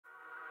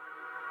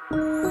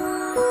Assalamu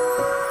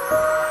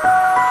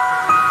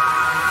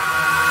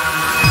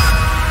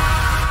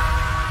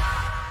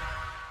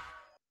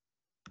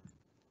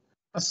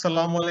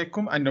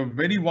alaikum and a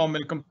very warm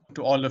welcome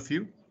to all of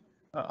you.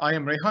 I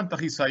am Rehan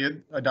Taqi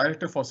Syed, a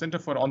Director for Center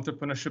for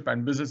Entrepreneurship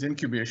and Business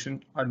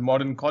Incubation at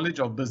Modern College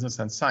of Business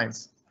and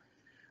Science.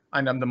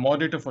 And I'm the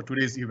moderator for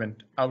today's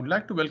event. I would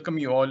like to welcome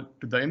you all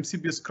to the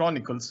MCBS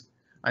Chronicles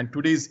and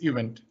today's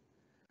event.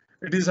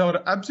 It is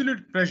our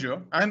absolute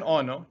pleasure and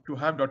honor to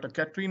have Dr.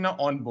 Katarina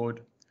on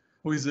board,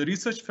 who is a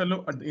research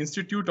fellow at the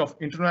Institute of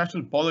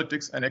International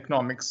Politics and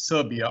Economics,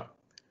 Serbia,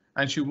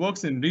 and she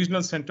works in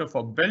Regional Center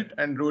for Belt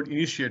and Road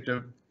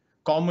Initiative,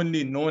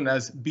 commonly known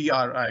as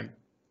BRI.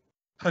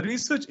 Her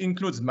research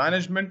includes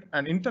management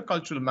and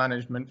intercultural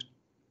management,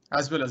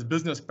 as well as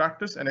business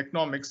practice and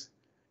economics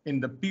in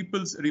the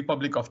People's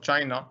Republic of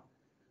China,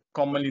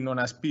 commonly known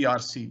as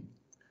PRC.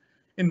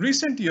 In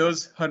recent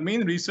years, her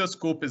main research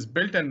scope is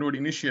Belt and Road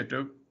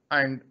Initiative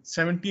and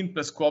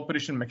 17+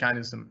 cooperation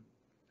mechanism.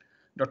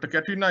 Dr.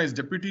 Katarina is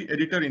Deputy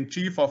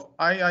Editor-in-Chief of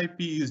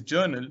IIPE's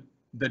journal,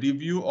 The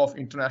Review of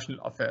International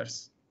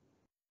Affairs.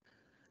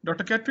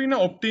 Dr. Katarina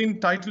obtained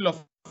title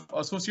of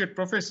Associate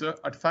Professor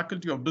at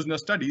Faculty of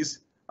Business Studies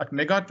at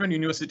Megatrend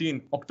University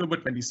in October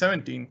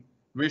 2017,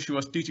 where she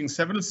was teaching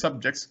several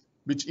subjects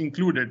which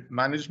included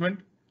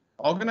management,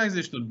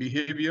 organizational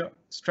behavior,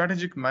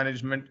 strategic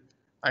management,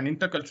 and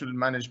intercultural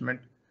management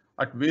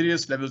at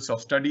various levels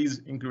of studies,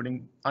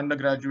 including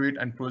undergraduate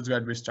and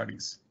postgraduate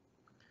studies.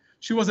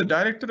 She was a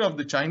director of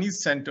the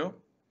Chinese Center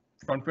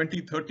from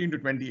 2013 to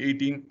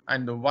 2018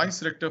 and the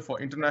Vice Rector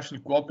for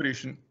International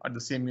Cooperation at the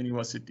same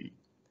university.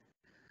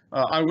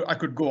 I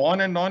could go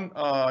on and on.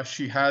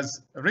 She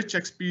has rich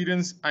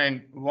experience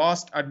and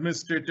vast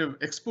administrative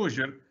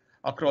exposure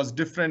across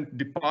different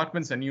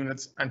departments and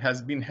units and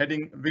has been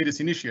heading various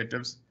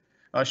initiatives.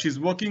 She's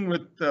working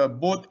with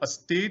both a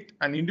state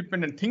and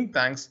independent think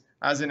tanks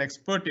as an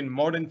expert in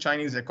modern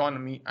Chinese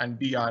economy and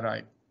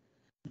BRI.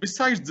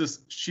 Besides this,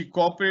 she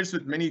cooperates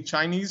with many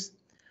Chinese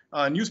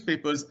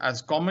newspapers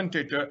as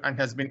commentator and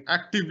has been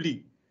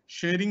actively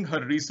sharing her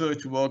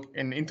research work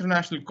in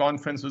international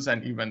conferences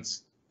and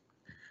events.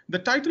 The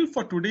title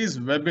for today's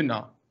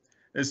webinar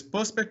is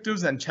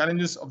Perspectives and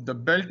Challenges of the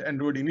Belt and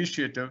Road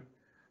Initiative,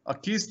 a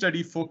case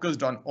study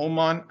focused on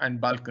Oman and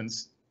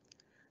Balkans.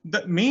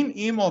 The main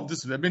aim of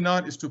this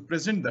webinar is to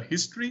present the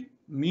history,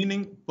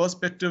 meaning,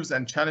 perspectives,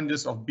 and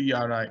challenges of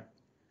BRI.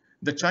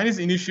 The Chinese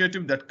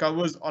initiative that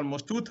covers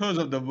almost 2/3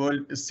 of the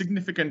world is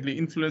significantly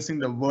influencing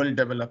the world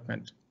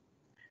development.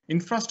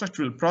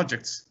 Infrastructural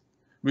projects,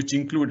 which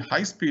include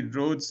high-speed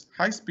roads,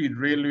 high-speed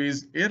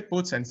railways,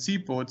 airports, and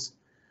seaports,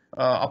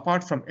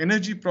 apart from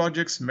energy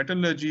projects,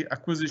 metallurgy,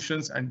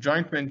 acquisitions, and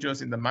joint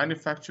ventures in the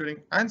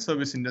manufacturing and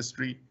service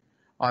industry,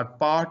 are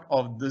part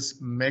of this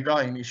mega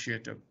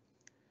initiative.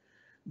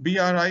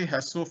 BRI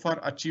has so far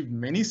achieved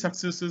many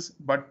successes,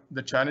 but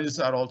the challenges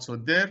are also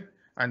there,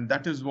 and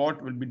that is what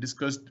will be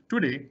discussed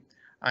today.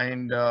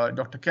 And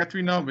Dr.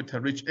 Katarina, with her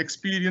rich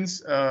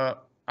experience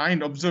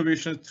and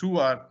observations through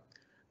our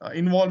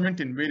involvement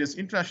in various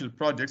international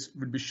projects,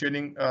 will be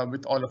sharing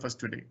with all of us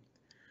today.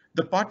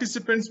 The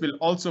participants will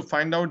also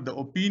find out the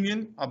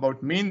opinion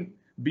about main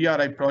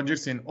BRI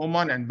projects in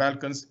Oman and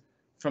Balkans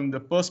from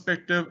the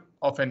perspective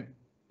of an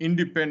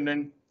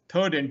independent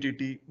third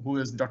entity who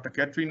is Dr.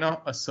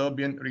 Katarina, a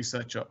Serbian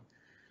researcher.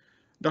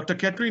 Dr.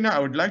 Katarina, I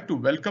would like to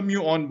welcome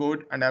you on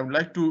board and I would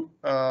like to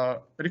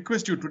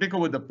request you to take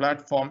over the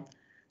platform,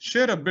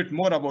 share a bit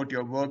more about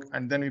your work,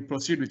 and then we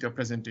proceed with your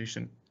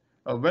presentation.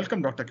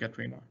 Welcome, Dr.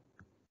 Katarina.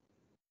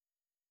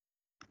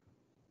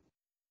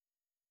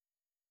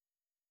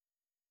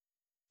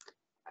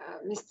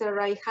 Mr.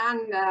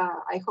 Raihan,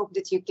 I hope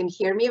that you can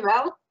hear me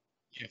well.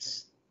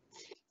 Yes.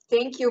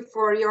 Thank you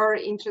for your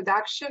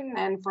introduction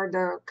and for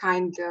the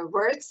kind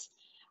words.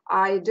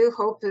 I do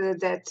hope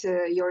that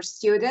your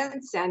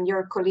students and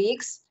your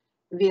colleagues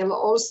will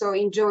also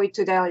enjoy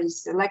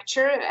today's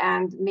lecture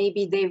and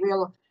maybe they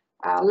will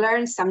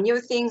learn some new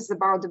things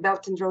about the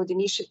Belt and Road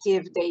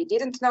Initiative they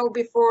didn't know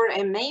before,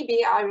 and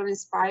maybe I will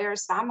inspire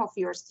some of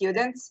your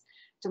students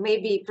to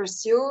maybe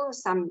pursue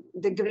some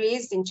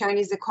degrees in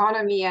Chinese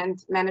economy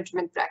and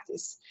management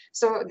practice.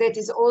 So that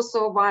is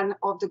also one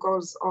of the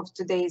goals of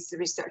today's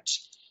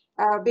research.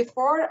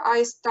 Before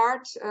I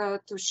start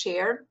to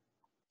share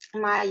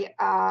my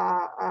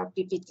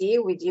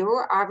PPT with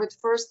you, I would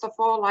first of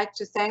all like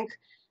to thank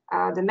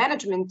the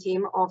management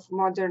team of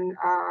Modern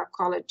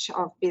College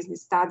of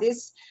Business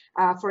Studies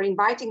for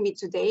inviting me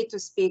today to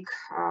speak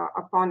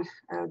upon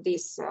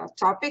this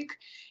topic.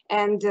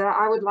 And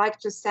I would like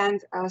to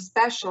send a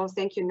special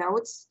thank you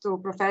notes to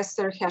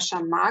Professor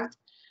Hesham Magd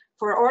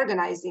for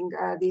organizing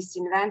this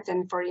event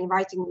and for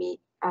inviting me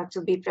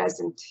to be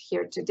present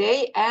here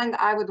today. And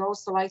I would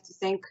also like to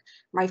thank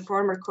my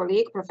former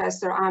colleague,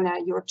 Professor Ana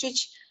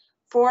Jurčić,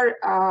 for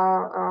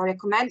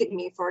recommending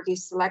me for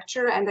this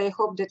lecture. And I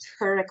hope that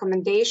her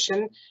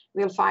recommendation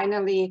will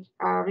finally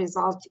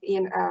result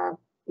in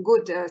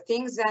good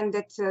things and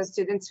that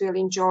students will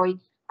enjoy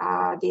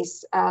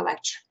this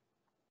lecture.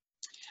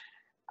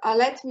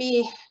 Let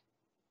me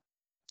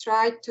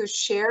try to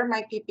share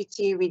my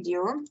PPT with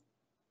you.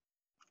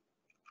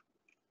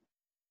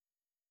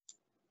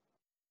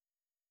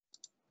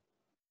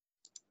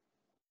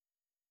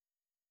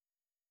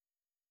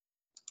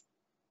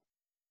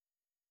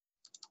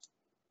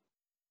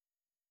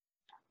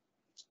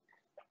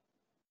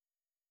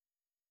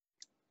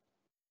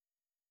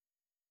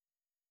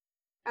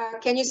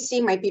 Can you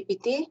see my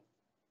PPT?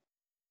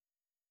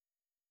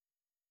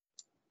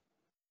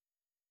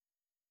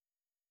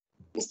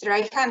 Mr.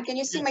 Raihan, can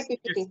you see my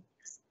PPT?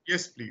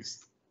 Yes,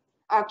 please.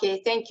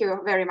 Okay, thank you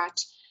very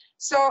much.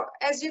 So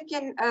as you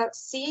can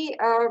see,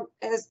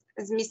 as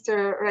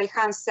Mr.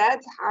 Raihan said,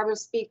 I will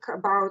speak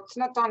about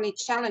not only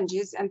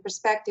challenges and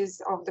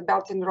perspectives of the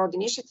Belt and Road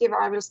Initiative,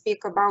 I will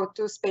speak about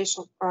two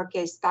special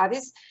case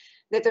studies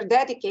that are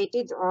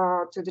dedicated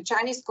to the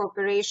Chinese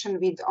cooperation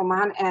with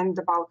Oman and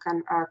the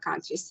Balkan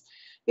countries.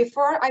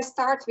 Before I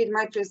start with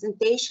my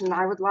presentation,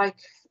 I would like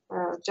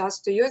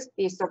just to use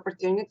this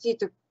opportunity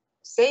to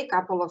say a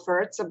couple of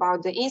words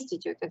about the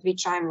institute at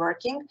which I'm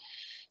working.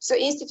 So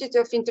Institute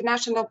of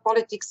International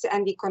Politics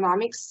and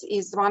Economics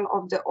is one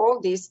of the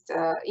oldest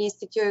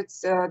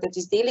institutes that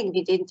is dealing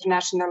with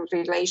international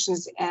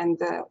relations and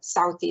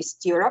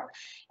Southeast Europe.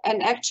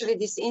 And actually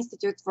this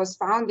institute was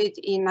founded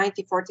in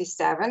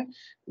 1947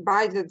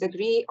 by the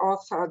decree of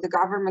the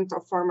government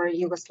of former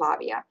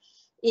Yugoslavia.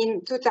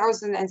 In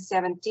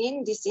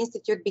 2017, this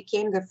institute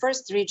became the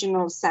first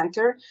regional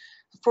center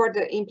for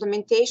the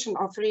implementation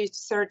of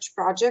research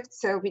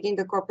projects within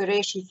the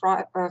cooperation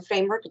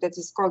framework that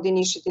is called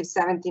Initiative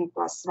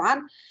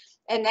 17+1.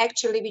 And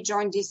actually we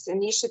joined this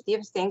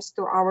initiative thanks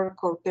to our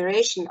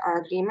cooperation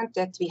agreement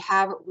that we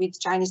have with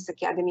Chinese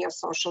Academy of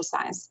Social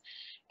Science.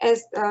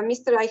 As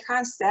Mr.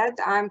 Raihan said,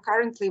 I'm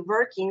currently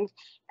working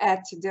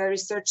at the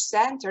research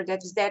center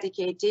that is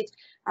dedicated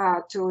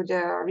to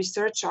the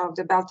research of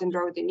the Belt and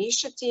Road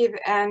Initiative.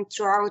 And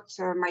throughout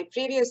my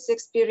previous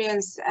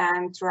experience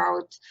and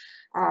throughout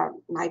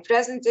my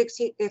present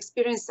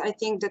experience, I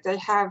think that I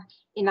have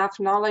enough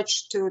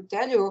knowledge to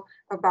tell you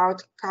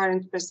about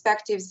current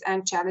perspectives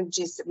and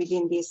challenges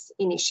within this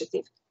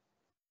initiative.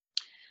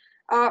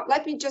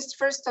 Let me just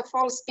first of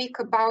all speak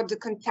about the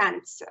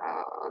contents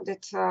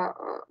that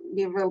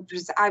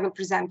I will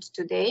present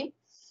today.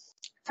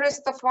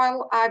 First of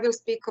all, I will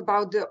speak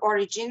about the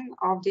origin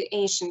of the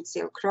ancient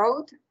Silk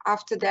Road.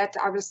 After that,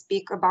 I will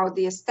speak about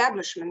the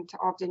establishment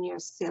of the new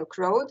Silk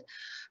Road,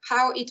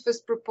 how it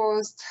was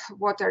proposed,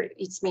 what are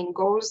its main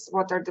goals,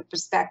 what are the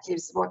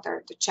perspectives, what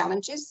are the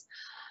challenges.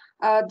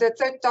 The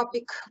third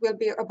topic will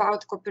be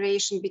about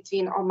cooperation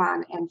between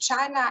Oman and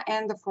China,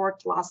 and the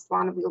fourth last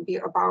one will be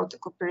about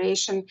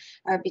cooperation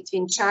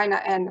between China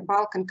and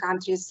Balkan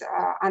countries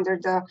under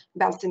the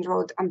Belt and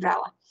Road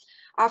umbrella.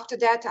 After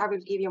that, I will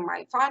give you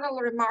my final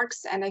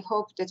remarks, and I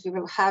hope that we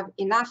will have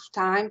enough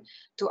time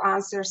to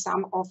answer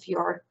some of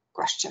your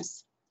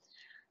questions.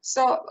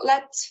 So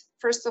let's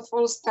first of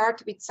all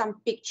start with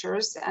some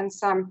pictures and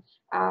some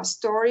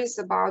stories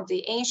about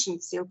the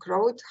ancient Silk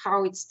Road,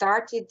 how it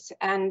started,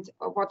 and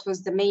what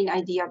was the main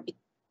idea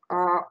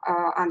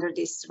under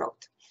this road.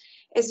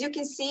 As you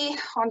can see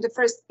on the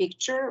first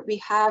picture, we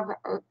have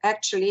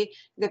actually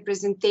the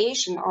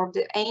presentation of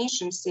the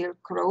ancient Silk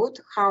Road,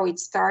 how it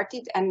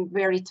started and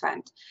where it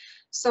went.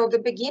 So the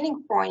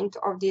beginning point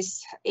of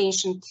this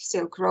ancient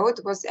Silk Road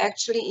was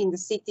actually in the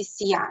city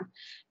Xi'an,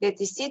 that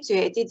is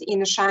situated in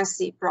the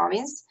Shanxi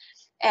province.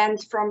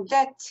 And from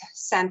that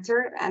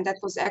center, and that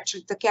was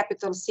actually the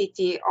capital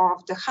city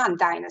of the Han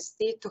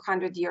Dynasty,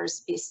 200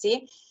 years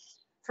BC,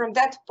 from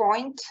that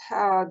point,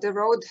 the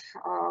road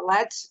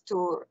led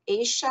to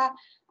Asia,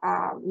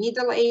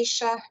 Middle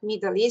Asia,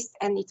 Middle East,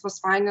 and it was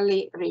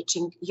finally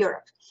reaching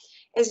Europe.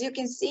 As you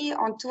can see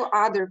on two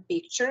other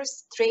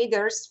pictures,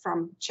 traders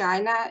from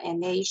China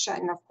and Asia,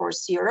 and of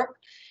course Europe,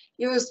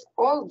 used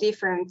all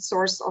different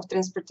sorts of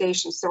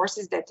transportation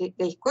sources that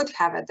they could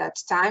have at that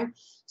time.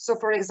 So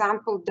for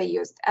example, they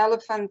used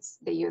elephants,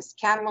 they used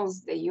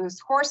camels, they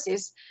used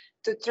horses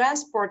to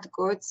transport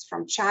goods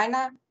from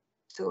China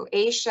to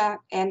Asia,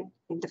 and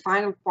the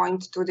final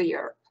point to the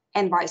Europe,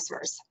 and vice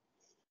versa.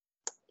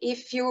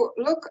 If you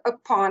look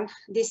upon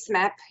this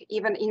map,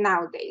 even in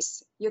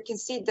nowadays, you can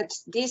see that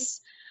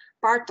this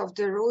part of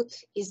the route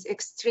is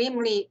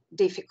extremely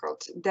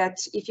difficult, that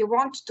if you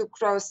want to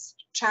cross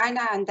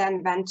China and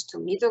then went to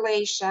Middle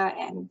Asia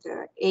and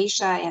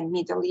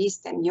Middle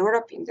East and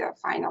Europe in the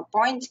final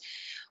point,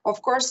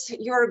 of course,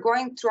 you're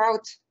going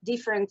throughout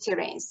different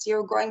terrains.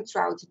 You're going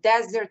throughout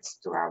deserts,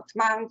 throughout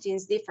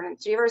mountains,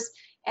 different rivers,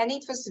 and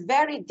it was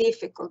very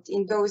difficult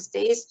in those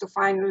days to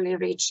finally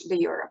reach the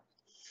Europe.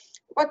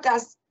 What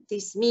does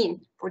this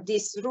mean for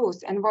this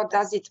route, and what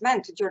does it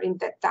mean during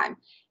that time?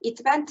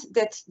 It meant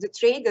that the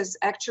traders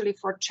actually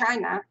from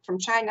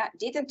China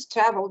didn't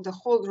travel the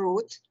whole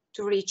route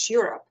to reach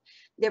Europe.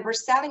 They were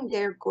selling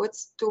their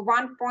goods to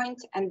one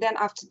point, and then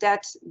after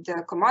that,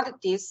 the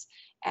commodities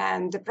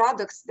and the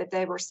products that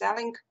they were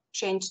selling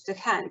changed the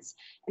hands.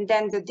 And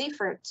then the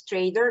different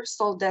trader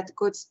sold that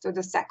goods to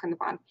the second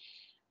one.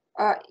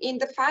 In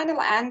the final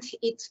end,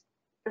 it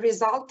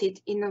resulted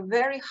in a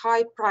very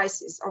high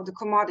prices of the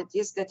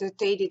commodities that are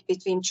traded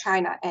between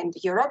China and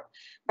Europe,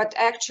 but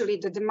actually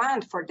the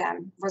demand for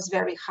them was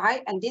very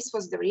high, and this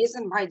was the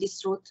reason why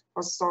this route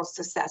was so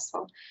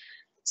successful.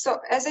 So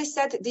as I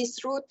said,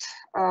 this route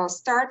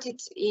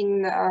started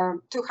in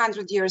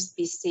 200 years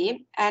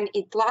BC, and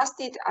it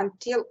lasted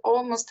until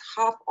almost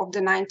half of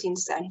the 19th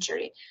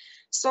century.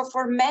 So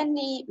for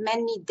many,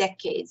 many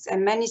decades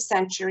and many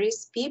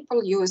centuries,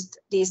 people used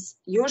this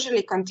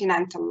usually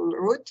continental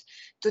route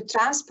to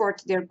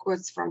transport their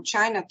goods from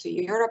China to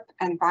Europe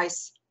and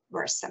vice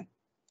versa.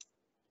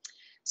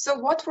 So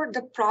what were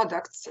the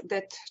products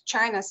that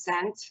China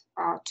sent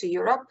to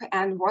Europe,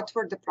 and what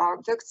were the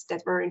products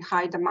that were in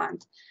high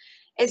demand?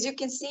 As you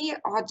can see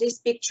on this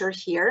picture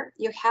here,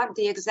 you have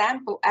the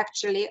example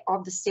actually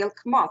of the silk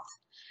moth,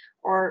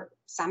 or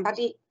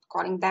somebody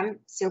calling them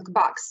silk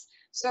bugs.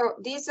 So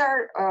these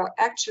are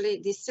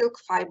actually the silk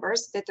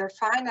fibers that are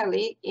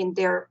finally in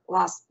their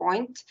last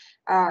point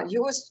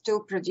used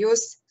to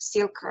produce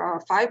silk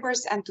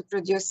fibers and to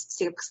produce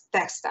silk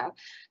textile.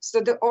 So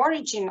the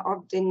origin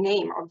of the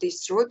name of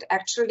this route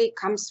actually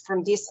comes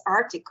from this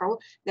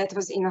article that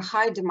was in a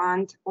high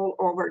demand all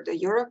over the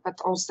Europe, but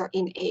also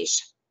in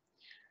Asia.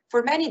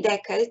 For many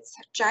decades,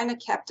 China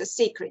kept a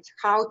secret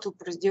how to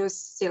produce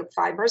silk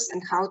fibers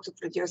and how to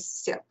produce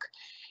silk.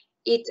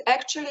 It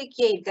actually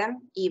gave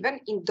them, even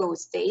in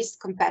those days,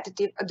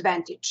 competitive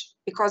advantage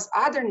because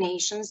other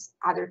nations,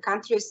 other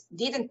countries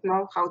didn't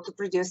know how to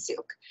produce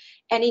silk.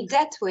 And in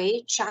that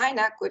way,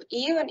 China could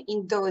even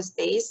in those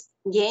days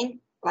gain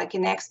like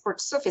an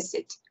export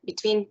sufficit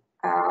between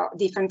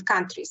different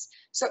countries.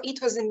 So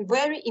it was a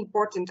very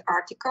important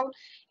article,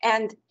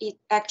 and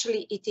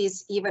it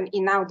is even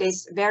in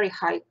nowadays very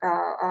high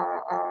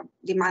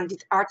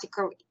demanded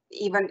article,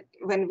 even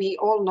when we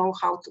all know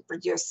how to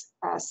produce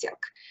silk.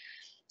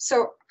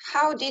 So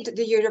how did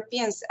the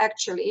Europeans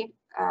actually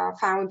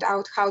found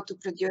out how to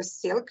produce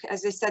silk?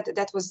 As I said,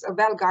 that was a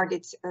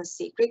well-guarded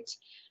secret.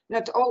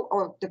 Not all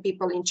of the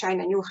people in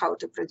China knew how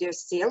to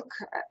produce silk.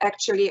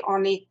 Actually,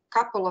 only a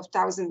couple of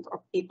thousand of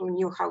people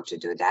knew how to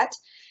do that.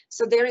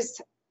 So there is,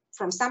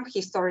 from some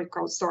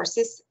historical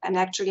sources, and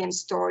actually a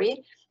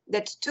story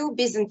that two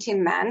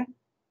Byzantine men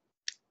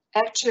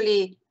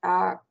actually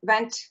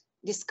went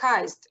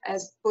disguised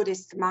as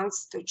Buddhist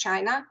monks to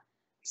China,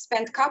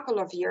 spent a couple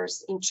of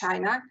years in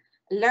China,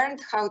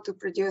 learned how to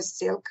produce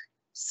silk,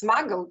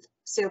 smuggled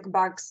silk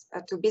bugs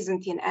to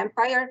Byzantine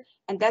Empire,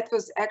 and that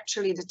was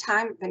actually the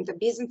time when the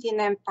Byzantine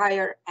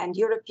Empire and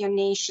European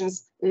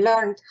nations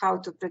learned how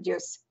to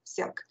produce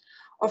silk.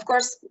 Of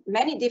course,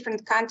 many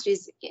different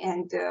countries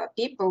and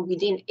people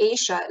within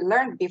Asia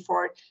learned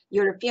before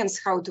Europeans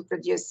how to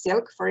produce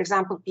silk. For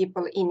example,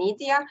 people in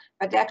India,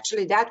 but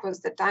actually that was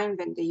the time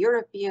when the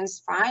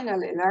Europeans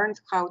finally learned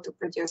how to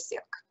produce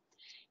silk.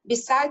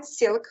 Besides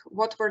silk,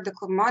 what were the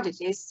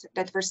commodities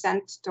that were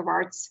sent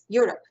towards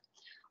Europe?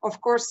 Of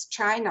course,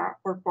 China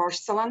or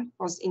porcelain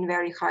was in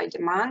very high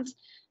demand.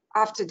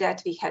 After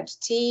that, we had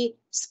tea,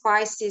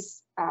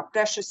 spices,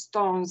 precious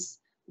stones.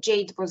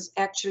 Jade was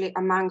actually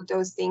among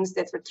those things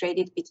that were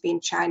traded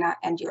between China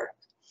and Europe.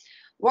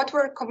 What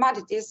were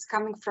commodities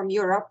coming from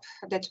Europe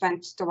that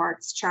went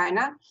towards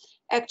China?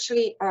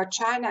 Actually,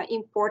 China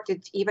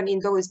imported, even in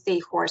those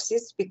days,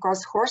 horses,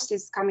 because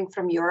horses coming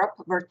from Europe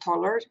were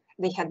taller,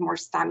 they had more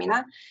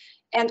stamina,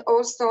 and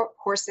also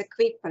horse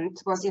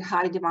equipment was in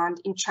high demand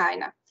in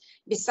China.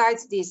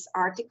 Besides these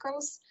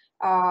articles,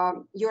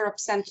 Europe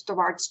sent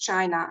towards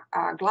China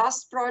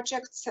glass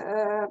products,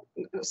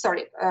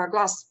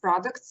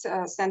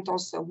 sent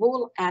also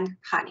wool and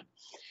honey.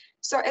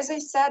 So as I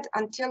said,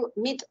 until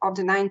mid of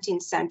the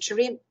 19th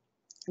century,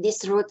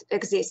 this route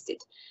existed.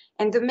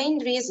 And the main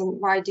reason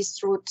why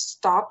this route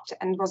stopped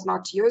and was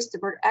not used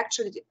were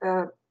actually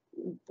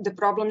the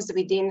problems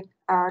within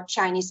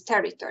Chinese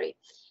territory.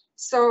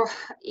 So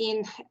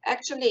in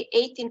actually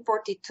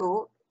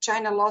 1842,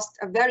 China lost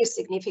a very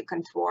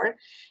significant war,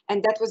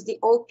 and that was the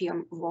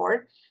Opium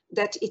War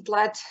that it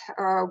led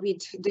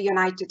with the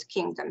United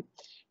Kingdom.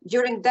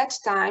 During that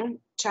time,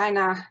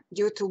 China,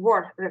 due to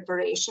war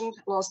reparation,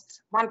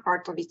 lost one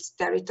part of its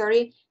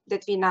territory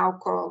that we now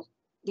call,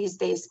 these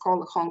days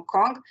call Hong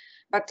Kong,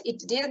 but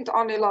it didn't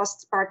only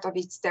lost part of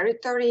its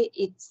territory,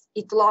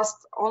 it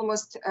lost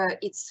almost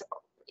its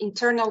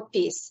internal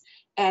peace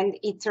and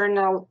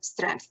internal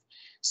strength.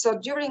 So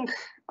during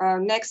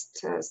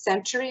next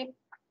century,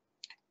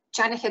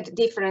 China had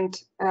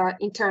different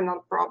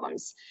internal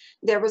problems.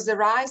 There was the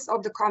rise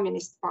of the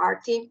Communist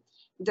Party.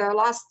 The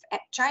last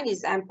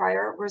Chinese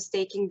empire was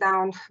taken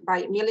down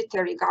by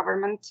military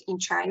government in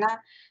China.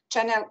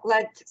 China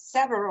led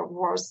several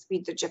wars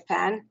with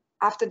Japan.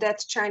 After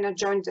that, China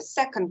joined the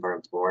Second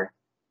World War,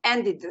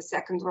 ended the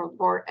Second World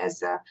War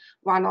as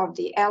one of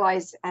the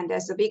allies and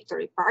as a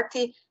victory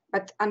party.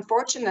 But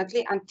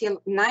unfortunately,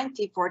 until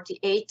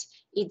 1948,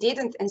 it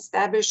didn't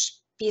establish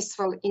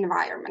peaceful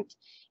environment.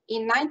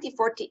 In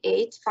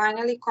 1948,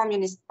 finally,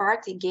 Communist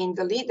Party gained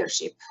the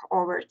leadership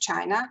over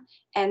China,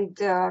 and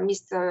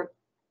Mr.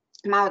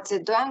 Mao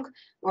Zedong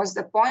was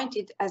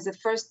appointed as the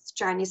first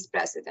Chinese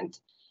president.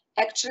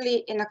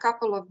 Actually, in a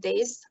couple of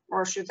days,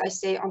 or should I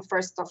say on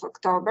 1st of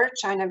October,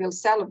 China will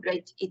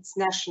celebrate its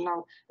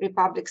National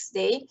Republic's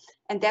Day.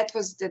 And that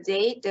was the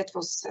day that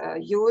was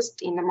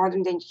used in the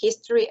modern day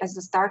history as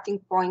the starting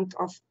point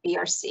of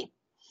PRC.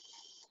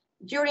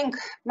 During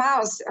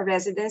Mao's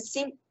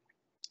residency,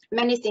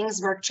 many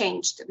things were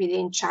changed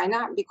within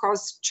China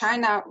because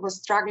China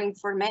was struggling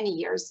for many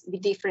years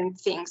with different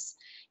things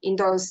in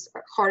those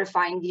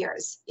horrifying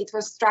years. It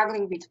was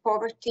struggling with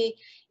poverty,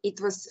 it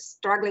was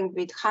struggling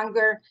with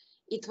hunger,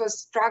 it was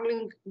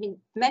struggling with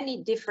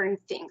many different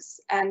things.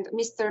 And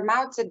Mr.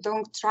 Mao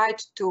Zedong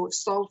tried to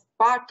solve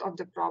part of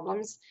the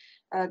problems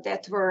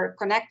that were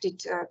connected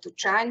to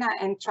China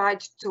and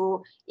tried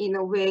to, in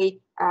a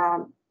way,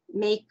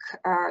 make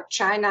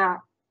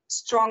China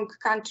strong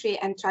country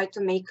and try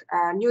to make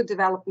a new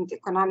development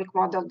economic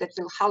model that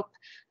will help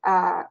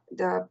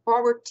the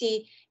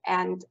poverty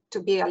and to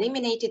be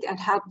eliminated and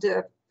help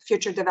the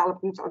future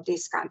development of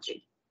this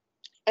country.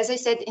 As I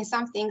said, in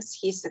some things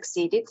he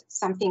succeeded,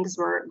 some things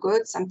were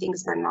good, some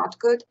things were not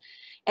good.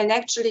 And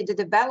actually the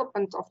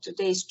development of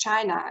today's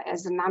China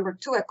as the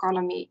 #2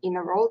 economy in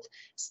the world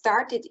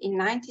started in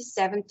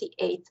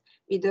 1978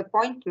 with the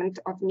appointment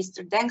of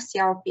Mr. Deng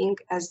Xiaoping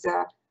as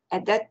the,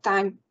 at that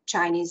time,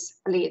 Chinese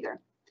leader.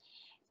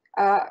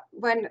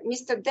 When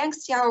Mr. Deng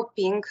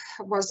Xiaoping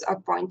was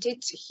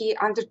appointed, he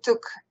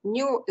undertook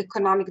new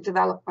economic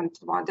development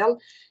model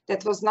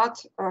that was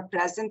not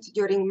present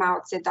during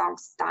Mao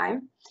Zedong's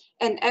time.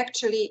 And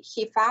actually,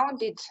 he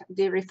founded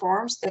the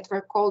reforms that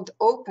were called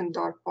open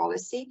door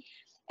policy.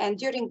 And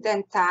during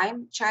that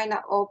time, China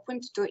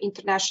opened to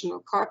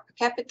international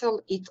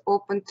capital, it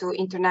opened to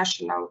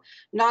international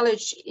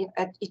knowledge,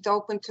 it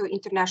opened to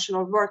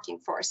international working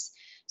force.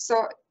 So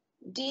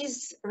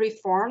these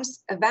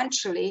reforms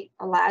eventually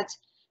led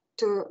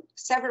to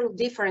several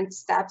different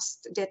steps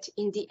that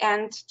in the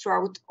end,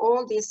 throughout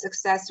all these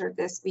successors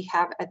that we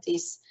have at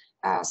this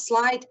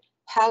slide,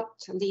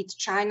 helped lead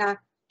China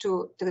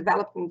to the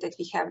development that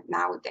we have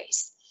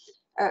nowadays.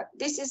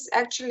 This is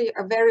actually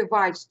a very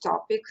wide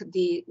topic,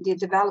 the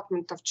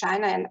development of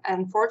China, and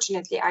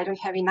unfortunately I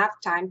don't have enough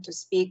time to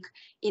speak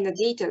in the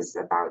details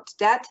about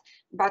that,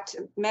 but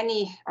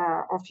many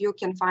of you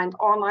can find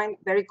online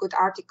very good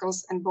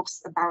articles and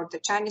books about the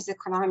Chinese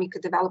economic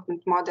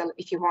development model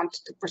if you want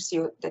to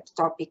pursue that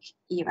topic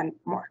even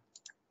more.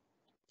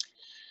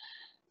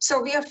 So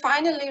we are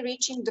finally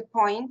reaching the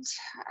point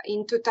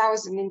in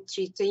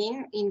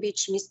 2013 in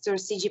which Mr.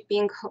 Xi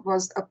Jinping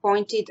was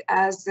appointed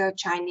as the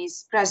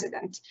Chinese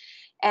president.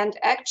 And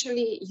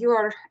actually you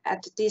are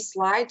at this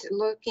slide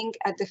looking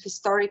at the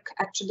historic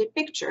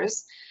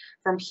pictures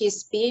from his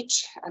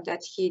speech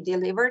that he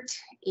delivered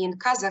in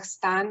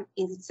Kazakhstan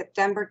in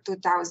September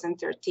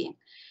 2013.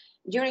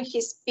 During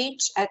his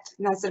speech at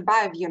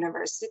Nazarbayev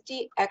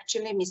University,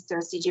 actually Mr.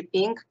 Xi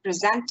Jinping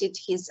presented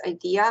his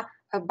idea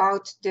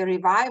about the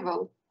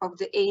revival of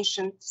the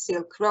ancient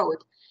Silk Road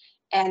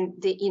and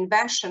the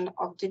invention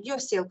of the new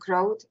Silk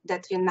Road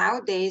that will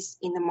nowadays,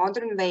 in a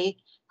modern way,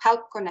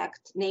 help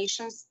connect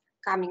nations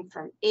coming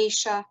from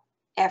Asia,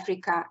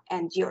 Africa,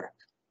 and Europe.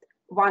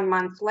 1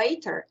 month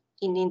later,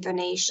 in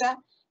Indonesia,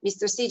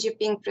 Mr. Xi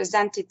Jinping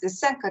presented the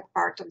second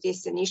part of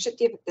this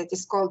initiative that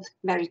is called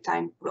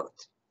Maritime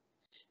Route.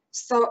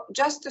 So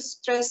just to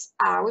stress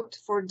out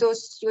for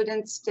those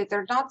students that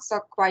are not so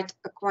quite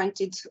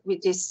acquainted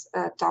with this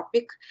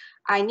topic,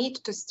 I need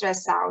to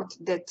stress out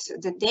that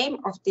the name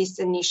of this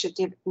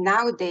initiative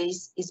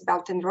nowadays is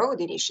Belt and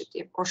Road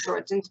Initiative, or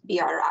shortened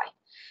BRI.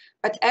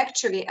 But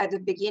actually at the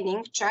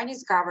beginning,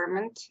 Chinese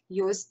government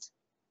used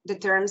the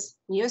terms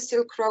New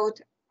Silk Road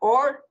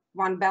or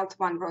One Belt,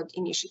 One Road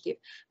Initiative.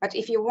 But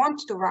if you want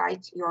to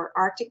write your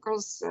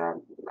articles,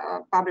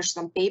 publish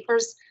some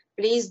papers,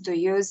 please do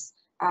use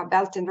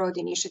Belt and Road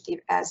Initiative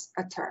as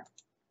a term.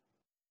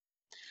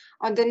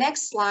 On the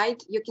next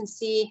slide, you can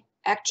see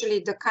actually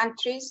the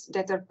countries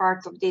that are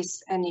part of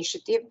this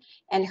initiative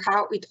and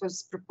how it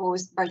was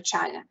proposed by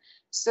China.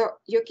 So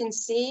you can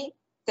see,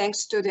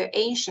 thanks to the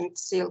ancient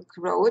Silk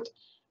Road,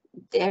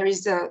 there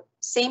is a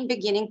same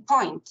beginning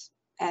point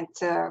at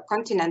the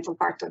continental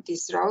part of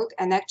this road.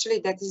 And actually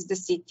that is the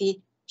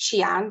city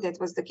Xi'an, that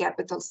was the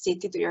capital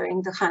city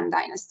during the Han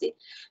Dynasty.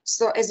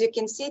 So as you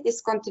can see,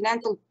 this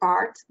continental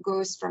part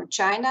goes from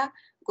China,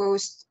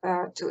 goes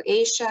to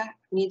Asia,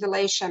 Middle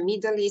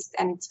East,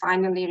 and it's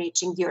finally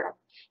reaching Europe.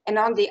 And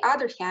on the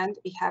other hand,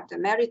 we have the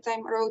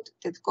maritime road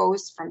that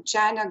goes from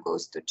China,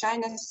 goes to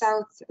China's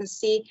South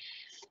Sea.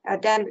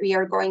 Then we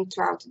are going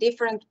throughout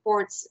different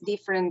ports,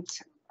 different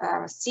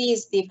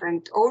seas,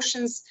 different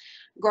oceans,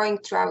 going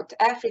throughout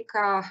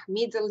Africa,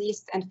 Middle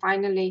East, and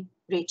finally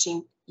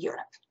reaching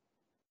Europe.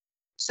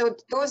 So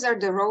those are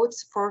the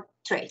roads for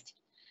trade.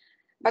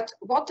 But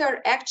what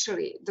are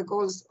actually the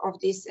goals of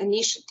this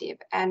initiative,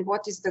 and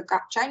what is the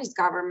Chinese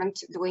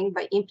government doing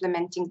by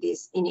implementing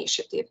this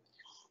initiative?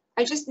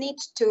 I just need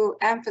to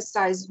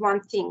emphasize one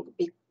thing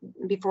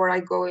before I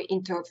go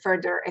into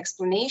further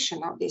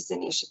explanation of this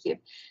initiative,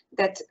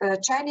 that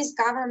Chinese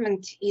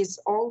government is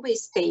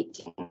always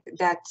stating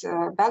that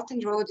Belt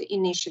and Road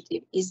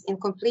Initiative is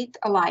in complete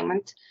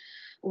alignment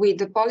with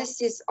the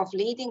policies of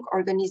leading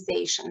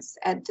organizations,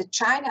 and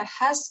China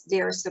has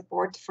their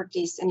support for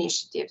this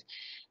initiative,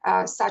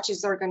 such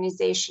as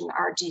organization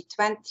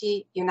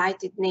RG20,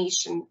 United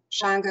Nations,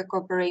 Shanghai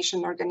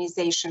Cooperation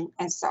Organization,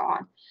 and so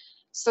on.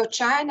 So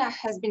China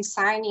has been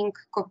signing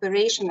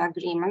cooperation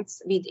agreements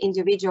with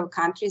individual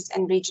countries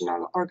and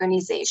regional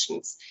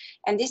organizations.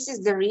 And this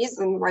is the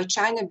reason why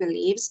China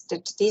believes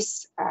that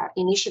this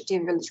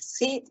initiative will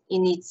succeed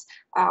in its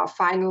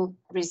final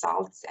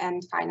results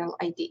and final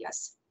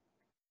ideas.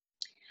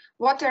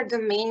 What are the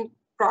main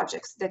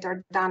projects that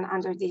are done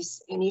under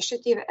this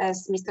initiative?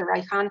 As Mr.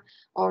 Raihan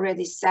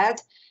already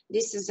said,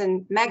 this is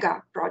a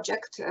mega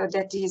project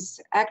that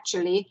is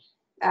actually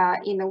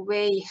in a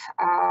way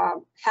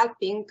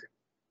helping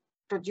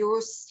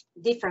produce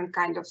different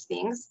kind of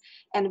things.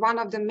 And one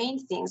of the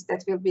main things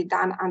that will be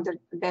done under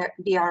the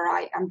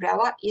BRI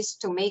umbrella is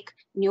to make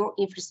new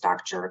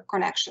infrastructure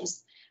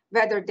connections,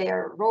 whether they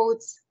are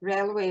roads,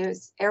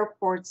 railways,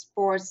 airports,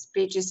 ports,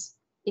 bridges,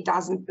 it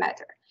doesn't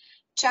matter.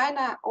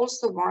 China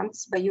also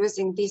wants, by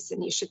using this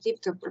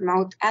initiative, to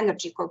promote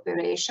energy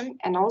cooperation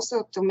and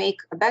also to make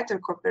a better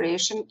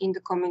cooperation in the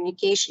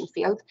communication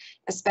field,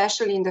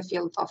 especially in the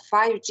field of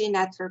 5G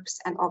networks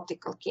and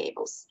optical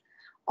cables.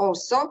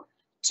 Also,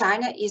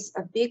 China is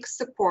a big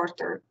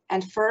supporter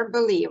and firm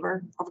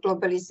believer of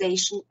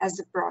globalization as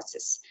a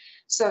process.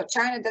 So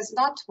China does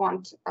not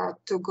want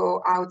to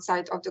go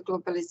outside of the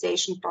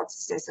globalization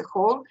process as a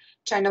whole.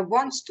 China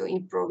wants to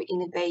improve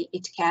in a way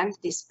it can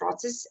this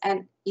process,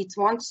 and it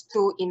wants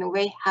to, in a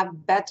way,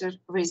 have better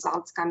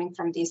results coming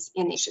from this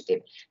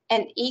initiative.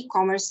 And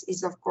e-commerce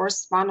is, of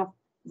course, one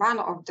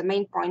of the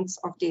main points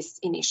of this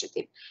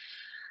initiative.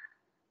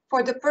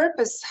 For the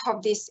purpose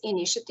of this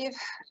initiative,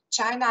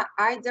 China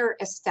either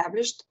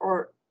established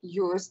or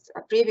used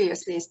a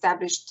previously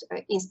established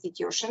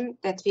institution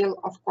that will,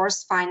 of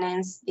course,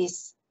 finance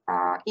this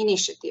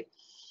initiative.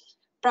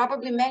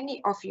 Probably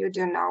many of you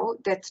do know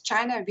that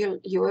China will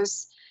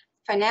use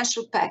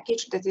financial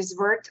package that is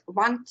worth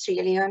 $1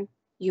 trillion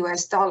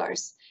US.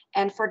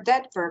 And for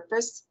that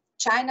purpose,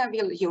 China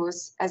will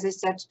use, as I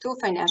said, two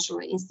financial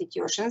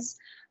institutions.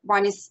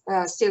 One is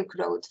Silk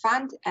Road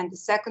Fund, and the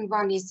second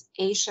one is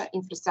Asia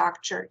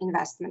Infrastructure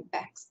Investment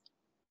Banks.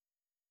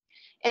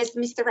 As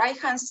Mr.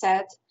 Raihan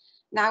said,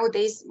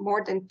 nowadays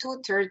more than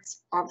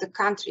 2/3 of the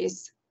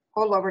countries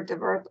all over the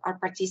world are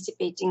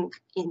participating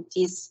in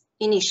this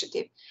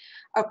initiative.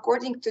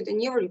 According to the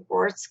new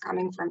reports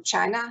coming from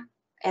China,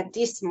 at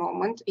this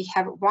moment, we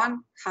have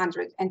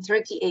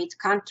 138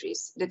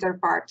 countries that are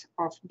part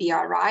of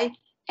BRI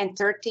and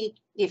 30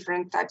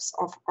 different types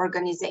of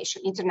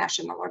organization,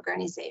 international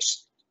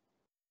organization.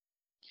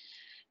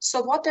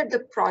 So what are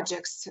the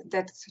projects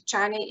that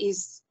China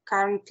is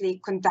currently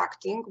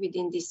conducting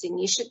within this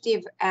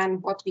initiative,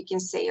 and what we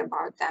can say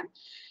about them?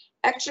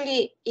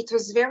 Actually, it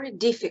was very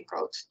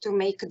difficult to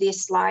make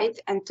this slide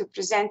and to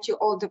present you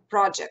all the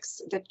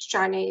projects that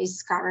China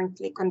is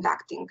currently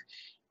conducting.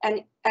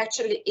 And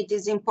actually, it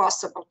is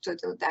impossible to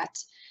do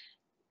that.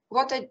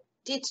 What I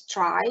did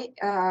try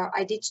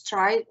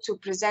to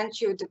present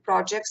you the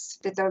projects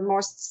that are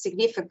most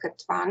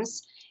significant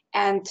ones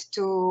and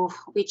to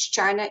which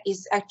China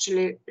is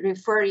actually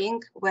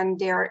referring when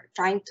they're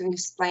trying to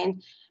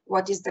explain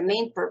what is the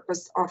main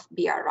purpose of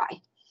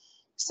BRI.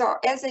 So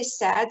as I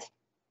said,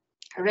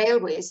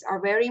 railways are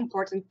a very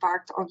important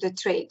part of the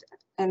trade.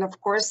 And of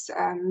course,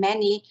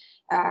 many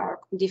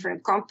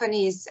different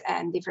companies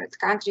and different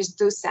countries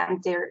do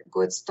send their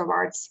goods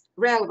towards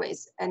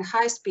railways, and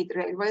high-speed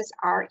railways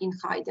are in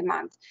high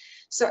demand.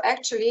 So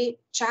actually,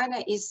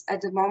 China is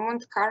at the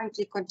moment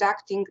currently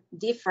conducting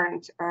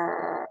different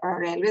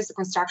railways, the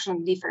construction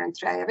of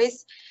different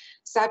railways,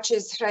 such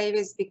as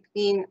railways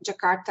between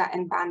Jakarta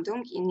and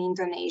Bandung in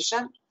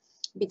Indonesia,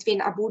 between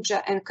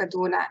Abuja and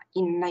Kaduna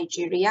in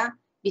Nigeria,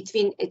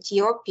 between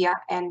Ethiopia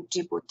and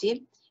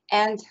Djibouti,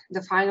 and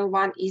the final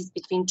one is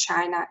between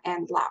China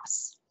and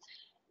Laos.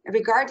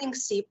 Regarding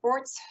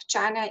seaports,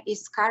 China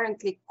is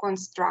currently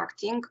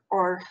constructing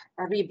or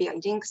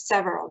rebuilding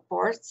several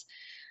ports.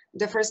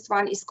 The first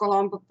one is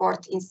Colombo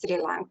Port in Sri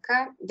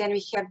Lanka. Then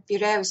we have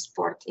Piraeus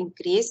Port in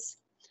Greece.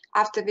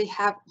 After we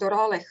have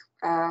Doroleh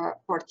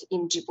Port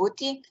in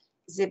Djibouti,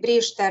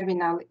 Zebrij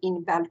Terminal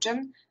in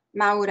Belgium,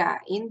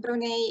 Maura in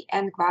Brunei,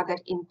 and Gwadar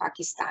in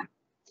Pakistan.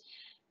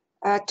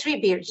 3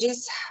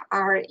 bridges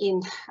are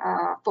in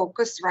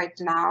focus right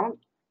now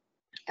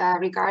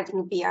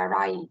regarding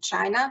BRI in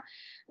China.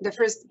 The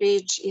first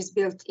bridge is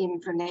built in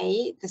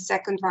Brunei, the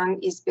second one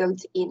is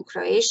built in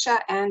Croatia,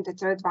 and the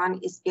third one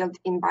is built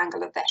in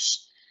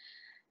Bangladesh.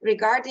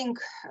 Regarding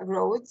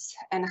roads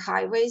and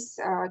highways,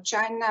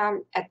 China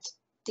at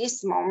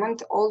this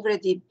moment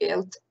already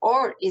built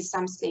or is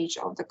some stage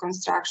of the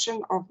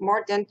construction of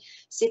more than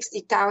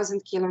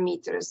 60,000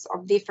 kilometers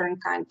of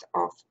different kind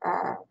of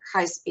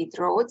high-speed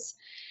roads.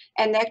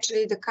 And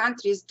actually the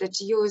countries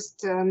that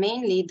used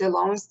mainly the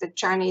loans that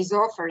China is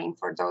offering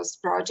for those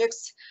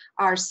projects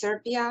are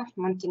Serbia,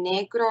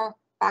 Montenegro,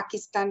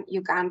 Pakistan,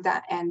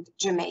 Uganda, and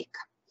Jamaica.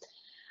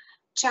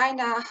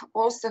 China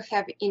also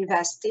have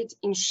invested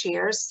in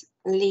shares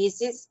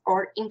leases,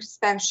 or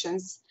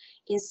expansions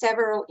in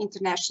several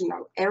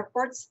international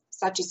airports,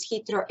 such as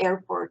Heathrow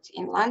Airport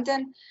in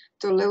London,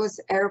 Toulouse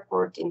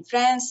Airport in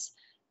France,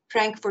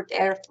 Frankfurt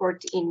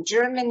Airport in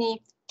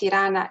Germany,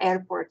 Tirana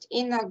Airport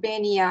in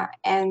Albania,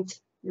 and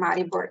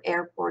Maribor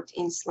Airport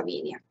in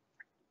Slovenia.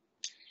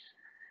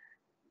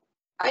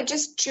 I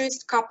just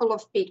chose a couple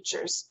of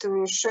pictures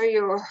to show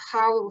you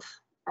how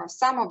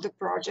some of the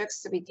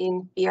projects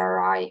within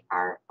BRI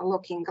are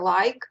looking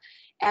like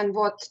and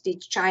what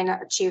did China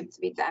achieve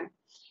with them.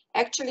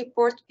 Actually,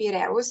 Port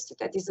Piraeus,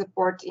 that is a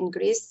port in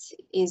Greece,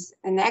 is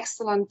an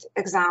excellent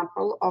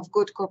example of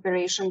good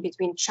cooperation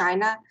between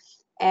China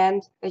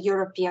and the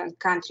European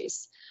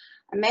countries.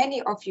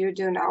 Many of you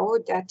do know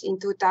that in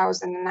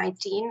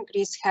 2019,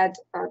 Greece had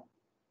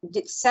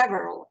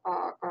several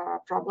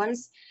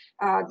problems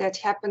that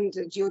happened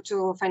due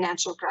to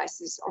financial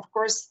crisis. Of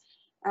course,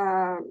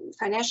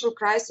 financial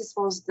crisis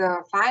was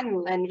the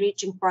final and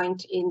reaching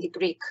point in the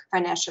Greek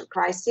financial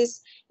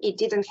crisis. It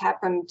didn't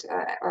happen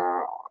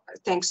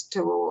thanks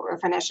to a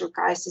financial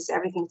crisis,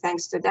 everything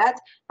thanks to that.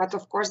 But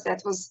of course,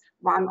 that was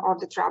one of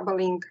the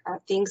troubling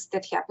things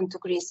that happened to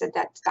Greece at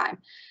that time.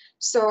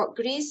 So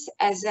Greece,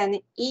 as an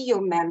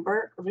EU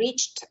member,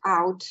 reached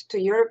out to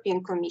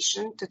European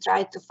Commission to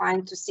try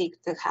to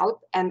seek the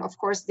help. And of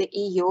course, the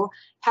EU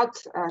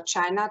helped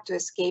China to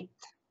escape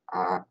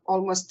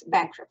almost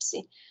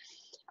bankruptcy.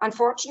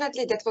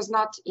 Unfortunately, that was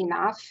not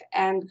enough,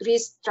 and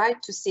Greece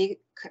tried to seek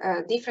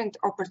different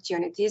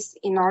opportunities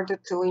in order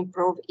to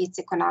improve its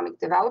economic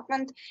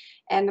development.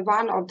 And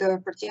one of the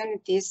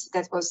opportunities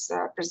that was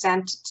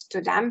presented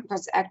to them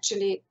was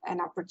actually an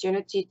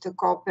opportunity to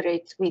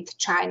cooperate with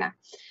China.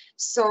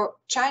 So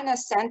China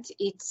sent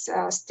its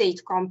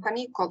state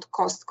company called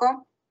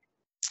COSTCO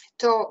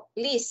to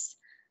lease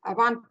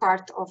one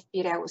part of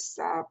Piraeus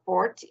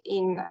port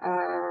in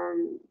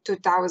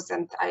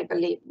 2000, I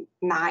believe,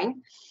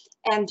 9.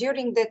 And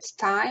during that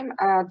time,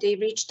 they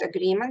reached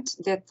agreement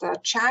that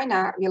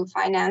China will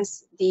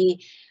finance the,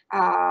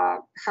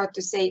 the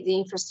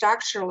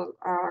infrastructural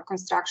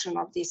construction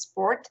of this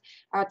port.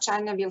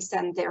 China will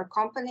send their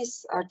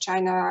companies.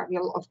 China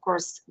will, of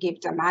course, give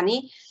the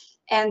money.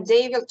 And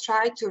they will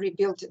try to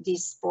rebuild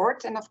this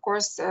port. And of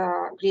course,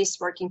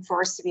 Greece working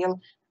force will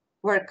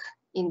work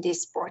in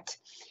this port.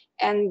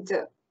 And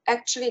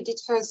actually,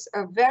 this was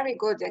a very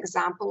good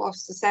example of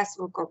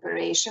successful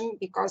cooperation,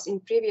 because in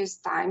previous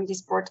time,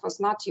 this port was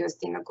not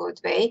used in a good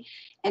way.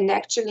 And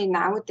actually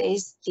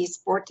nowadays, this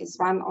port is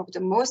one of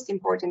the most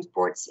important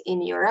ports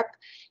in Europe,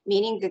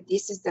 meaning that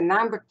this is the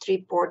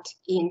 #3 port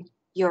in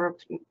Europe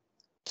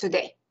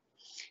today.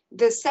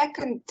 The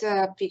second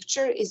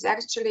picture is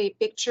actually a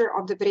picture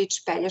of the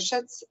bridge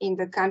Pelješac in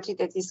the country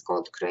that is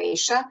called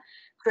Croatia.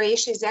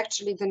 Croatia is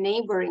actually the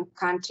neighboring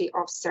country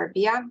of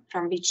Serbia,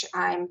 from which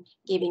I'm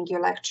giving you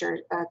a lecture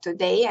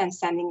today and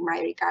sending my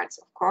regards,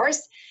 of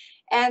course.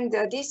 And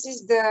this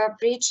is the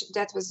bridge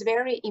that was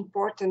very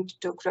important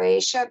to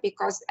Croatia,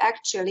 because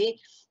actually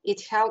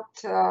it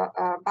helped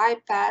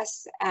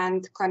bypass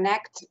and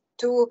connect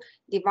two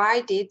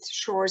divided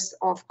shores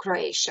of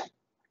Croatia.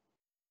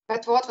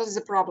 But what was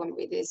the problem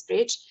with this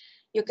bridge?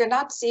 You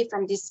cannot see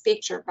from this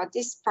picture, but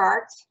this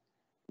part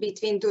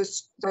between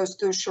those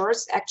two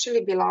shores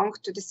actually belong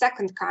to the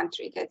second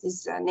country that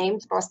is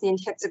named Bosnia and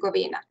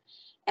Herzegovina.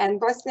 And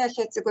Bosnia and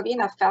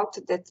Herzegovina felt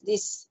that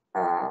this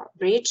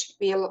bridge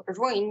will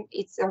ruin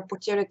its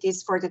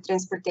opportunities for the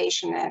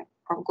transportation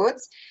of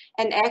goods.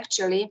 And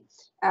actually,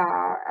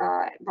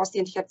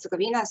 Bosnia and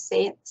Herzegovina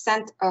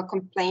sent a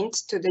complaint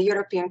to the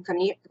European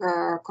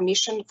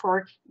Commission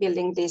for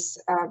building this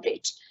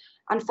bridge.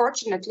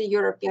 Unfortunately,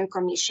 European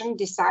Commission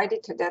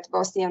decided that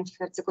Bosnia and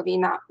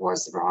Herzegovina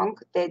was wrong.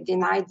 They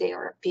denied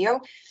their appeal.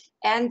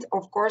 And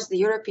of course, the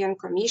European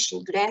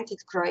Commission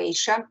granted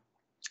Croatia,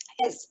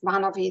 as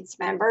one of its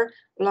members,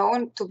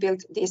 loan to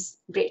build this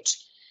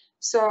bridge.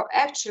 So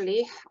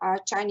actually, a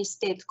Chinese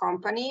state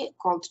company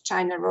called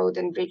China Road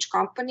and Bridge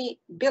Company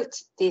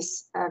built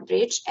this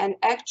bridge. And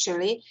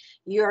actually,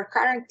 you are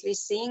currently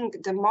seeing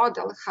the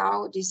model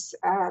how this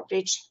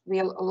bridge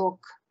will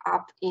look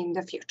up in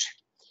the future.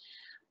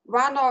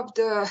 One of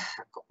the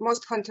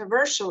most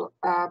controversial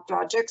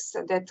projects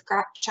that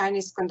China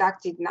is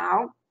conducted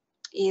now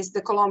is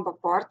the Colombo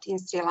port in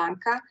Sri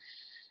Lanka.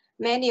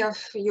 Many of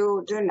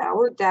you do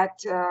know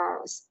that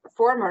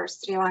former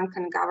Sri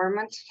Lankan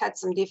government had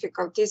some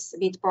difficulties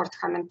with Port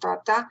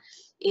Hambantota,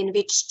 in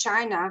which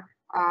China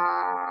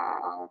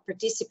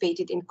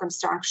participated in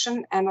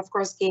construction and of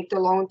course gave the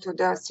loan to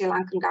the Sri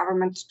Lankan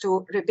government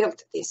to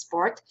rebuild this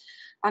port.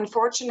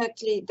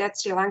 Unfortunately, that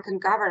Sri Lankan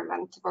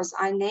government was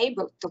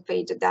unable to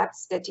pay the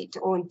debts that it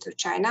owed to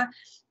China,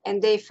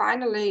 and they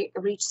finally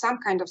reached some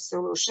kind of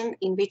solution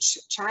in which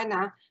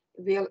China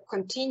will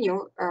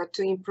continue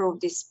to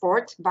improve this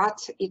port, but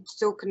it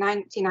took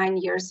 99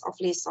 years of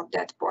lease of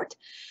that port.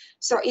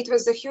 So it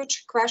was a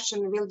huge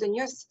question, will the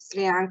new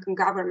Sri Lankan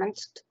government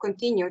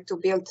continue to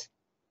build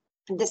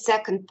the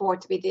second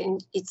port within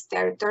its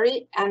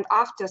territory? And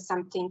after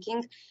some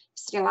thinking,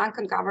 Sri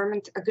Lankan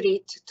government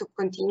agreed to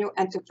continue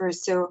and to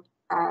pursue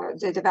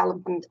the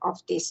development of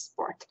this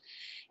sport.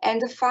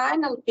 And the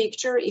final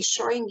picture is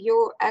showing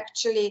you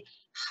actually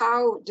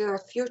how the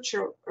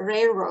future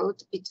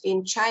railroad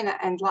between China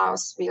and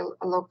Laos will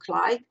look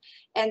like.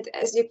 And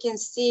as you can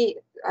see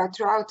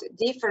throughout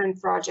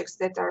different projects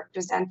that are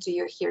presented to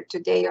you here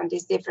today on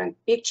these different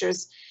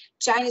pictures,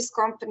 Chinese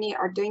companies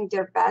are doing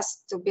their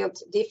best to build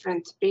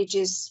different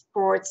bridges,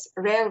 ports,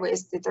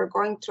 railways that are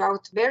going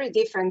throughout very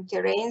different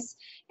terrains.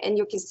 And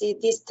you can see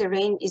this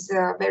terrain is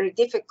a very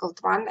difficult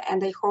one.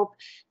 And I hope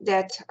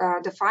that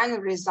the final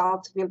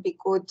result will be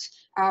good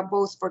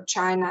both for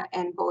China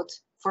and both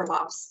for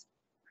Laos.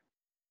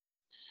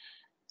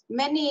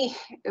 Many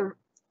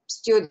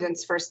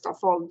students, first of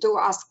all, do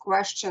ask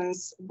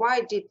questions.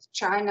 Why did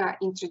China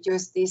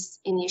introduce this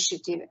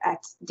initiative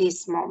at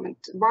this moment?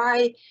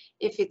 Why,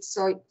 if it's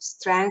so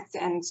strength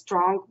and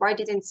strong, why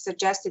didn't it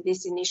suggest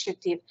this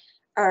initiative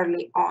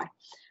early on?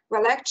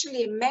 Well,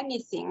 actually,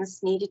 many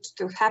things needed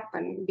to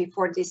happen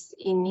before this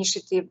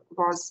initiative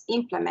was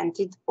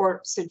implemented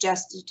or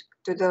suggested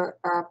to the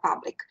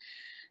public.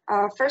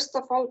 First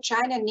of all,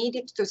 China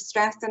needed to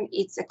strengthen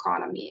its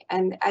economy.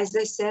 And as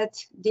I said,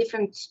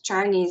 different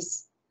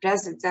Chinese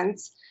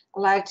presidents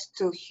led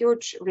to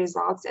huge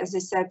results. As I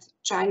said,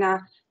 China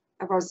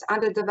was an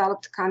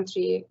underdeveloped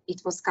country.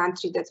 It was a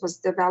country that was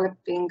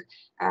developing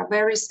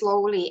very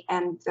slowly.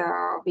 And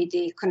with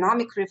the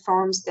economic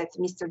reforms that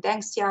Mr.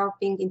 Deng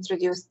Xiaoping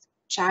introduced,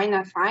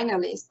 China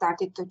finally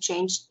started to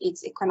change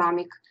its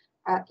economic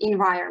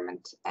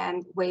environment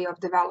and way of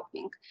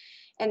developing.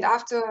 And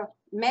after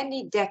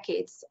many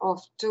decades of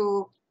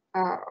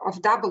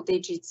double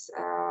digits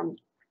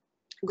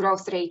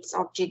growth rates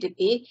of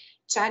GDP,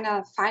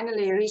 China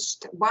finally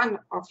reached one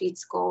of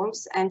its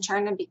goals, and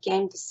China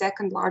became the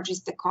second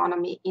largest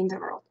economy in the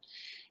world.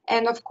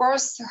 And of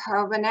course,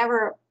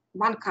 whenever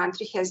one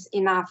country has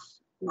enough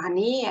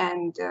money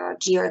and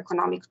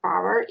geoeconomic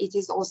power, it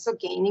is also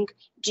gaining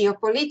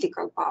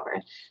geopolitical power.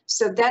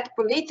 So that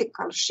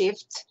political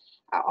shift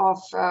of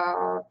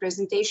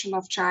presentation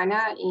of China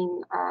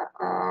in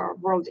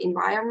world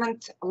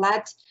environment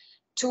led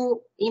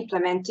to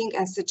implementing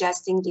and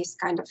suggesting this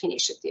kind of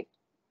initiative.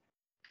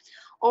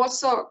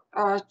 Also,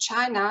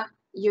 China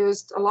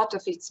used a lot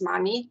of its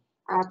money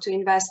to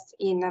invest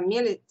in a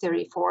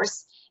military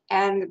force,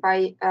 and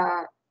by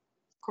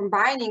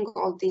combining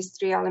all these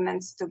three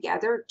elements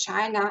together,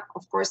 China,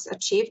 of course,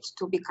 achieved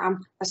to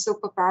become a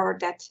superpower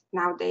that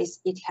nowadays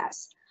it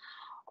has.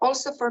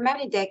 Also, for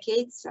many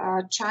decades,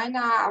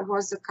 China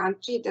was a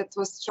country that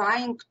was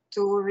trying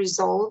to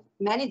resolve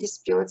many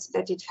disputes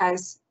that it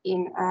has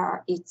in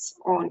its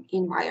own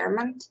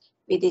environment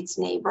with its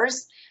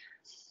neighbors.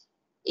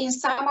 In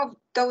some of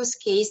those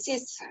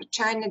cases,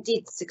 China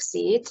did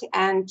succeed,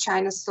 and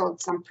China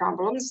solved some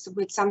problems.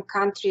 With some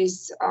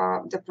countries,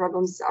 the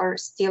problems are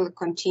still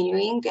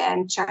continuing,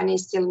 and China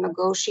is still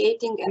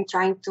negotiating and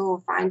trying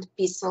to find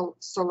peaceful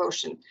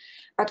solution.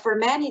 But for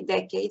many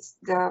decades,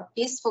 the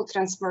peaceful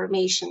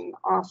transformation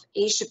of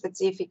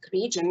Asia-Pacific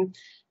region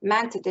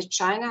meant that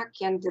China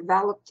can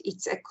develop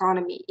its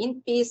economy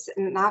in peace,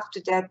 and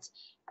after that,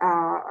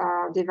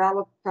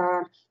 develop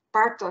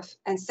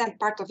send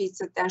part of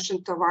its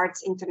attention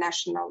towards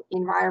international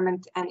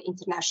environment and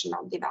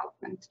international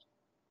development.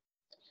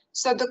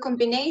 So the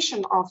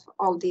combination of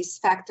all these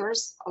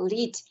factors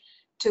lead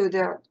to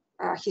the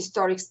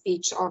historic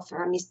speech of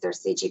Mr.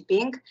 Xi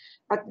Jinping,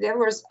 but there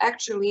was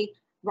actually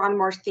one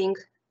more thing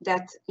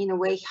that in a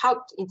way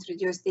helped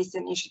introduce this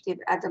initiative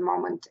at the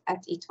moment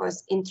that it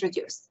was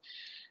introduced.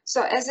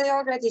 So as I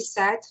already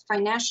said,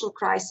 financial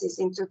crisis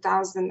in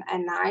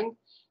 2009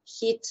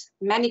 hit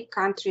many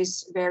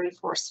countries very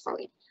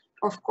forcefully.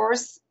 Of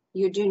course,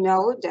 you do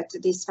know that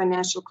this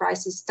financial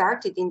crisis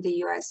started in the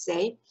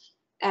USA,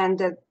 and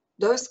that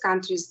those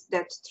countries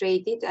that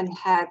traded and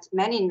had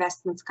many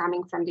investments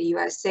coming from the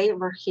USA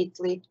were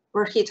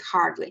hit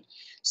hardly.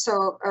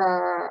 So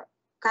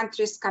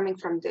countries coming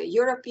from the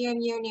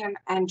European Union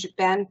and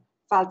Japan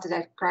felt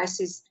that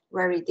crisis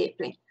very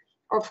deeply.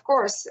 Of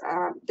course,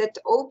 that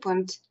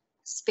opened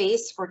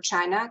space for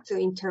China to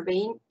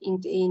intervene in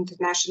the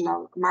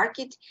international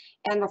market,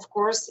 and of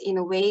course, in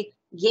a way,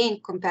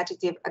 gain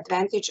competitive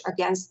advantage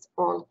against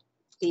all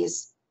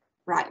these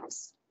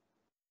rivals.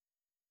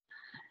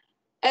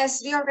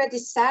 As we already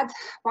said,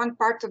 one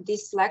part of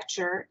this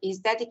lecture is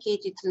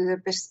dedicated to the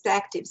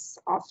perspectives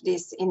of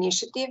this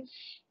initiative,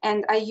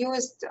 and I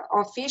used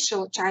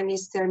official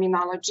Chinese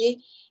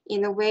terminology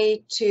in a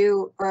way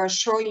to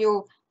show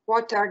you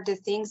what are the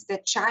things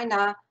that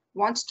China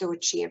wants to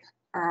achieve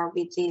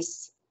with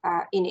this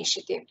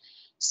initiative.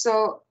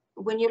 So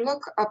when you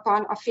look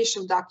upon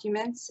official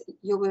documents,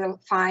 you will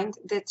find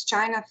that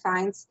China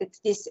finds that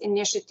this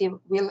initiative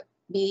will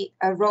be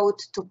a road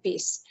to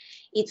peace.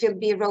 It will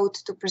be a road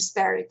to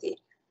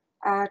prosperity.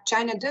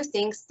 China do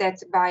things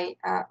that by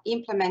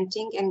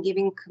implementing and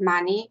giving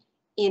money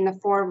in a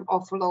form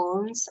of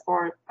loans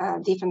or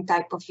different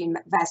type of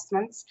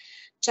investments,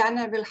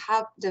 China will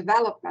help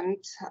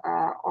development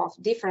of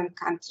different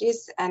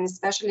countries, and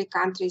especially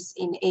countries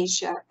in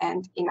Asia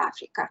and in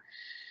Africa.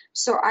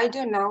 So I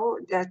do know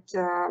that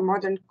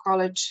Modern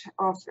College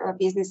of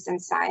Business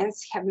and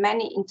Science have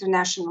many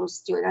international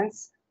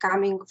students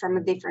coming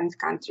from different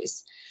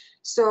countries.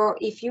 So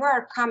if you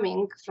are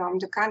coming from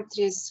the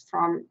countries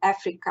from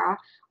Africa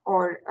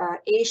or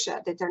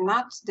Asia that are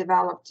not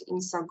developed in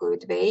so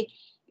good way,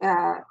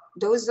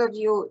 those of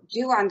you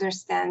do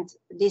understand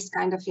this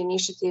kind of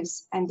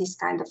initiatives and this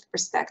kind of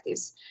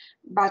perspectives.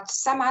 But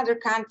some other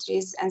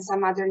countries and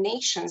some other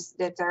nations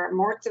that are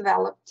more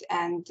developed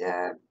and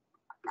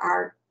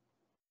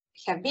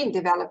have been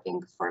developing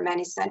for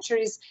many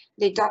centuries,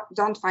 they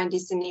don't find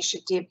this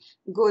initiative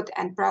good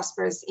and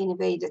prosperous in a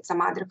way that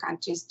some other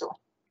countries do.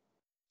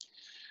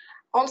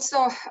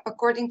 Also,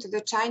 according to the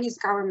Chinese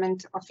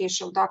government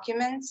official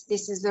documents,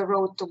 this is the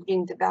road to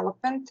green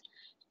development.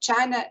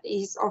 China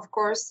is, of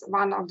course,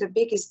 one of the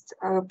biggest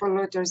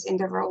polluters in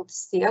the world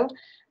still,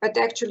 but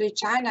actually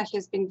China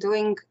has been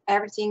doing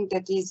everything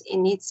that is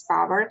in its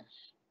power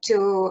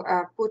to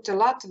put a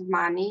lot of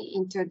money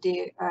into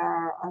the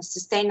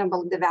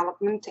sustainable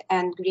development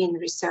and green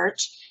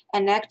research.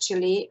 And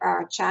actually,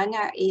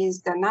 China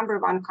is the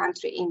 #1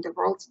 country in the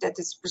world that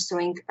is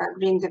pursuing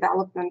green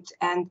development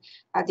and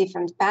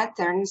different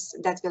patterns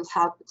that will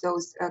help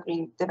those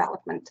green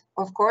development.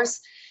 Of course,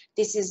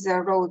 this is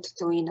a road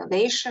to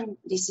innovation.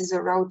 This is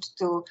a road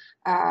to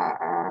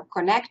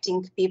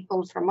connecting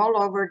people from all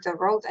over the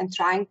world and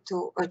trying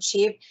to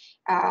achieve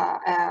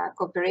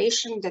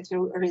cooperation that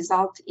will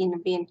result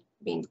in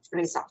win-win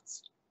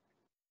results.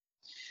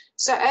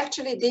 So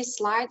actually this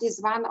slide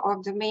is one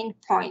of the main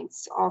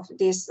points of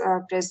this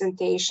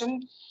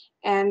presentation.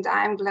 And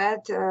I'm glad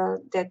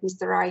that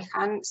Mr.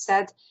 Raihan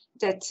said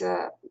that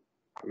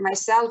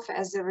myself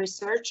as a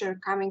researcher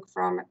coming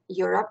from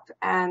Europe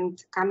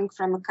and coming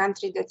from a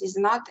country that is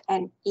not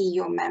an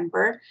EU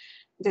member,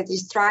 that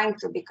is trying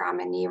to become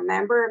an EU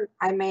member,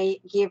 I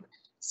may give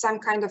some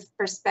kind of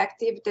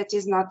perspective that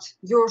is not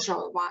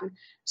usual one.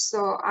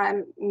 So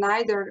I'm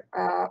neither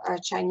a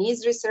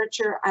Chinese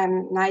researcher,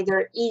 I'm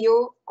neither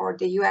EU or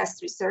the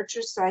US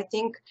researcher. So I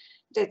think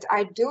that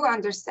I do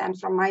understand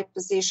from my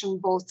position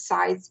both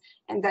sides,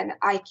 and then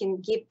I can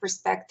give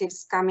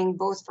perspectives coming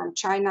both from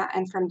China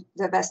and from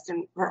the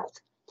Western world.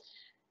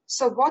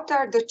 So what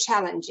are the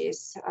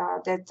challenges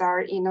that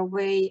are in a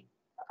way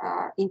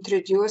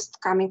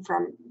introduced coming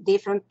from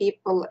different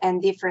people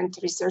and different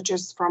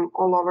researchers from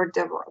all over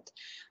the world?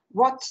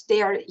 What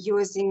they are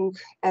using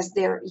as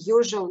their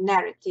usual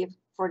narrative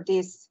for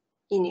this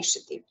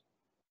initiative?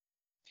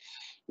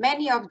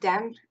 Many of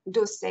them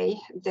do say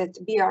that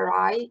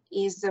BRI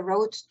is the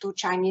road to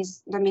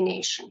Chinese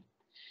domination.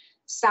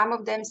 Some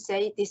of them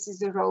say this is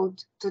the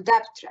road to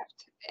debt trap.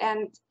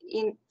 And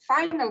in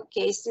final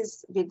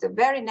cases, with a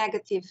very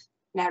negative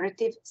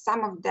narrative,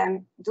 some of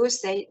them do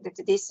say that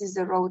this is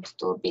the road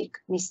to a big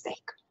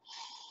mistake.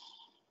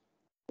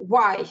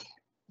 Why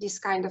this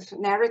kind of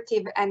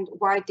narrative and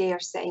why they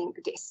are saying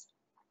this?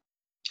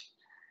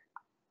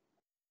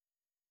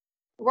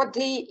 What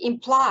they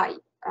imply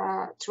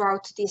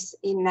throughout this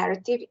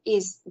narrative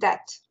is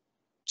that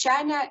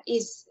China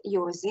is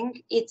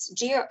using its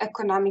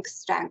geo-economic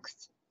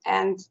strength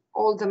and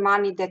all the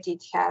money that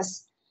it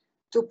has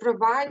to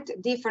provide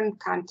different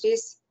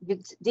countries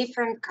with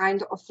different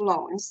kind of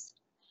loans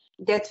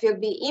that will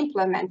be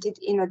implemented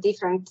in a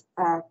different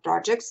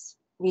projects.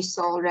 We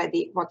saw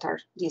already what are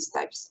these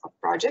types of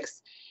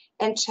projects.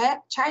 And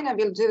China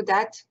will do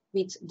that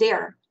with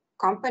their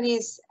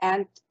companies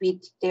and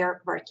with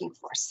their working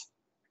force.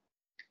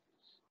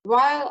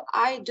 While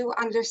I do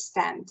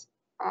understand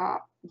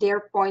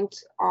their point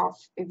of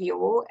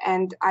view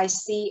and I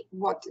see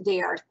what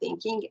they are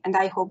thinking, and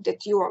I hope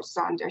that you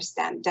also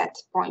understand that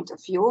point of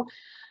view,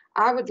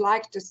 I would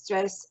like to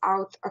stress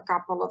out a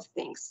couple of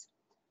things.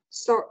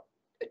 So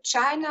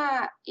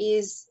China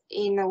is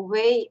in a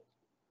way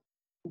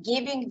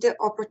giving the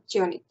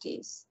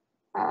opportunities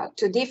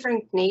to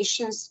different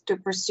nations to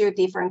pursue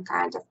different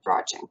kinds of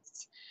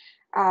projects.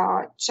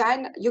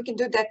 China, you can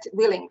do that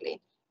willingly.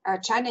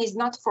 China is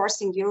not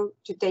forcing you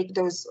to take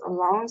those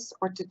loans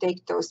or to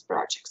take those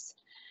projects.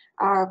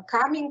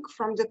 Coming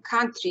from the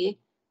country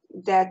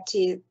that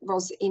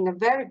was in a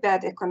very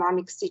bad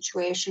economic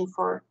situation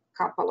for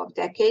a couple of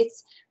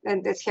decades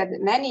and that had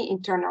many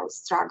internal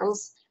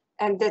struggles,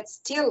 and that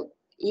still,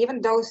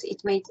 even though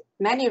it made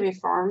many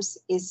reforms,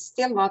 is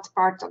still not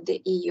part of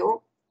the EU,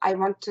 I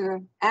want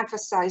to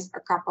emphasize a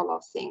couple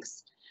of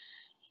things.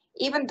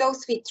 Even though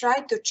we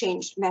tried to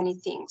change many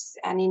things,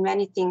 and in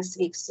many things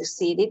we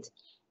succeeded,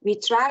 we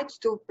tried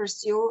to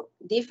pursue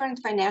different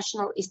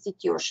financial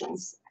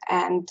institutions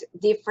and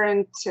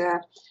different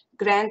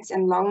grants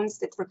and loans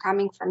that were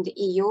coming from the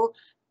EU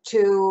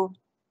to,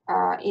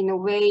 in a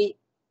way,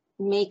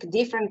 make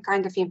different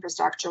kind of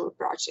infrastructural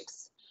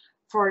projects.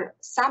 For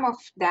some of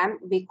them,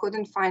 we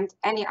couldn't find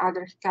any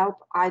other help,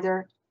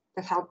 either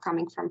the help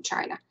coming from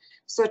China.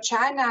 So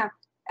China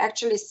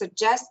actually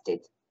suggested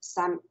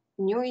some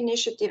new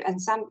initiative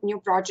and some new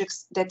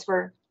projects that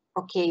were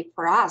okay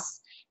for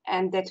us,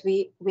 and that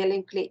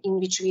in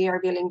which we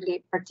are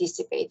willingly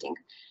participating.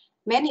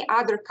 Many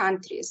other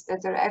countries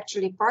that are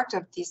actually part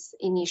of this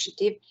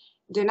initiative,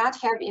 do not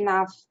have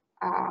enough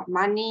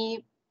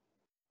money,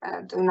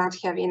 do not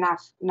have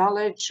enough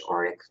knowledge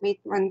or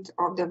equipment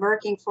of the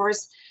working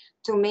force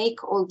to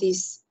make all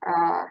these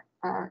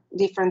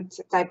different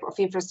type of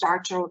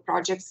infrastructural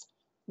projects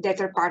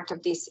that are part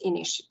of this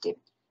initiative.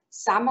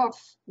 Some of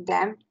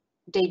them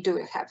they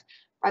do have,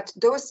 but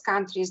those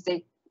countries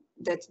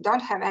that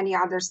don't have any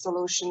other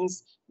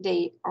solutions,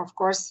 they of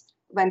course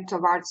went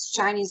towards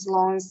Chinese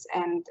loans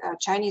and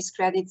Chinese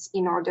credits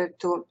in order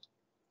to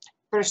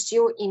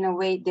pursue in a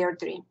way their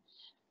dream.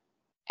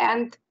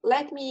 And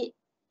let me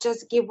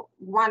just give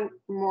one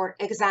more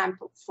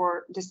example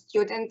for the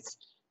students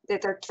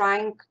that are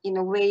trying in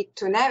a way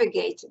to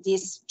navigate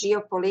this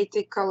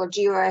geopolitical,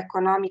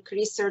 geoeconomic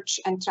research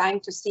and trying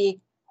to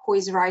see who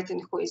is right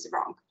and who is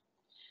wrong.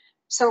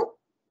 So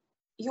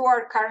you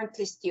are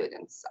currently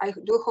students. I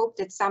do hope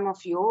that some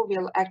of you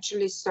will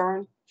actually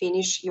soon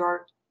finish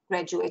your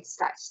graduate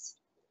studies.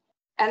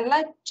 And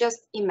let's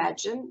just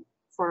imagine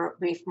for a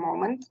brief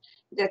moment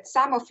that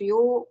some of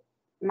you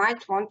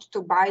might want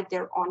to buy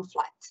their own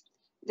flat.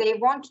 They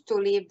want to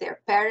leave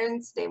their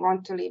parents, they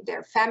want to leave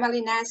their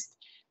family nest,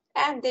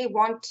 and they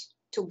want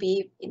to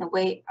be in a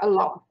way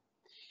alone.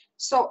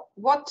 So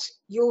what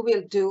you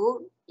will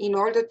do in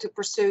order to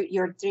pursue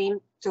your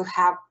dream to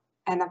have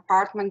an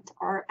apartment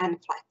or a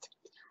flat?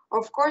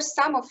 Of course,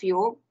 some of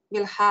you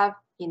will have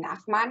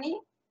enough money.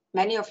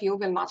 Many of you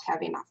will not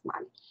have enough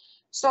money.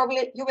 So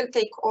you will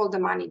take all the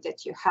money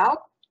that you have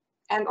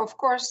and of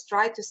course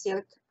try to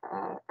seek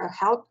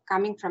help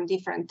coming from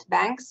different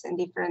banks and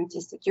different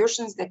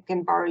institutions that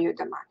can borrow you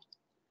the money.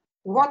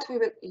 What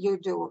will you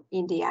do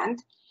in the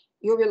end?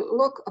 You will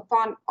look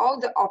upon all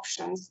the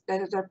options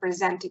that are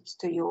presented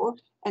to you,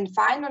 and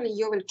finally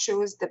you will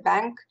choose the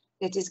bank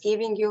that is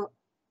giving you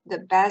the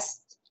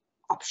best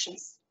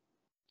options.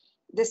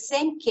 The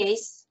same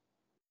case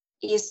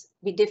is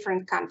with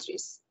different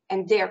countries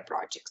and their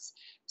projects.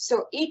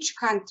 So each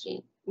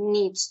country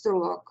needs to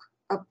look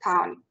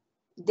upon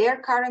their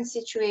current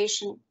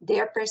situation,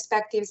 their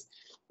perspectives.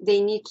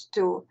 They need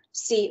to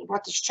see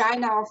what is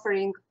China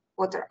offering,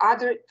 what are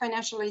other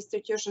financial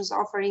institutions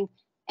offering,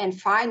 and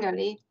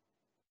finally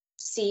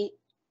see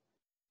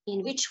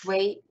in which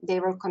way they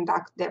will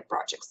conduct their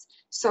projects.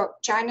 So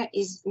China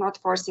is not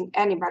forcing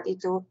anybody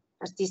to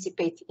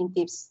participate in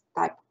this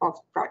type of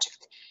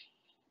project.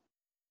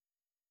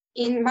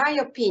 In my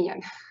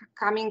opinion,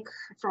 coming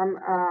from,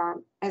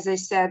 as I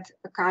said,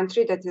 a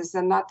country that is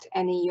not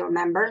an EU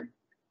member,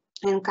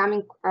 and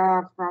coming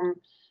from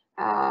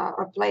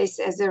a place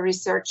as a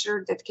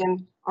researcher that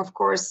can, of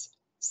course,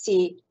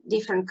 see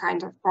different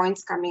kind of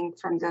points coming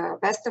from the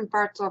western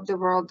part of the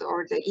world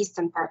or the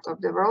eastern part of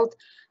the world,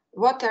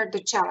 what are the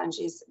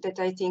challenges that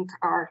I think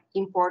are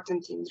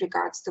important in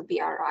regards to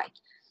BRI?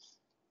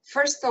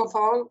 First of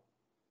all,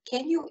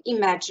 can you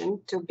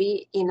imagine to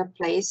be in a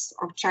place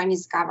of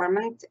Chinese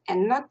government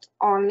and not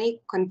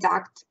only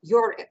conduct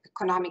your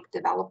economic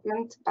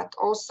development, but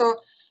also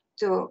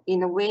to,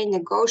 in a way,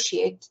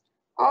 negotiate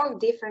all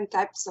different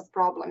types of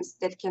problems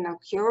that can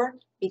occur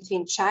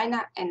between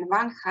China and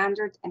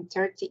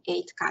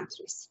 138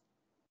 countries?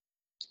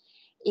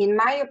 In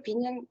my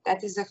opinion,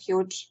 that is a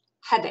huge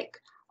headache.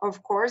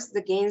 Of course,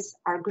 the gains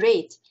are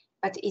great,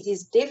 but it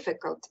is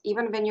difficult,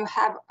 even when you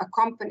have a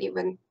company,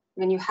 when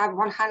you have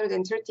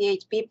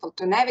 138 people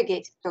to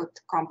navigate that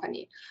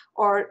company.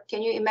 Or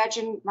can you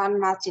imagine one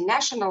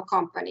multinational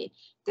company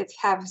that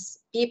has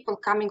people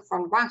coming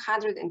from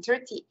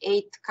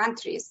 138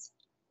 countries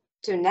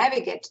to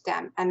navigate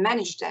them and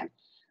manage them?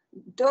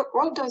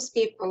 All those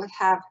people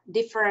have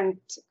different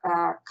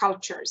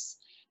cultures,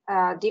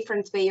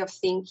 different way of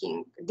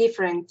thinking,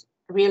 different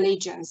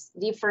religions,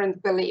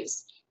 different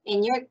beliefs.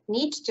 And you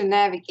need to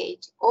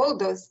navigate all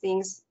those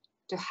things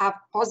to have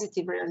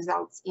positive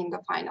results in the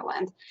final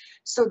end.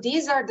 So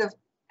these are the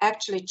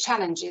actually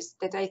challenges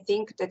that I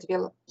think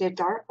that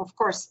are, of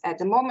course, at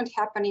the moment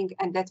happening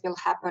and that will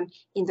happen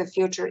in the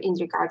future in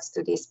regards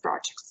to these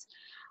projects.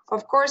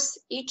 Of course,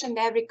 each and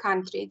every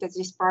country that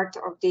is part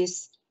of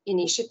this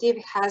initiative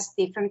has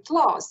different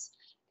laws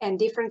and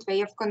different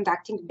way of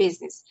conducting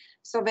business.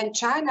 So when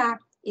China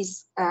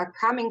is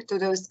coming to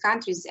those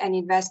countries and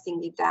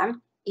investing in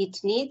them,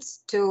 it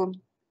needs to,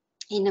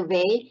 in a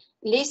way,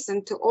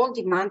 listen to all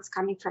demands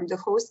coming from the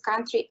host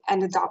country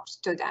and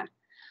adopt to them.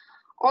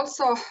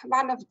 Also,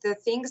 one of the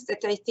things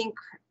that I think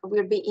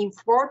will be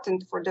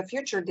important for the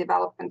future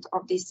development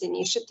of this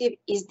initiative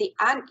is the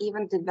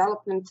uneven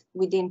development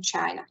within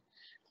China.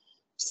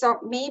 So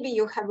maybe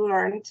you have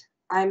learned,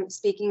 I'm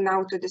speaking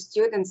now to the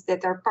students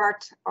that are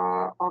part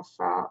of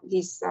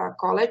this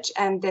college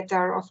and that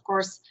are, of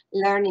course,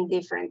 learning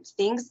different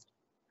things.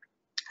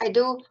 I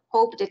do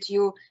hope that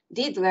you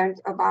did learn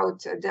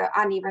about the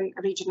uneven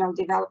regional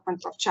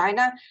development of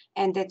China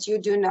and that you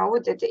do know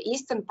that the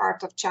eastern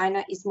part of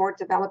China is more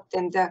developed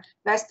than the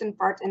western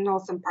part and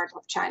northern part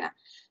of China.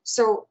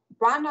 So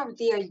one of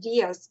the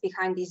ideas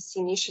behind this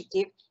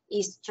initiative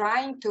is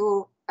trying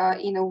to,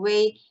 in a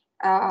way,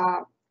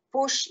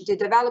 push the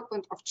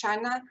development of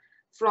China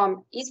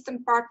from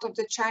eastern part of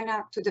the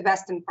China to the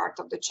western part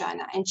of the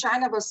China. And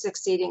China was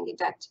succeeding in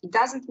that. It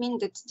doesn't mean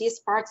that these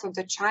parts of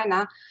the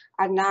China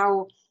are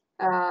now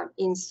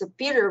in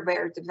superior way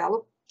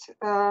developed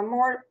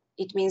more.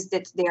 It means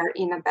that they are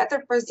in a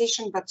better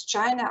position, but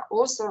China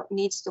also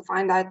needs to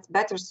find out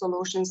better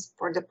solutions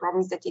for the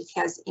problems that it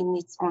has in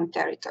its own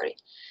territory.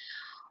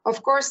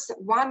 Of course,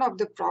 one of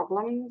the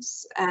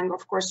problems and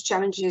of course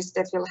challenges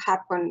that will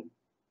happen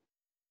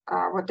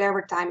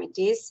whatever time it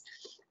is,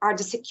 are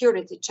the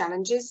security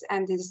challenges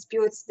and the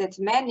disputes that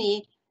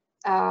many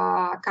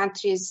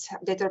countries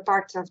that are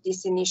part of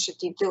this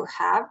initiative do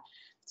have.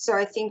 So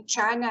I think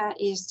China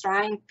is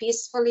trying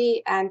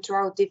peacefully and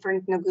throughout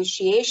different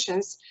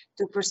negotiations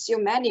to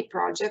pursue many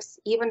projects,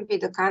 even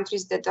with the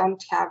countries that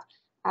don't have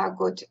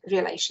good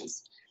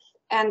relations.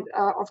 And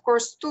of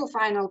course, two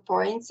final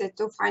points,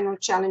 two final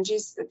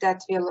challenges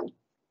that will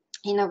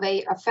in a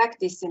way affect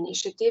this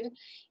initiative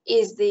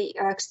is the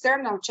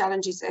external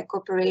challenges and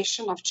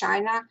cooperation of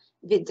China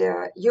with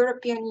the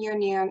European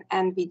Union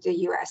and with the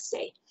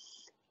USA.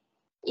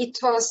 It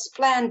was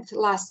planned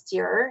last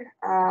year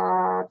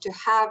to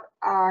have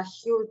a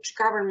huge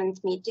government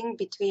meeting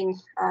between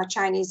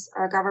Chinese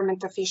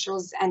government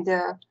officials and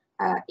the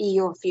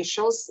EU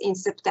officials in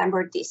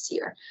September this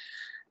year.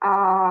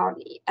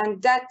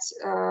 And that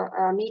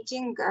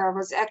meeting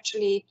was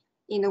actually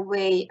in a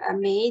way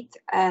made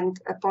and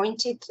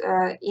appointed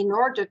in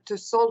order to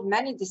solve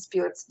many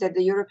disputes that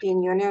the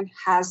European Union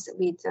has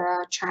with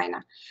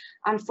China.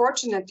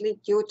 Unfortunately,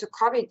 due to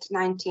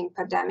COVID-19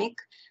 pandemic,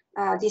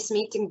 this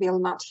meeting will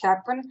not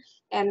happen,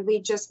 and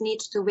we just need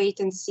to wait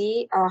and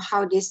see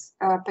how this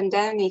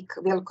pandemic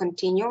will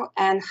continue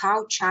and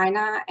how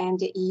China and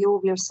the EU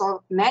will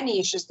solve many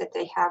issues that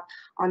they have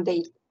on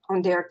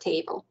their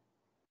table.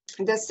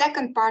 The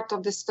second part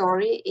of the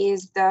story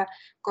is the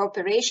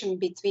cooperation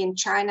between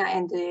China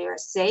and the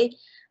USA.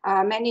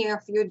 Many of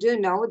you do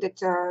know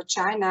that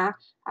China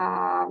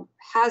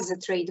has a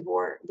trade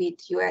war with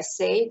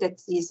USA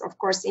that is, of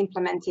course,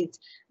 implemented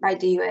by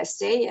the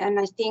USA. And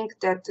I think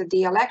that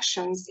the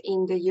elections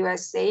in the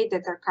USA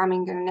that are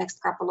coming in the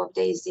next couple of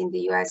days in the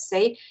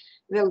USA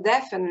will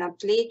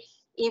definitely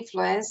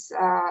influence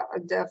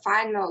the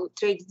final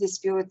trade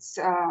disputes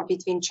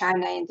between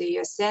China and the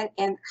USA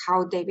and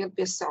how they will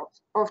be solved.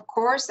 Of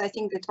course, I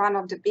think that one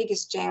of the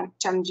biggest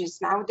challenges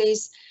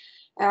nowadays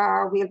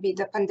will be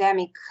the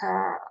pandemic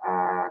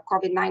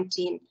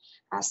COVID-19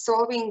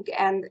 solving.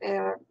 And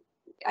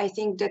I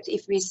think that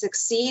if we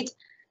succeed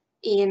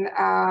in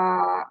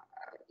a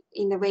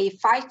way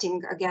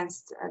fighting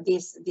against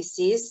this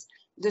disease,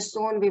 the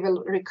soon we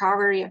will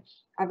recover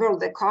a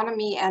world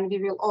economy and we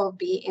will all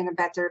be in a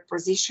better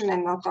position,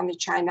 and not only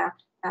China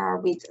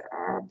with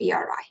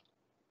BRI.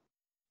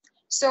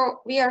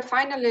 So we are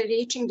finally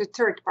reaching the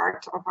third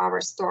part of our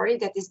story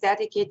that is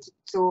dedicated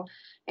to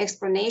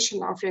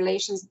explanation of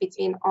relations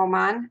between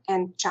Oman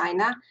and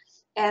China.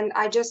 And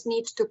I just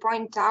need to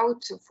point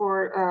out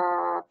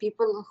for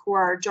people who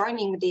are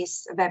joining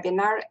this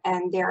webinar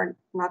and they are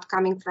not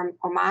coming from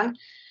Oman,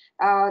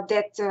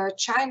 that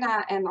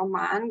China and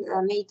Oman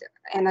made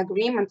an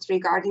agreement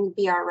regarding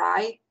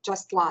BRI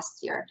just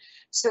last year.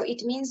 So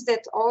it means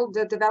that all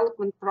the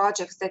development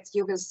projects that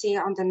you will see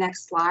on the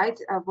next slide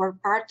were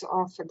part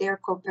of their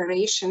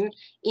cooperation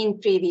in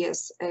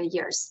previous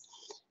years.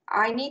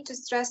 I need to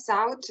stress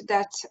out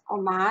that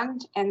Oman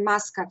and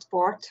Muscat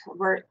port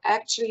were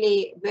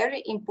actually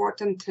very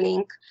important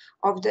link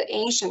of the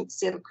ancient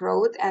Silk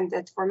Road, and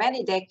that for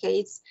many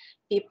decades,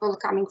 people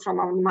coming from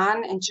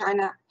Oman and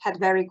China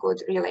had very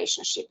good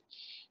relationship.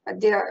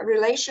 The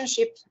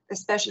relationship,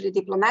 especially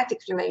diplomatic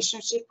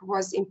relationship,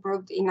 was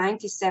improved in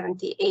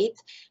 1978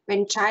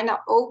 when China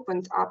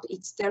opened up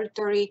its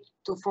territory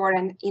to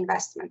foreign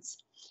investments.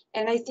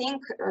 And I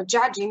think,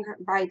 judging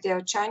by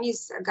the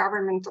Chinese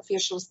government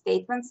official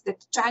statements,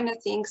 that China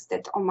thinks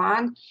that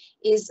Oman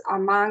is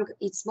among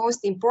its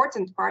most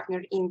important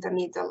partner in the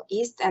Middle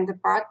East and the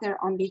partner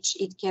on which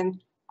it can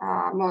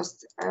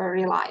most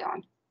rely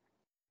on.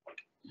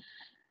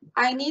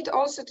 I need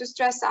also to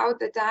stress out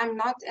that I'm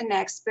not an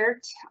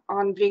expert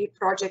on big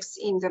projects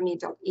in the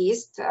Middle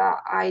East.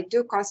 I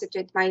do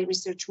concentrate my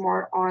research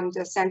more on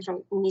the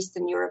Central and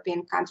Eastern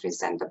European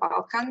countries and the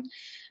Balkans.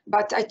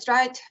 But I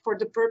tried for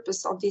the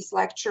purpose of this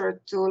lecture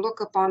to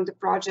look upon the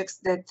projects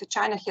that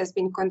China has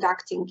been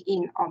conducting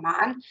in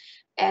Oman.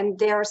 And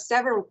there are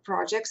several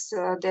projects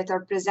that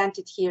are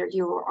presented here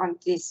on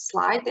this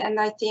slide. And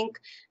I think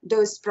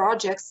those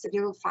projects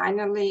will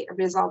finally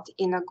result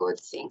in a good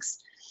things.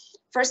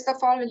 First of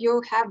all,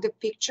 you have the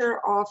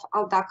picture of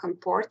Al Dakhan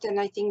port, and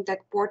I think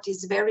that port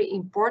is very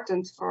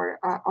important for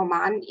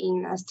Oman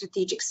in a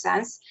strategic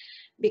sense,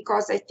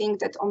 because I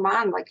think that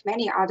Oman, like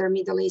many other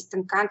Middle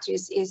Eastern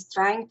countries, is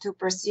trying to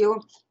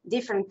pursue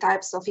different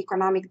types of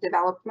economic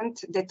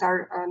development that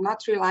are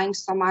not relying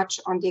so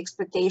much on the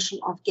exploitation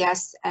of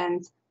gas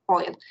and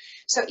oil.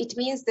 So it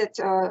means that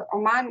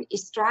Oman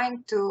is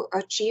trying to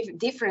achieve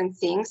different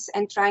things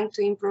and trying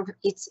to improve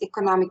its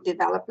economic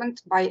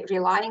development by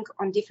relying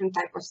on different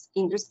types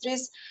of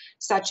industries,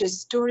 such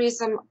as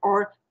tourism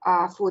or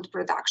food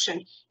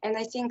production. And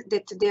I think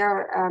that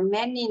there are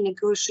many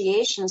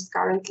negotiations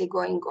currently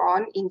going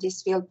on in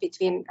this field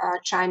between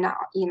China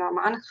and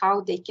Oman,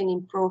 how they can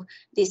improve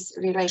this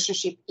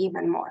relationship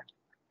even more.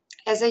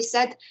 As I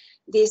said,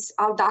 this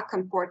Al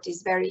Dakam port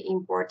is very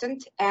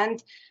important,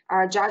 and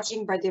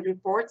judging by the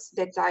reports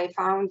that I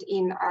found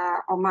in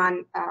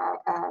Oman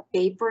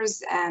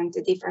papers and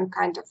different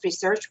kind of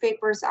research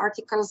papers,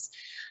 articles,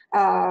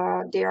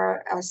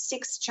 there are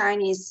 6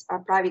 Chinese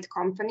private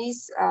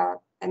companies,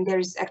 and there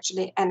is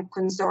actually a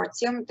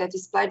consortium that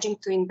is pledging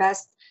to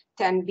invest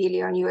 $10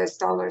 billion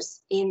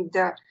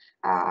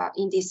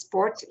in this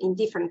port in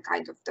different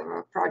kind of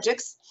the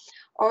projects.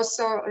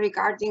 Also,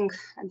 regarding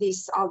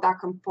this Al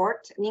Dakam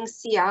port,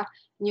 Ningxia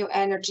New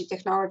Energy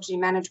Technology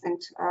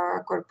Management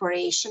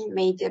Corporation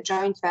made a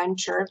joint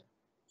venture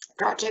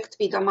project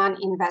with Oman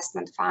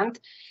Investment Fund,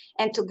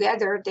 and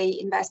together they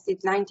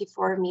invested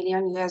 $94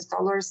 million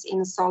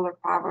in solar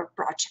power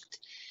project.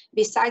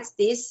 Besides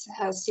this,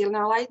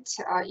 Silnolite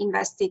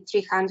invested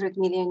 300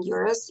 million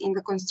euros in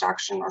the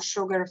construction of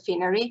sugar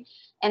refinery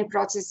and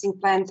processing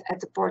plant at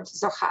the port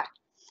Zohar.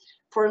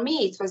 For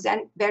me, it was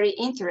then very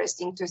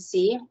interesting to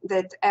see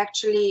that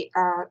actually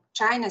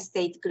China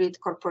State Grid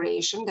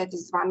Corporation, that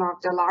is one of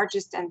the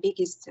largest and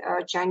biggest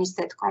Chinese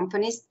state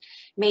companies,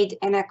 made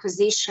an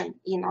acquisition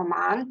in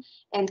Oman,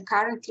 and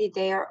currently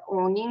they are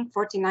owning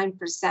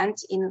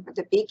 49% in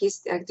the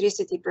biggest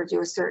electricity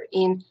producer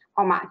in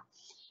Oman.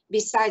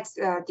 Besides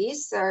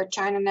this,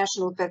 China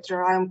National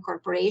Petroleum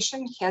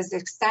Corporation has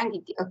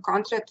extended a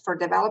contract for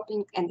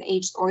developing an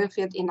aged oil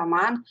field in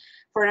Oman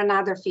for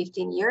another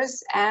 15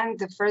 years, and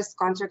the first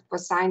contract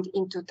was signed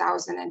in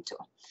 2002.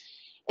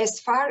 As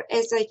far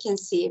as I can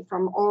see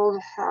from all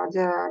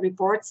the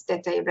reports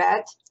that I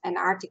read and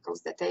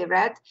articles that I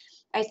read,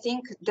 I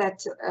think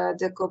that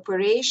the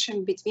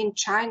cooperation between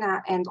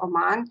China and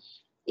Oman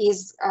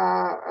is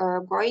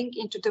going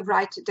into the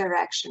right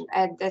direction,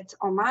 and that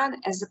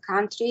Oman as a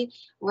country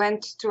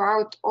went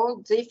throughout all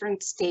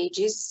different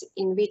stages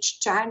in which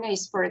China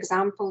is, for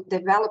example,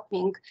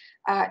 developing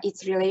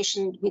its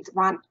relation with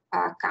one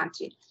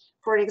country.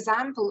 For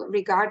example,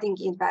 regarding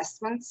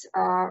investments,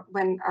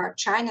 when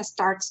China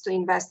starts to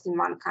invest in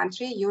one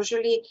country,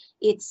 usually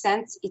it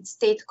sends its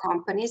state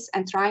companies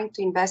and trying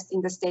to invest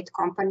in the state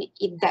company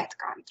in that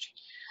country.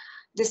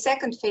 The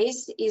second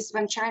phase is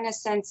when China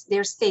sends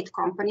their state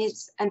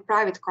companies and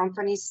private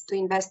companies to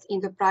invest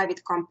in the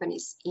private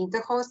companies in the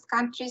host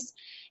countries.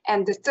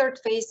 And the third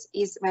phase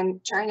is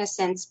when China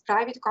sends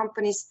private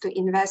companies to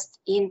invest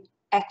in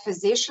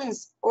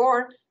acquisitions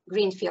or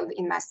greenfield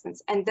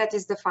investments. And that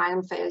is the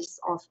final phase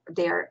of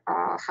their,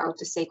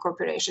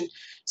 cooperation.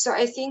 So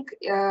I think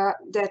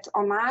that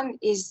Oman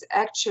is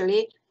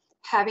actually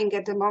having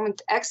at the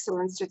moment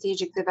excellent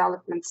strategic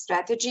development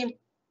strategy.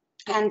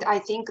 And I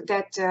think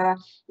that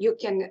you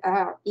can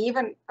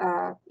even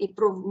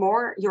improve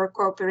more your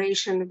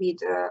cooperation with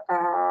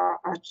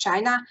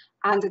China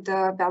under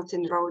the Belt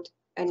and Road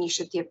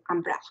Initiative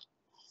umbrella.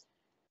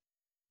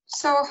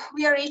 So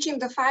we are reaching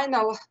the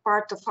final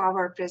part of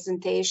our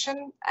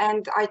presentation,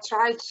 and I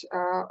tried,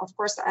 of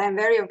course, I am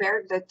very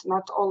aware that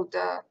not all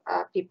the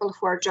people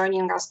who are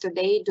joining us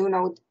today do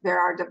know where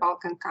are the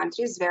Balkan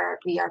countries, where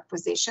we are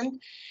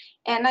positioned.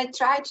 And I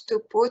tried to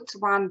put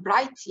one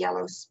bright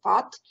yellow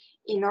spot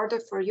in order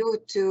for you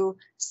to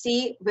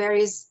see where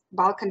is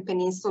Balkan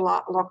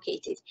Peninsula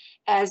located.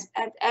 As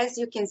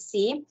you can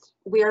see,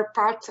 we are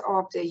part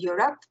of the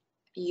Europe.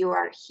 You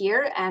are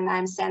here, and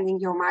I'm sending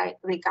you my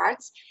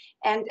regards.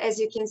 And as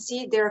you can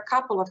see, there are a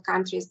couple of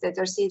countries that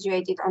are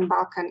situated on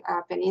Balkan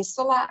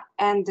Peninsula,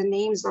 and the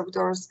names of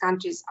those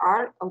countries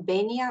are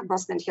Albania,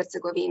 Bosnia and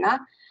Herzegovina,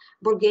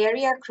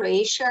 Bulgaria,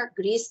 Croatia,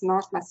 Greece,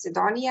 North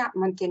Macedonia,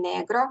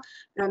 Montenegro,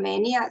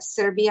 Romania,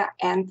 Serbia,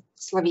 and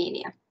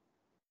Slovenia.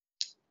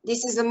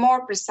 This is a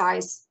more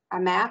precise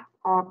map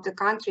of the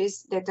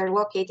countries that are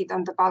located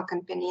on the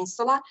Balkan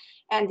Peninsula,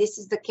 and this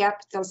is the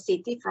capital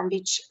city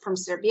from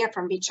Serbia,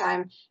 from which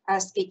I'm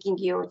speaking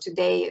you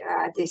today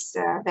this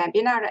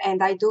webinar.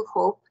 And I do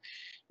hope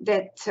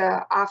that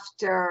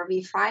after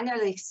we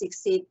finally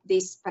succeed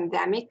this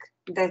pandemic,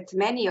 that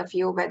many of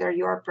you, whether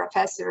you're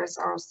professors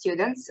or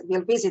students,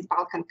 will visit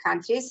Balkan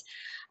countries.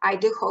 I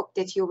do hope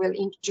that you will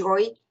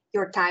enjoy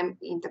your time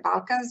in the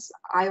Balkans.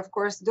 I, of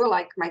course, do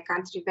like my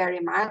country very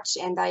much,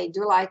 and I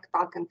do like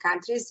Balkan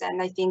countries,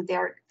 and I think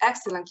they're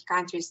excellent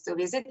countries to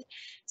visit.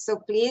 So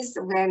please,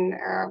 when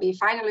we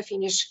finally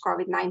finish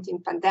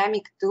COVID-19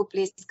 pandemic, do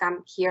please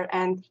come here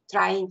and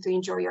try to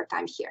enjoy your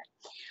time here.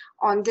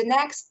 On the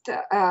next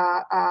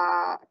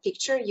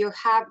picture, you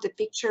have the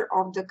picture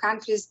of the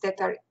countries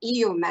that are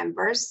EU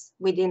members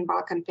within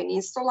Balkan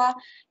Peninsula,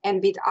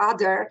 and with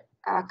other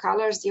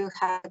colors, you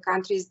have the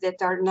countries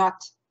that are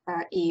not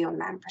EU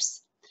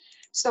members.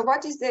 So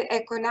what is the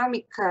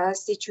economic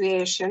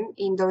situation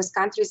in those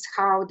countries,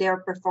 how they are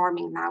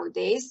performing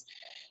nowadays?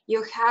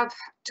 you have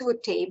two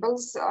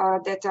tables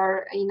that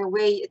are in a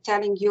way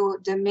telling you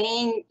the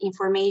main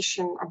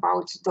information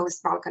about those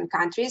Balkan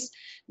countries.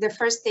 The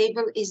first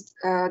table is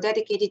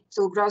dedicated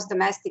to gross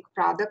domestic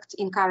product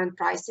in current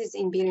prices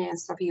in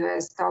billions of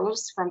US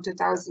dollars from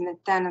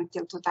 2010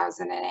 until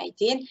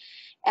 2018.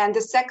 And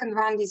the second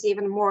one is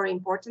even more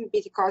important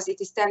because it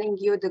is telling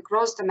you the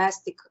gross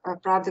domestic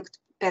product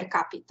per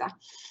capita.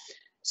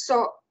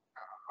 So,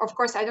 of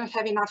course, I don't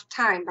have enough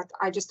time, but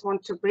I just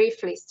want to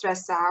briefly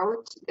stress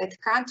out that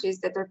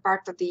countries that are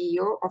part of the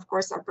EU, of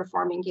course, are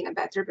performing in a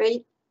better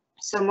way.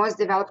 So most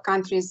developed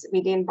countries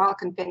within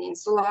Balkan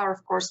Peninsula are,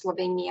 of course,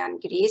 Slovenia and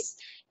Greece,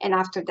 and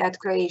after that,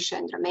 Croatia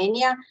and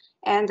Romania.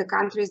 And the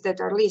countries that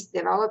are least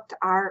developed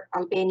are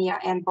Albania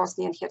and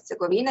Bosnia and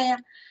Herzegovina.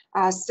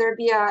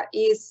 Serbia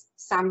is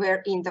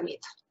somewhere in the middle.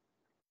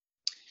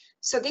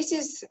 So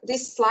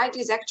this slide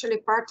is actually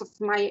part of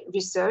my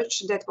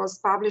research that was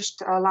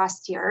published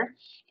last year.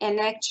 And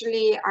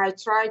actually, I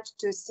tried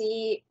to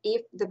see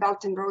if the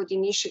Belt and Road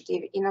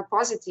Initiative in a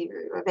positive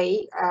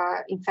way,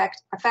 in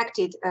fact,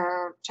 affected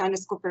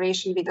China's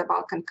cooperation with the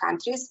Balkan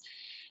countries.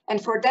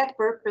 And for that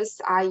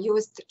purpose, I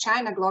used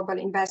China Global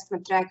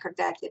Investment Tracker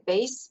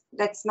database.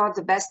 That's not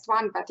the best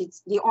one, but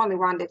it's the only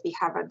one that we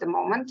have at the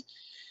moment.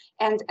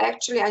 And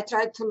actually, I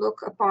tried to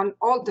look upon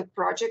all the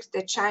projects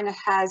that China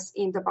has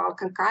in the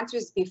Balkan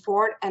countries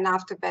before and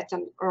after Belt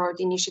and Road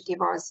Initiative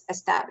was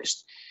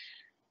established.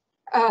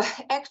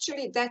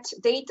 Actually, that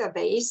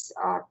database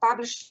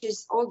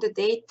publishes all the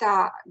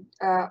data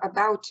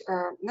about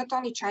not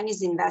only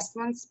Chinese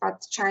investments,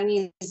 but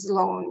Chinese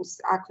loans,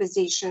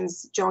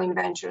 acquisitions, joint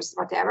ventures,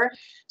 whatever.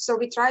 So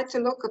we tried to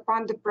look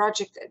upon the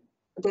projects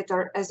that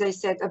are, as I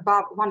said,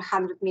 above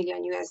 100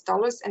 million US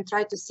dollars and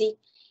try to see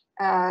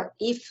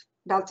if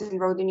Belt and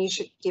Road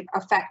Initiative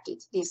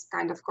affected this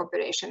kind of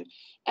cooperation.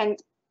 And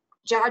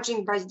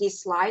judging by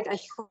this slide, I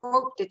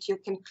hope that you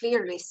can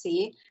clearly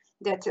see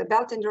that the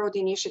Belt and Road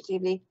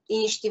Initiative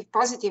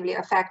positively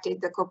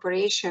affected the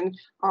cooperation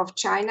of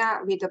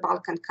China with the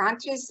Balkan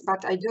countries.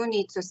 But I do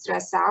need to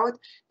stress out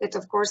that,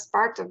 of course,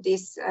 part of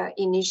this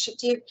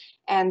initiative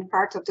and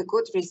part of the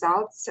good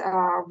results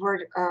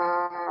were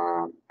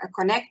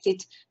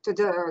connected to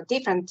the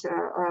different,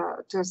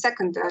 to a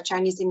second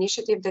Chinese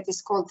initiative that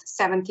is called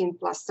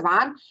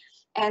 17+1.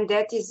 And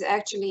that is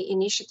actually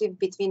initiative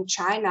between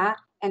China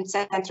and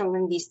Central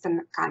and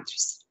Eastern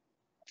countries.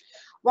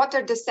 What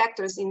are the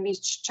sectors in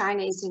which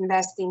China is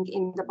investing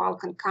in the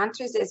Balkan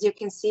countries? As you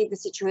can see, the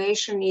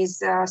situation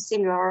is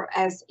similar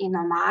as in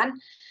Oman.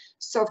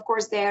 So, of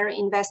course, they're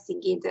investing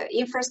in the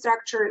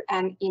infrastructure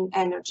and in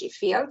energy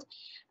field.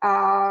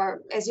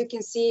 As you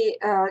can see,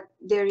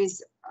 there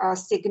is a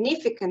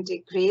significant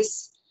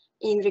increase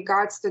in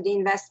regards to the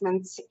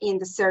investments in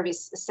the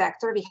service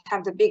sector. We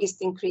have the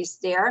biggest increase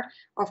there.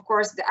 Of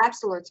course, the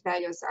absolute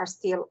values are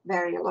still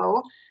very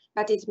low.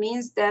 But it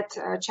means that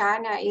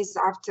China is,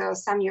 after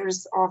some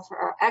years of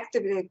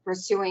actively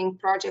pursuing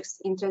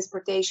projects in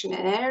transportation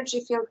and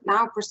energy field,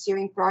 now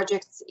pursuing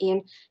projects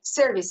in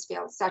service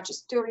fields, such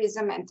as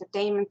tourism,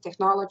 entertainment,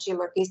 technology,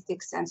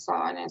 logistics, and so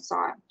on and so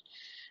on.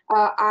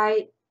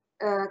 I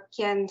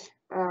can,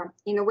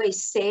 in a way,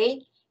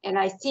 say, and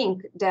I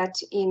think that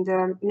in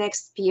the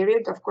next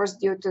period, of course,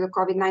 due to the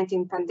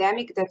COVID-19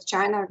 pandemic, that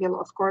China will,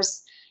 of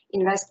course,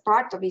 invest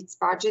part of its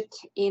budget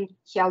in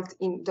health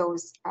in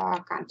those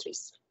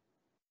countries.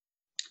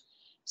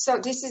 So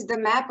this is the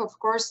map, of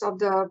course, of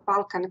the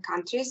Balkan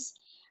countries,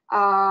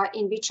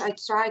 in which I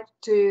tried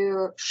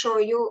to show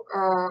you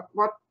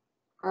what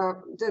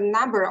the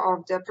number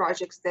of the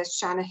projects that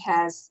China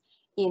has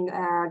in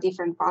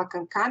different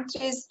Balkan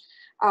countries.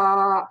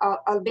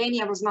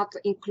 Albania was not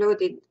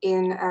included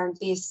in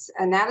this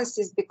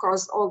analysis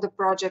because all the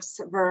projects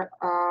were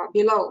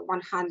below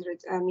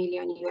 100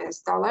 million US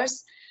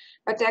dollars.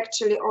 But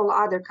actually, all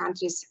other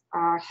countries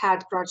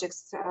had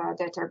projects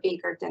that are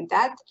bigger than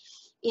that.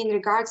 In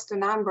regards to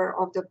number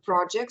of the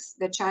projects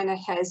that China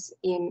has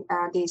in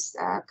these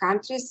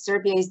countries,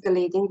 Serbia is the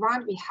leading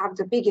one. We have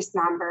the biggest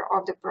number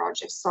of the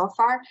projects so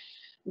far.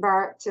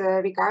 But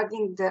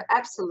regarding the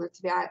absolute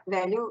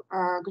value,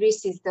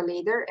 Greece is the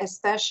leader,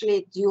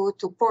 especially due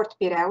to Port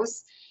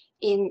Piraeus,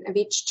 in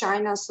which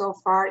China so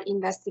far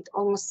invested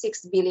almost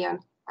 6 billion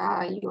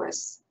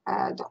US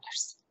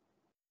dollars.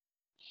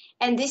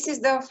 And this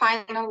is the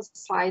final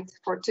slide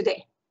for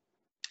today.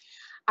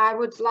 I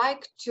would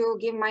like to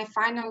give my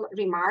final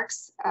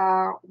remarks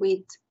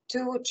with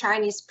two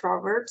Chinese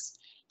proverbs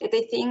that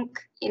I think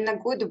in a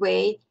good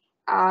way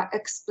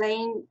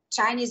explain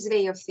Chinese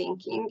way of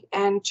thinking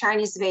and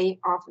Chinese way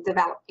of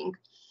developing.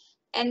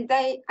 And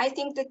I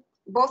think that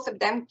both of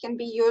them can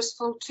be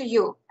useful to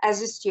you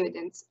as a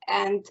student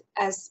and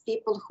as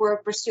people who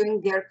are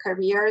pursuing their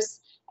careers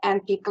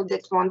and people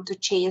that want to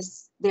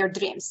chase their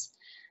dreams.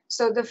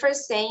 So the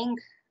first saying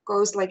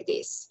goes like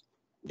this: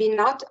 be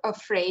not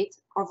afraid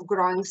of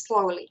growing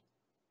slowly,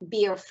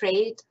 be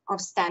afraid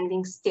of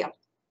standing still.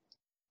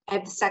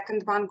 And the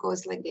second one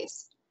goes like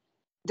this: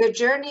 the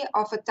journey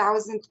of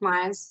 1,000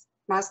 miles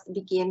must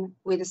begin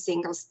with a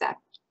single step.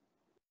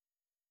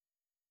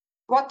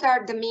 What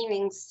are the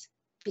meanings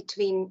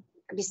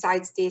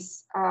besides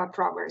these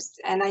proverbs.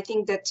 And I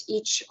think that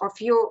each of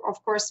you,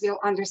 of course, will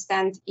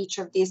understand each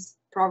of these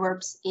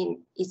proverbs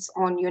in its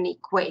own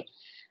unique way.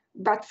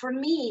 But for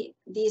me,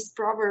 these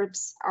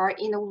proverbs are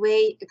in a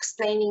way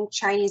explaining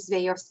Chinese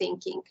way of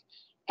thinking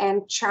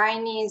and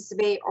Chinese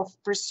way of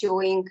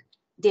pursuing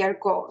their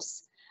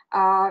goals.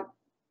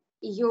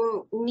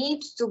 You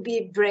need to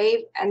be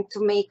brave and to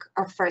make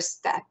a first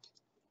step.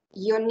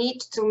 You need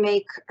to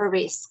make a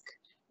risk.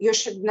 You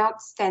should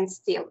not stand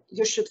still.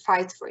 You should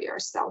fight for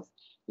yourself.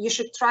 You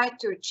should try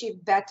to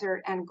achieve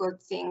better and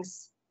good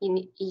things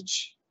in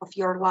each of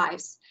your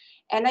lives.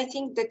 And I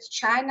think that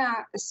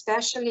China,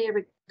 especially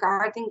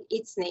regarding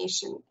its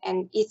nation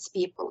and its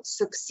people,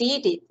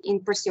 succeeded in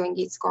pursuing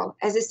its goal.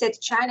 As I said,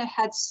 China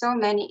had so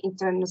many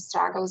internal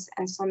struggles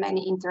and so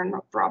many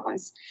internal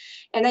problems.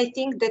 And I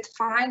think that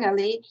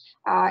finally,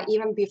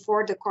 even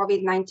before the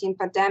COVID-19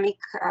 pandemic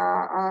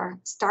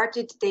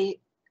started, they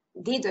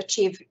did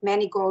achieve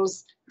many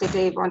goals that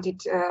they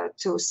wanted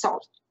to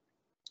solve.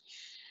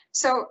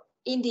 So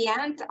in the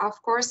end,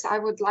 of course, I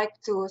would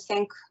like to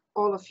thank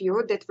all of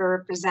you that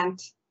were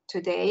present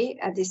today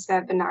at this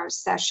webinar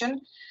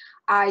session.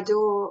 I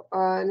do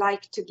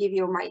like to give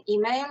you my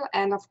email,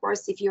 and of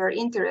course, if you are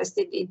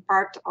interested in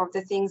part of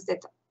the things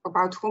that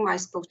about whom I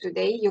spoke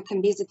today, you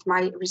can visit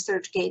my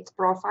ResearchGate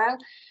profile.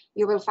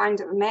 You will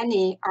find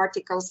many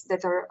articles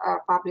that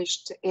are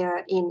published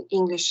in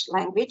English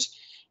language.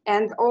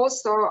 And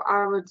also,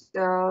 I would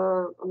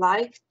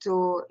like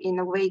to, in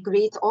a way,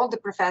 greet all the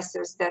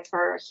professors that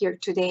were here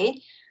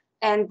today.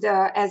 And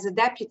as a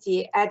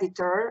deputy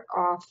editor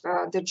of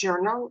the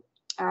journal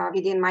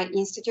within my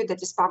institute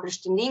that is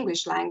published in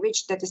English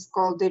language, that is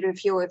called the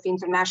Review of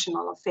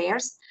International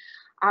Affairs,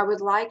 I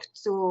would like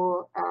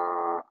to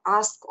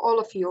ask all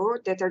of you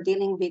that are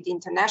dealing with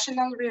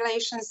international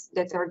relations,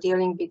 that are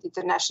dealing with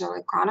international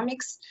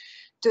economics,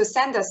 to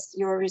send us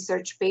your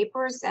research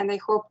papers. And I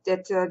hope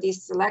that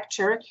this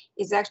lecture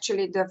is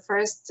actually the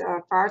first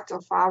part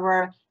of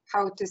our,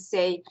 how to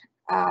say,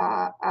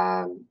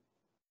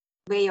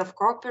 way of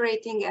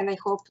cooperating. And I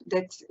hope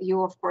that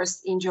you, of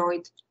course,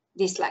 enjoyed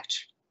this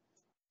lecture.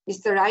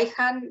 Mr.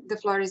 Reihan, the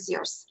floor is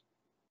yours.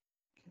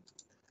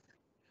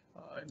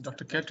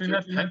 Dr.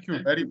 Katarina, thank you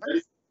very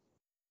much.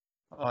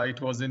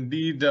 It was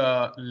indeed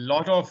a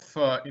lot of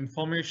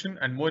information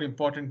and, more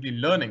importantly,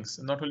 learnings,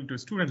 not only to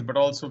students, but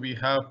also we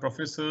have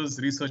professors,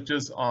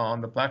 researchers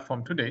on the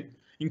platform today,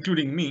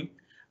 including me.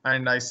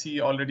 And I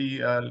see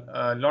already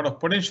a lot of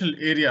potential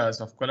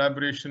areas of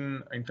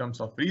collaboration in terms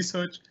of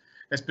research,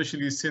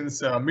 especially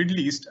since Middle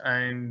East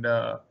and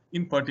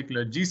in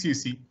particular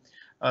GCC,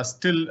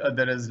 still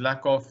there is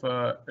lack of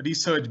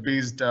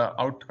research-based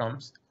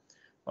outcomes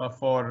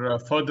for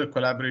further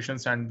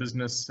collaborations and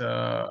business,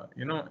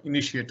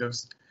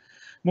 initiatives.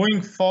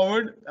 Moving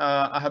forward,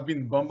 I have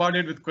been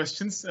bombarded with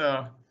questions,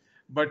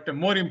 but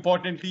more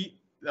importantly,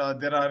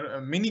 there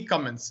are many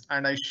comments,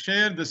 and I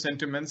share the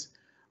sentiments.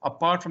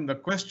 Apart from the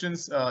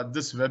questions,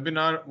 this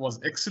webinar was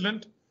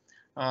excellent.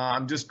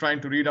 I'm just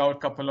trying to read out a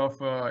couple of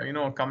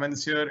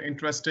comments here.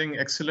 Interesting,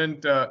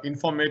 excellent,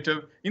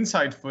 informative,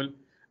 insightful.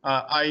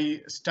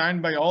 I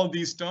stand by all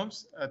these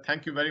terms.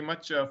 Thank you very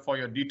much for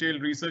your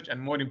detailed research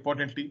and, more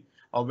importantly,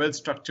 a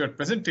well-structured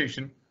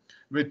presentation,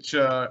 which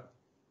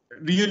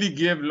really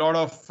gave a lot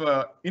of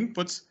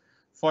inputs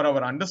for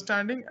our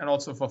understanding and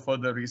also for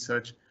further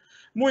research.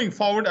 Moving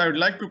forward, I would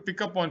like to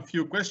pick up on a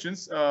few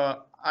questions.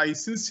 I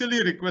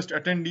sincerely request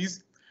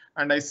attendees,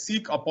 and I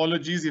seek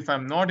apologies if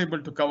I'm not able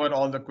to cover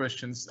all the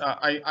questions.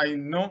 I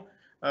know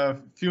a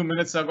few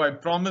minutes ago I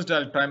promised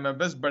I'll try my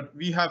best, but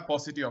we have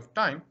paucity of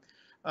time.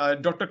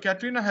 Dr.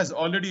 Katarina has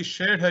already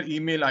shared her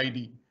email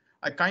ID.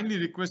 I kindly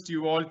request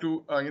you all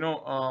to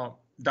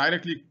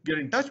directly get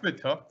in touch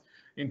with her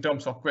in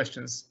terms of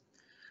questions.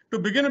 To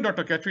begin with,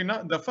 Dr.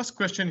 Katarina, the first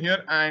question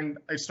here, and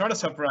it's not a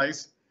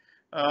surprise,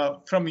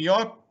 from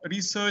your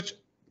research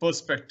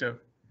perspective,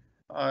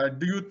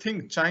 do you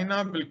think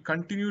China will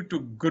continue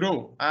to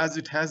grow as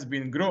it has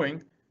been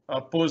growing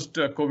post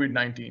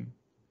COVID-19?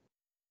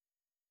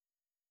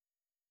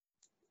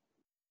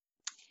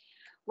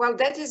 Well,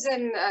 that is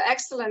an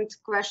excellent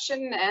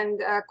question,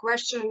 and a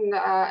question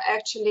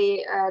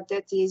actually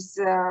that is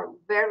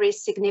very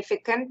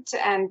significant.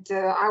 And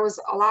I was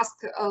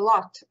asked a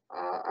lot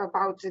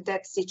about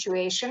that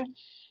situation.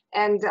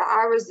 And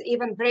I was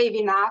even brave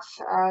enough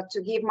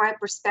to give my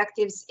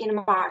perspectives in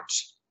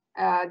March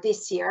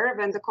this year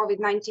when the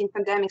COVID-19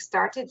 pandemic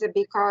started,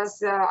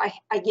 because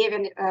I gave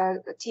a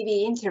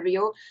TV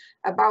interview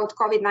about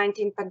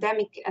COVID-19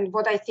 pandemic and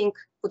what I think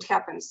would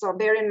happen. So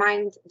bear in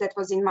mind that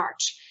was in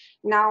March.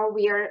 Now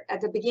we are at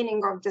the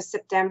beginning of the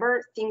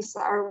September. Things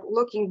are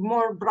looking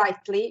more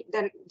brightly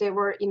than they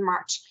were in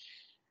March.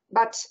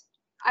 But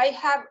I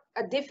have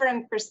a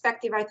different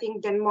perspective, I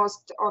think, than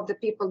most of the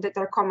people that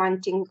are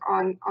commenting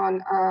on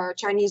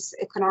Chinese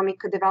economic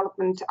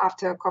development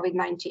after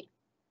COVID-19.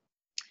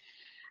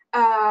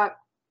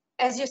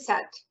 As you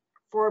said,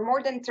 for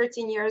more than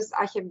 13 years,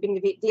 I have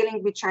been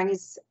dealing with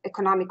Chinese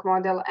economic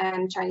model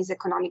and Chinese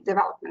economic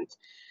development.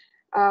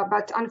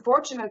 But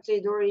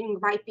unfortunately, during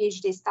my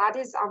PhD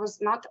studies, I was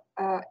not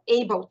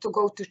able to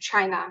go to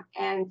China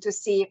and to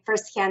see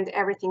firsthand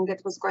everything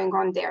that was going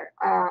on there.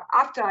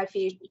 After I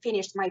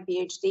finished my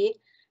PhD,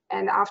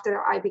 and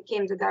after I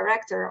became the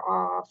director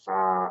of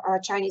a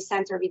Chinese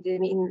center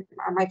within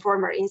my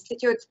former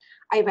institute,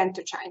 I went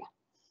to China.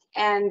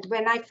 And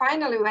when I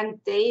finally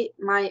went there,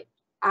 my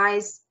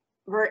eyes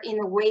were in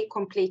a way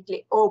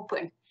completely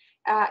open.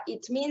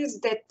 It means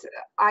that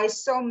I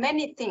saw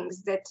many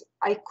things that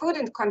I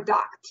couldn't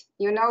conduct,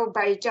 you know,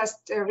 by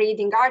just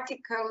reading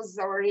articles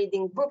or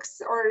reading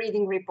books or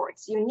reading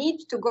reports. You need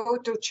to go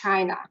to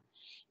China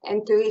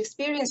and to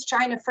experience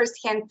China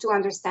firsthand to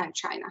understand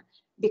China.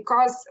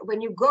 Because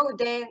when you go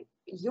there,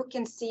 you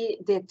can see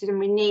the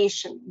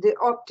determination, the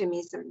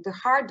optimism, the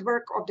hard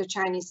work of the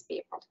Chinese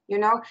people, you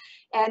know,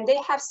 and they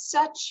have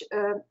such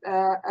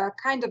a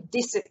kind of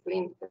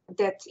discipline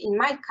that in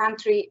my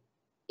country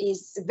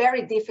is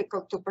very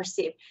difficult to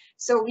perceive.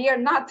 So we are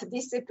not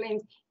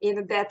disciplined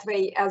in that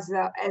way as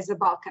the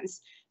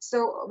Balkans.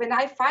 So when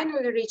I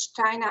finally reached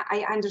China,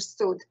 I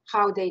understood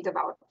how they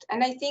developed.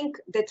 And I think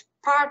that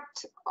part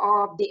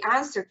of the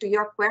answer to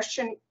your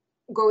question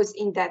goes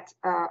in that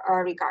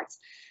regards.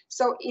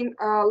 So in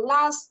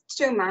last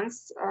 2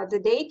 months, the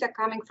data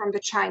coming from the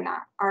China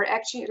are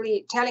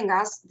actually telling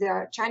us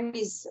the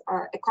Chinese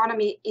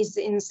economy is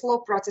in a slow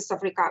process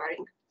of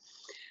recovering.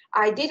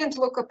 I didn't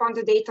look upon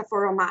the data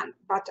for Oman,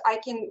 but I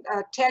can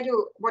tell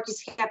you what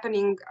is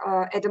happening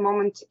at the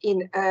moment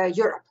in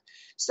Europe.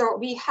 So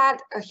we had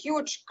a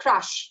huge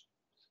crash.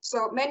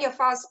 So many of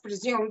us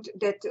presumed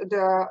that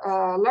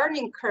the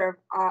learning curve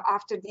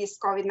after this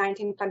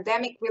COVID-19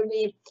 pandemic will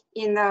be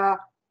in a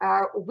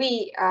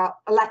V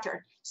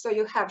letter. So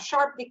you have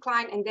sharp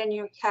decline and then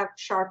you have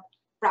sharp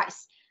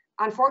rise.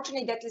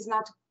 Unfortunately, that is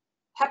not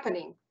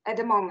happening at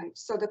the moment.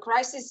 So the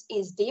crisis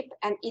is deep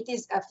and it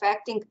is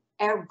affecting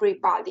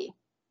everybody,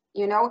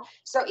 you know.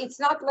 So it's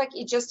not like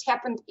it just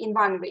happened in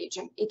one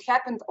region. It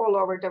happened all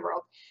over the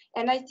world.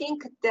 And I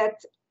think that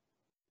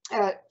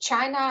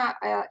China,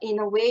 in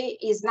a way,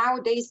 is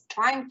nowadays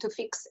trying to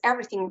fix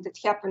everything that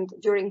happened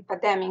during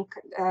pandemic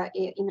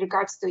in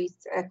regards to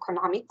its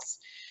economics.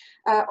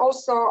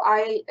 Also,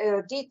 I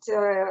did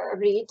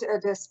read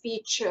the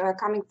speech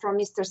coming from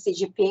Mr. Xi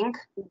Jinping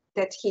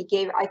that he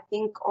gave, I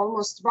think,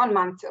 almost 1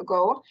 month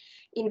ago,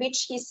 in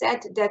which he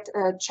said that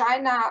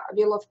China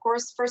will, of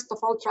course, first of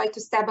all, try to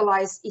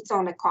stabilize its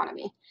own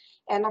economy.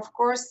 And of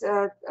course,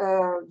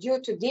 due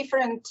to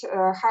different,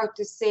 how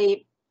to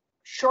say,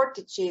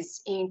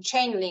 shortages in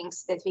chain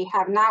links that we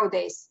have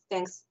nowadays,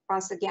 thanks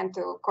once again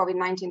to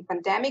COVID-19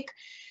 pandemic,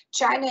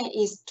 China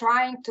is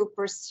trying to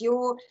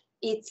pursue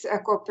its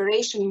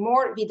cooperation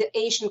more with the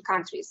Asian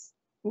countries,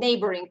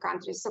 neighboring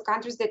countries, so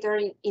countries that are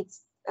in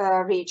its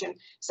region.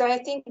 So I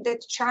think that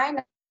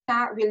China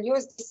will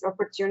use this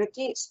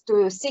opportunity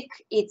to seek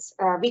its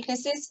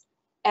weaknesses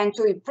and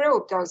to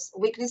improve those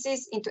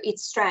weaknesses into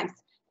its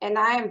strength. And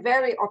I am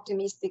very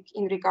optimistic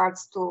in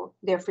regards to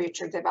their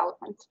future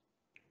development.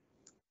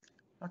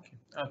 Okay,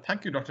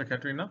 thank you, Dr.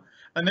 Katarina.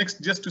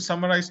 Next, just to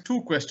summarize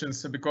 2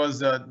 questions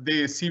because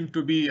they seem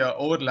to be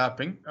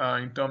overlapping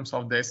in terms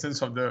of the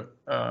essence of the,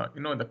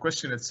 the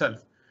question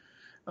itself.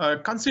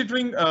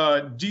 Considering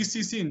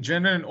GCC in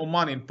general and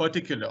Oman in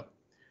particular,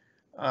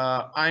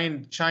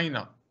 and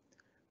China,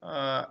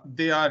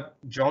 they are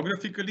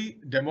geographically,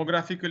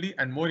 demographically,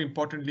 and more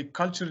importantly,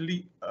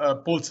 culturally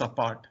poles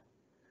apart,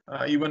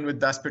 even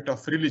with the aspect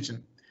of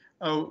religion.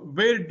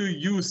 Where do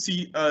you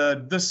see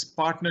this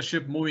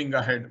partnership moving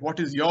ahead? What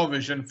is your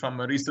vision from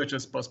a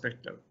researcher's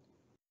perspective?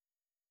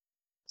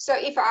 So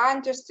if I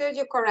understood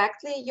you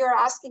correctly, you're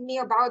asking me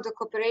about the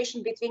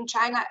cooperation between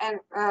China and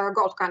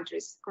Gulf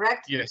countries,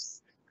 correct?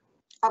 Yes.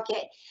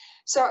 Okay.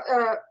 So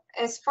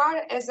as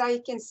far as I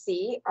can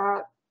see,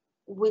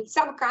 with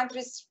some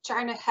countries,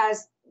 China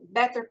has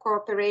better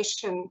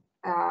cooperation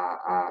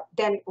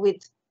than with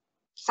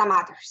some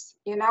others,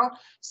 you know.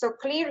 So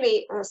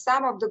clearly,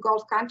 some of the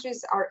Gulf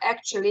countries are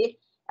actually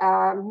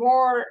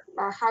more,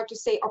 how to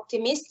say,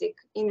 optimistic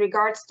in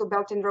regards to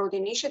Belt and Road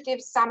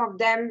initiatives. Some of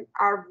them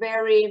are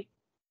very,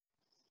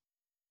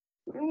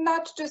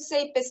 not to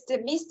say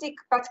pessimistic,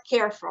 but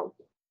careful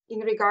in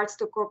regards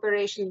to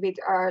cooperation with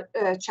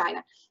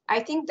China.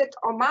 I think that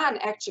Oman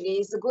actually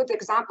is a good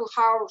example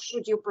how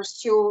should you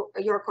pursue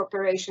your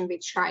cooperation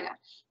with China,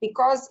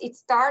 because it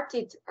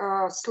started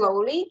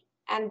slowly,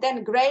 and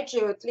then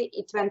gradually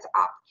it went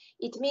up.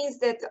 It means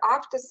that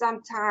after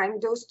some time,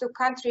 those 2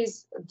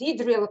 countries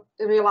did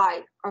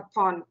rely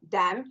upon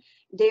them.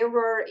 They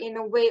were in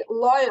a way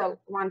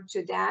loyal one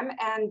to them,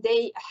 and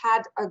they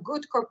had a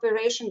good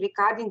cooperation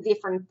regarding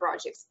different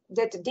projects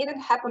that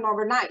didn't happen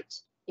overnight,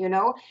 you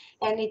know,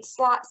 and it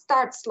starts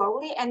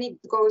slowly and it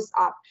goes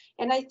up.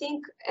 And I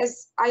think,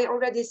 as I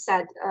already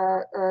said,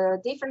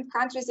 different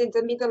countries in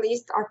the Middle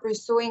East are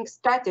pursuing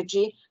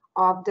strategy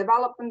of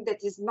development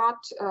that is not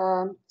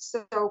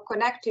so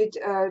connected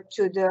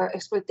to the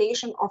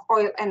exploitation of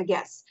oil and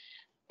gas.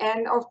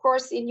 And of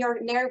course, in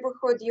your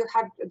neighborhood, you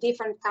have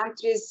different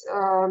countries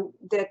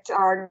that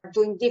are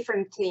doing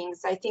different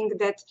things. I think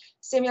that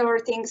similar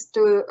things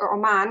to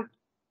Oman,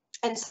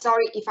 and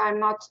sorry if I'm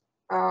not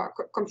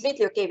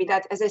completely okay with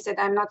that. As I said,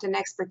 I'm not an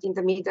expert in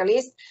the Middle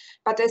East,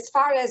 but as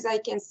far as I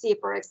can see,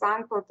 for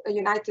example,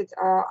 United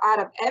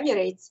Arab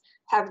Emirates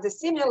have the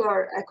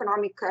similar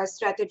economic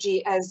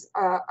strategy as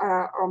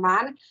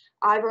Oman.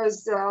 I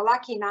was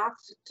lucky enough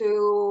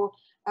to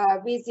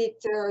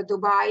visit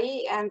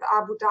Dubai and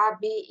Abu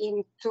Dhabi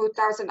in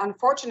 2000,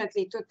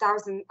 unfortunately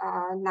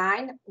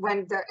 2009,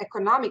 when the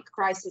economic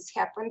crisis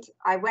happened.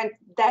 I went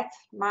that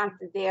month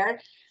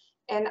there,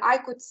 and I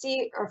could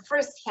see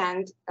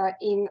firsthand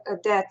in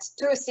that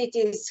two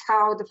cities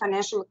how the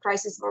financial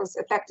crisis was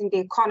affecting the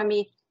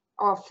economy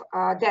of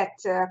that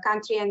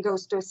country and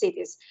those two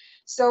cities.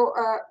 So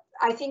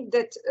I think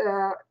that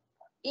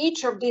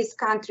each of these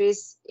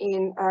countries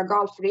in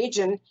Gulf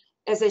region,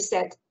 as I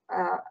said,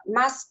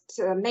 must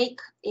make,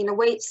 in a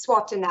way,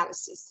 SWOT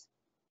analysis.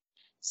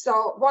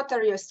 So what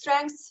are your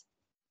strengths?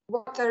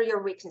 What are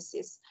your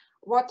weaknesses?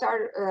 What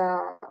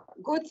are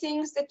good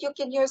things that you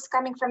can use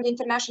coming from the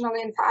international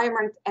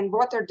environment? And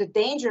what are the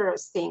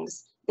dangerous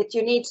things that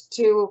you need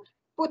to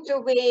put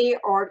away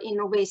or, in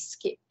a way,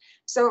 skip?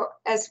 So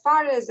as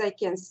far as I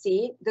can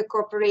see, the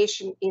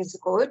cooperation is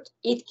good.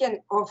 It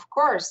can, of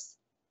course,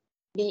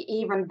 be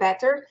even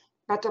better.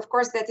 But of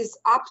course, that is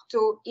up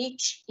to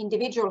each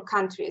individual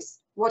countries,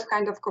 what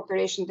kind of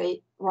cooperation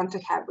they want to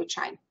have with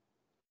China.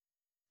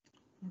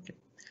 Okay.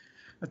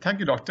 Thank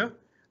you, Doctor.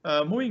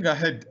 Moving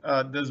ahead,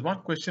 there's one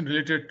question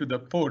related to the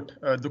port,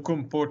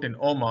 Duqm port in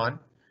Oman,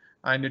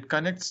 and it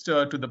connects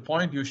to the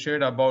point you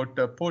shared about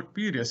Port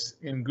Piraeus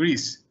in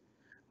Greece.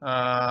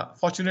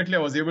 Fortunately, I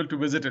was able to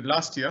visit it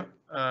last year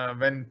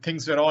when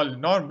things were all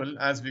normal,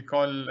 as we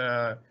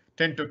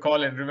tend to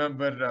call and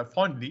remember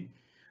fondly.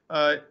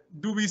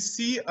 Do we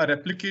see a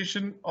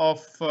replication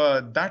of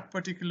that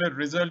particular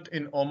result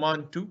in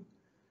Oman too?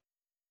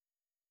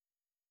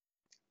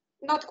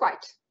 Not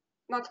quite.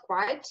 Not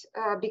quite,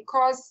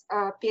 because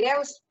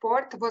Piraeus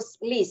port was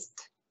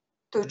leased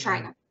to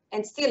China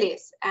and still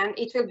is, and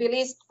it will be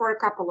leased for a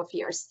couple of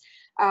years.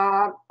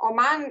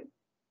 Oman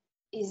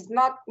is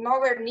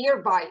nowhere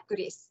nearby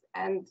Greece,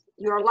 and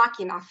you're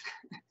lucky enough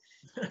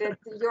that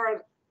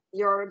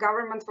your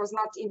government was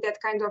not in that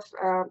kind of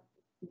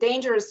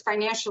dangerous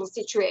financial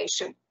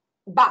situation.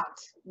 But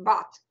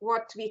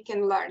what we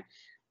can learn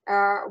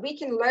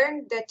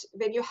that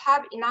when you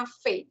have enough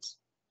faith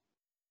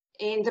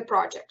in the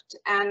project,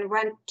 and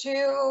when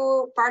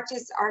two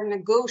parties are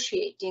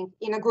negotiating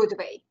in a good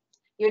way,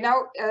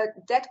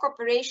 that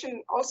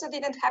cooperation also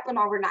didn't happen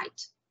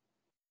overnight.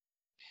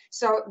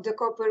 So the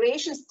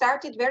cooperation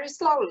started very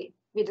slowly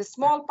with a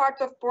small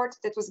part of port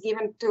that was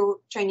given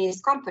to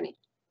Chinese company.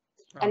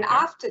 Okay. And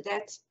after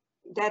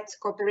that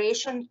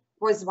cooperation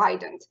was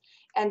widened.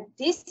 And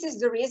this is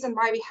the reason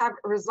why we have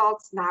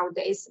results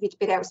nowadays with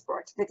Piraeus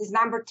port, that is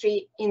number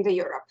 3 in the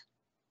Europe.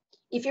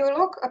 If you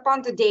look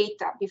upon the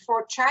data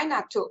before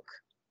China took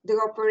the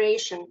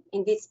operation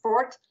in this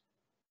port,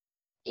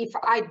 if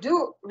I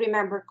do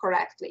remember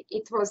correctly,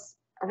 it was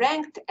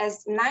ranked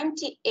as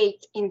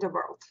 98 in the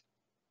world,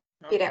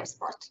 okay. Piraeus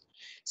port.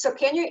 So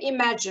can you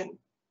imagine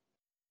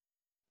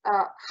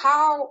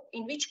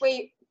in which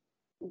way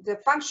the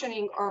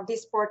functioning of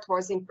this port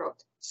was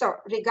improved? So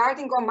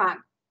regarding Oman,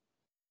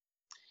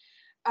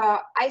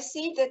 I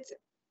see that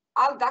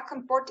Al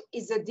Duqm port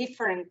is a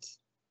different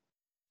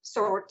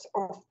sort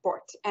of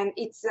port, and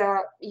it's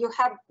you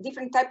have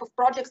different type of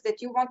projects that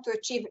you want to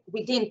achieve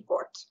within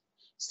port.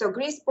 So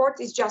Greece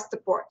port is just a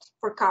port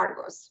for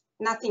cargos,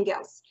 nothing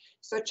else.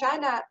 So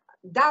China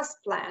does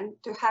plan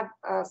to have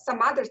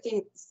some other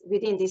things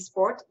within this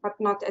port, but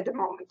not at the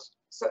moment.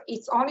 So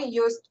it's only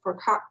used for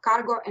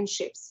cargo and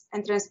ships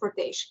and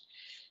transportation.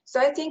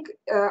 So I think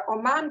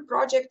Oman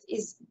project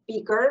is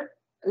bigger,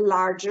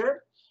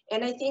 larger,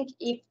 and I think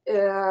if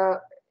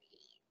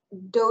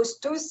those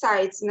two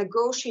sides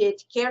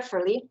negotiate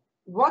carefully,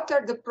 what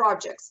are the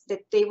projects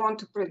that they want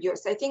to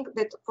produce? I think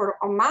that for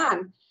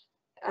Oman,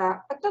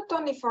 but not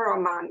only for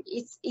Oman,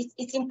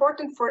 it's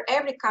important for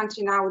every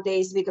country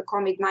nowadays with the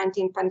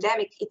COVID-19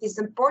 pandemic. It is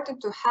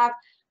important to have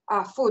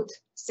food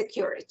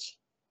security.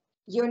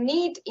 You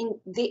need,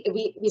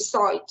 we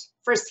saw it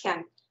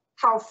firsthand,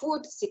 how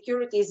food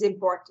security is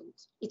important.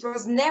 It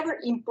was never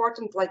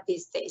important like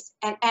these days,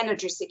 and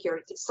energy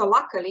security. So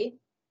luckily,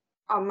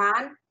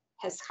 Oman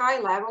has high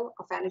level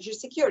of energy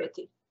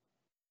security,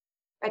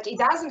 but it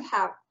doesn't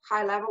have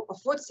high level of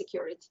food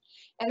security.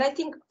 And I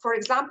think, for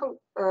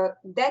example,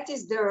 that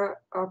is the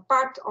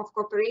part of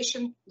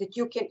cooperation that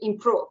you can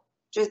improve.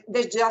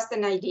 That's just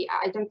an idea.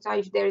 I don't know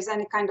if there is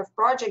any kind of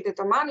project that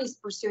Oman is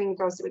pursuing in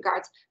those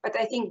regards, but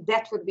I think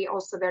that would be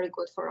also very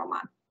good for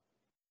Oman.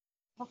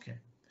 Okay,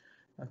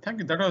 thank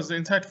you. That was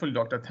insightful,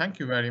 Doctor. Thank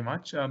you very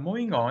much.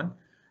 Moving on.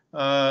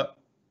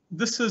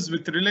 This is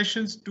with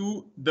relations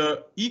to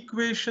the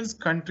equations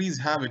countries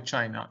have with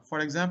China. For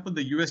example,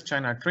 the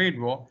US-China trade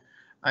war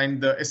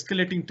and the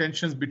escalating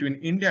tensions between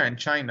India and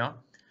China.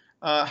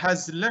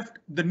 has left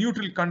the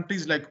neutral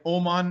countries like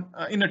Oman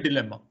in a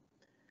dilemma,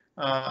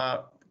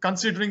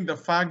 considering the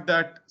fact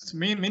that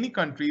many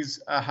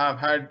countries have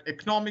had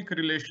economic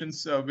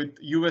relations with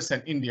US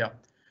and India.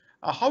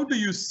 How do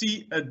you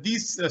see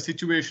these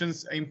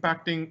situations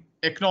impacting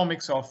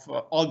economics of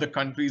all the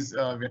countries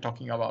we're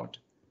talking about?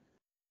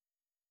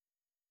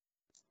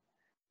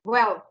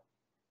 Well,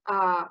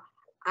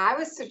 I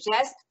would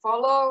suggest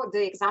follow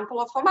the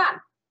example of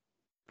Oman.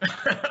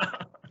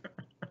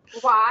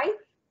 Why?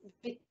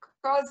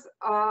 Because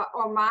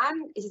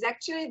Oman is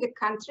actually the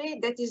country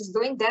that is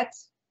doing that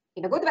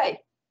in a good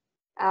way.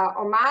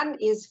 Oman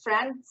is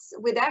friends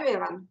with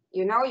everyone.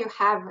 You know, you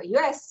have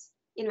US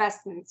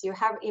investments, you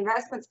have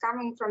investments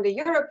coming from the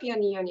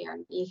European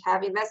Union, you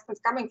have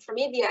investments coming from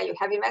India, you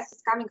have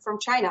investments coming from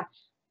China.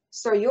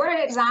 So your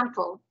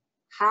example,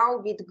 how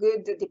with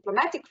good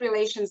diplomatic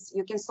relations,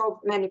 you can solve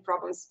many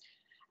problems.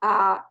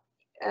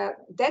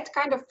 That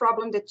kind of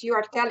problem that you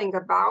are telling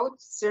about,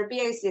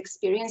 Serbia is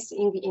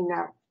experiencing in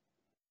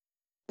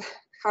a,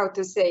 how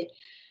to say,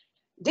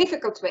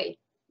 difficult way,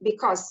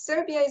 because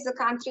Serbia is a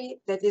country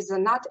that is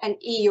not an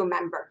EU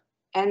member,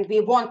 and we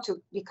want to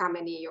become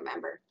an EU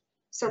member.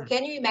 So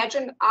can you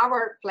imagine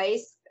our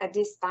place at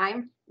this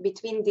time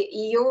between the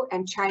EU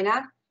and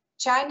China?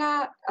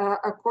 China,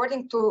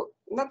 according to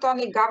not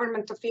only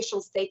government official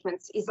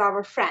statements, is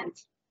our friend,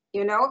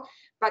 you know,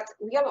 but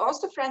we are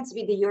also friends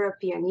with the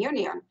European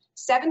Union.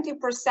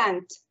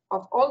 70%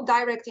 of all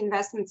direct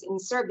investments in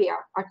Serbia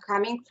are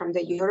coming from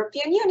the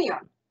European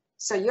Union.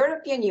 So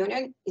European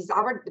Union is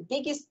our the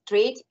biggest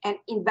trade and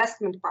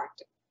investment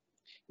partner.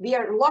 We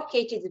are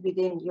located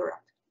within Europe.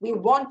 We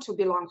want to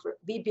belong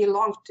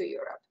to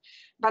Europe,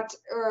 but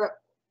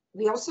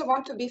we also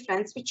want to be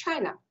friends with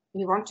China.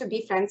 We want to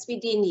be friends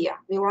with India.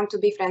 We want to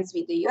be friends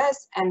with the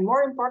US, and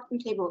more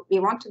importantly, we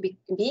want to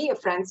be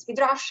friends with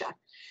Russia.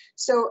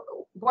 So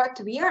what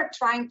we are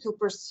trying to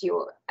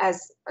pursue,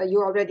 as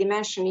you already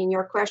mentioned in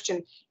your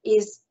question,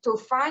 is to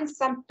find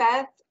some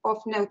path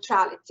of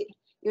neutrality.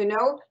 You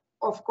know,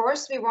 of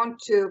course, we want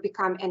to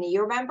become an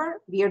EU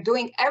member. We are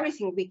doing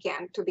everything we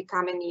can to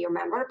become an EU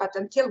member, but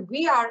until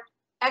we are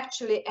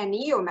actually an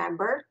EU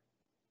member,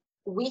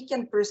 we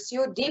can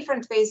pursue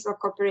different ways of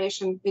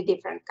cooperation with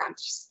different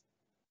countries.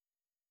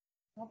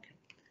 Okay.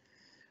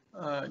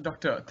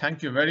 Doctor,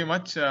 thank you very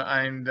much.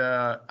 And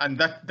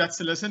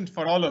that's a lesson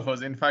for all of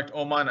us. In fact,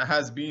 Oman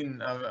has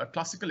been a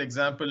classical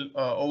example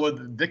over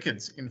the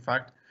decades, in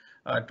fact,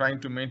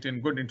 trying to maintain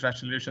good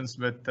international relations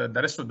with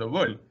the rest of the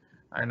world.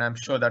 And I'm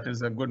sure that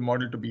is a good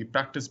model to be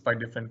practiced by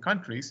different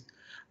countries.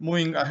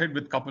 Moving ahead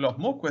with a couple of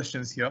more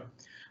questions here.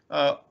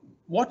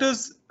 What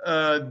is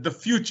the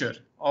future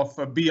of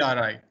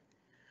BRI?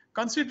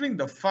 Considering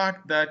the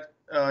fact that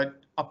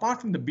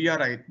apart from the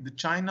BRI, the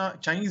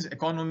Chinese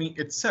economy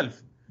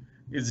itself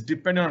is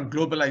dependent on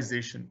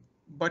globalization,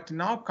 but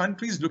now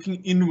countries looking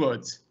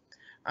inwards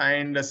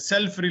and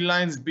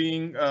self-reliance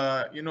being,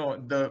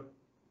 the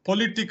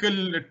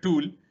political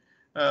tool,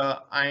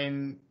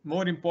 and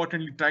more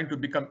importantly, trying to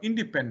become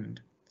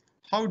independent.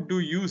 How do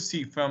you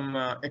see from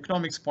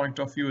economics point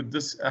of view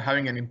this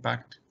having an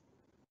impact?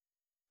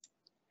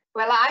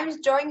 Well, I'm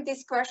enjoying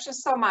this question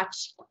so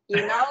much.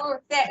 You know,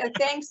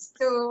 thanks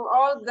to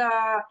all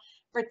the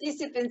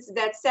participants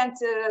that sent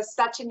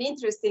such an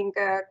interesting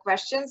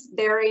questions.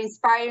 They're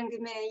inspiring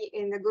me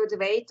in a good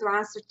way to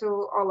answer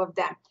to all of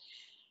them.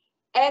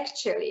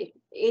 Actually,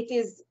 it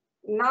is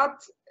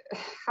not,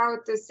 how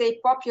to say,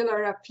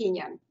 popular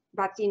opinion,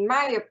 but in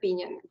my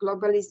opinion,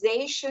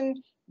 globalization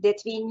that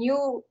we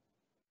knew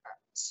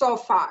so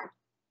far,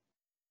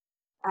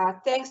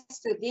 thanks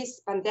to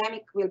this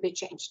pandemic, will be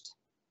changed.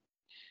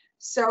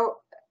 So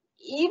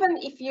even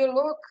if you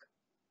look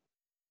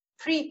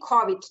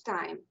pre-COVID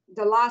time,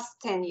 the last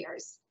 10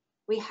 years,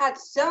 we had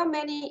so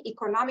many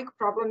economic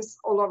problems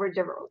all over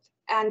the world.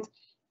 And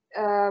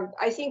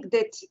I think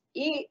that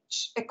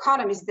each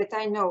economist that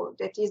I know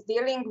that is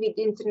dealing with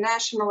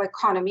international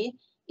economy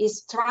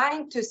is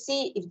trying to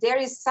see if there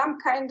is some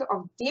kind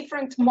of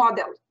different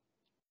model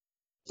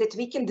that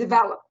we can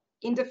develop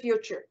in the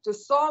future to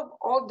solve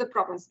all the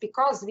problems.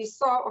 Because we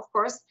saw, of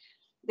course,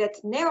 that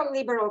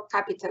neoliberal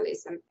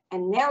capitalism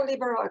and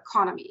neoliberal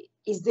economy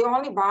is the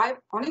only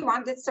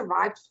one that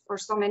survived for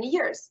so many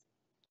years.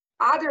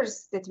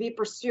 Others that we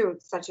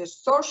pursued, such as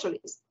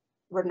socialists,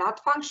 were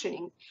not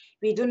functioning.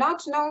 We do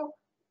not know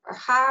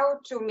how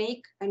to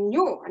make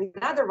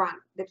another one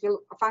that will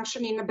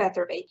function in a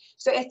better way.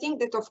 So I think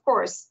that, of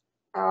course,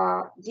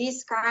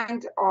 these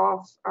kind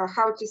of,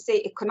 how to say,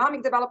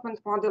 economic development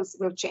models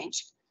will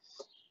change.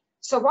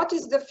 So what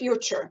is the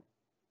future?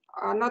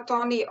 Not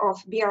only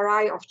of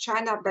BRI of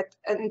China,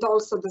 and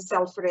also the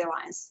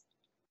self-reliance.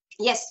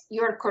 Yes,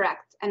 you're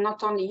correct. And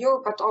not only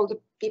you, but all the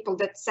people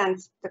that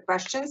sent the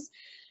questions.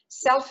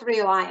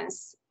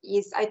 Self-reliance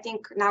is, I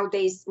think,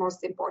 nowadays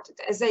most important.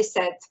 As I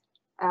said,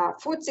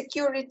 food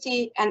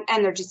security and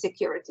energy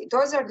security.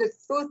 Those are the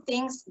two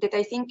things that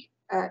I think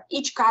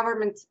each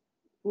government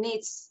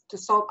needs to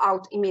solve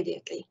out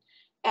immediately.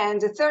 And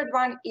the third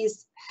one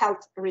is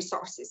health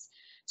resources.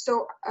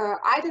 So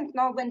I don't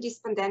know when this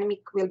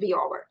pandemic will be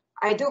over.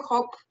 I do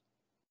hope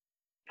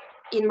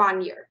in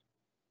 1 year.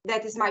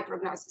 That is my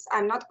prognosis.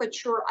 I'm not quite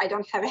sure. I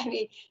don't have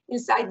any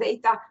inside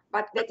data,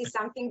 but that is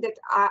something that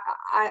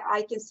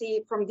I can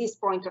see from this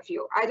point of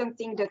view. I don't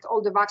think that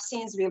all the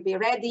vaccines will be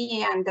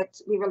ready and that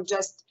we will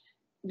just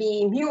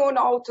be immune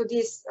all to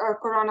this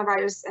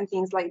coronavirus and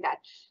things like that.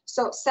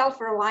 So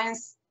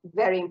self-reliance,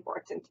 very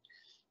important.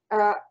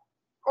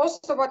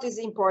 Also, what is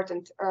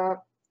important,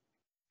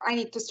 I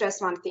need to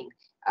stress one thing.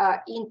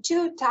 In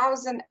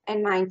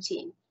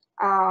 2019,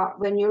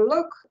 when you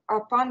look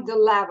upon the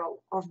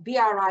level of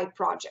BRI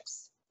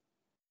projects,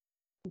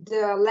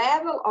 the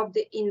level of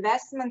the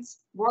investments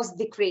was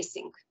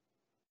decreasing.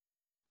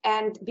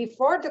 And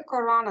before the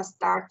corona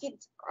started,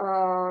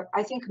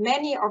 I think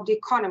many of the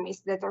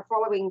economists that are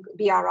following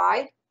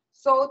BRI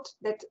thought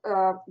that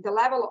the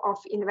level of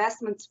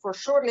investments for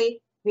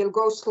surely will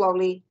go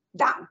slowly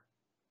down.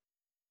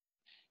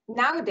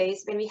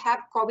 Nowadays, when we have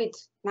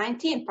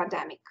COVID-19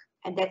 pandemic,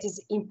 and that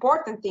is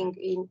important thing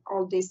in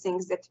all these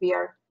things that we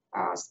are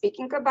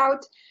speaking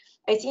about,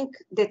 I think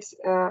that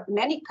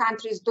many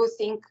countries do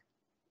think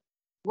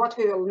what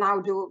we will now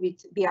do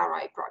with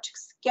BRI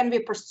projects. Can we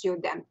pursue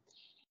them?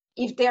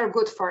 If they are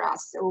good for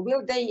us,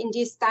 will they in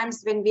these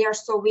times when we are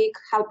so weak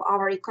help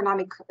our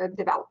economic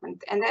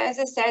development? And as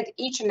I said,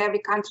 each and every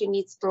country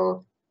needs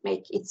to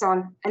make its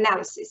own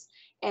analysis.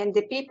 And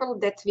the people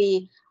that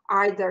we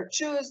either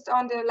choose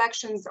on the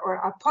elections or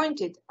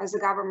appointed as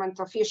government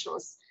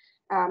officials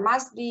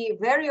must be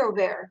very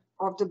aware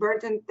of the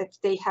burden that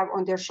they have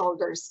on their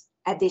shoulders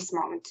at this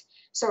moment.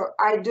 So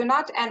I do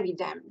not envy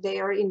them. They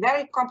are in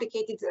very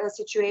complicated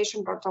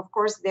situation, but of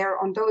course they're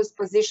on those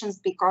positions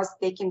because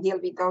they can deal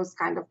with those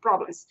kind of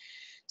problems.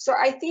 So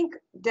I think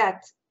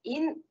that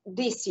in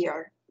this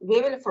year, we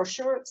will for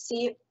sure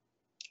see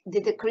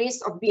the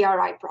decrease of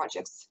BRI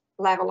projects,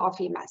 level of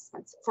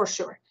investments, for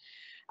sure.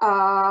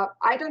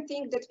 I don't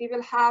think that we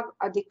will have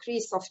a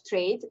decrease of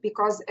trade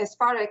because as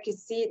far as I can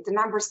see, the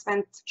numbers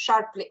went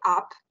sharply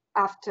up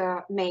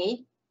after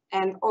May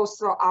and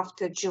also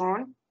after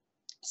June.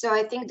 So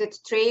I think that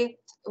trade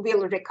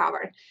will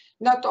recover.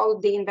 Not all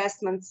the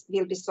investments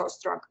will be so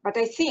strong, but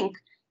I think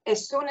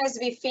as soon as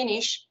we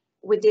finish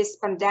with this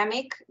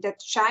pandemic, that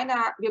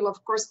China will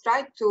of course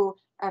try to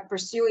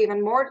pursue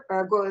even more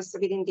goals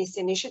within this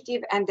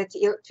initiative and that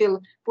it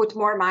will put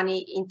more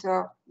money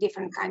into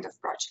different kind of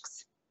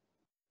projects.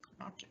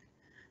 Okay.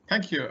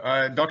 Thank you.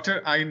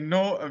 Doctor, I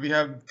know we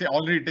have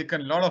already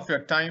taken a lot of your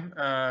time,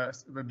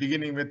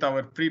 beginning with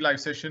our pre-live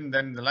session,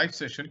 then the live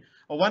session.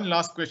 One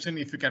last question,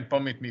 if you can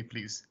permit me,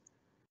 please.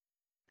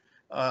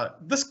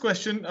 This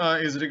question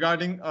is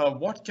regarding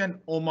what can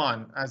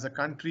Oman as a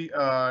country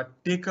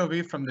take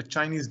away from the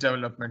Chinese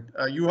development?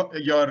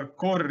 Your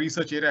core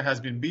research area has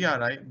been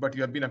BRI, but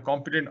you have been a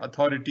competent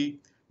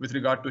authority with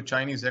regard to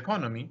Chinese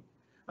economy.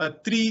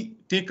 3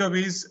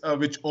 takeaways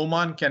which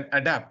Oman can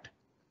adapt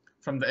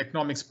from the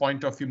economics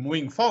point of view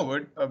moving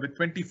forward with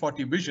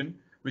 2040 vision,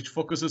 which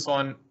focuses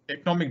on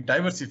economic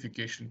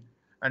diversification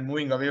and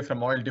moving away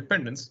from oil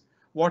dependence.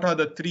 What are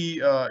the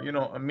 3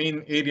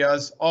 main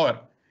areas or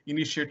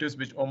initiatives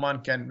which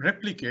Oman can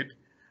replicate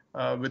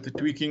with the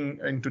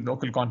tweaking into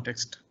local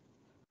context?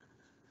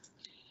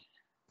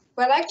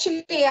 Well,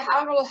 actually,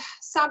 I will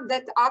sum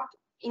that up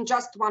in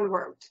just one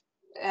word.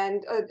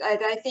 And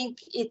I think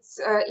it's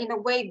in a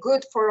way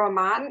good for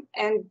Oman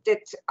and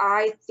that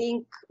I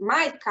think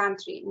my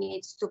country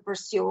needs to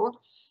pursue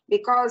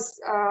because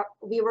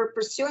we were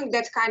pursuing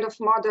that kind of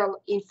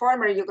model in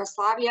former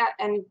Yugoslavia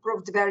and it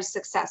proved very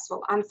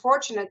successful.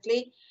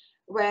 Unfortunately,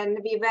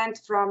 when we went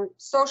from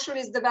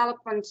socialist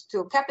development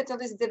to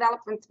capitalist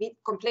development, we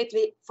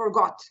completely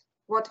forgot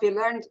what we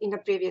learned in the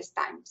previous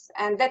times.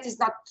 And that is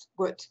not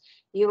good.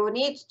 You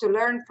need to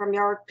learn from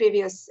your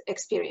previous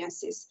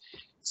experiences.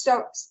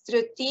 So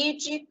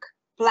strategic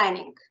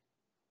planning,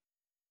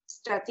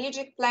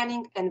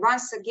 and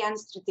once again,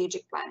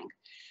 strategic planning.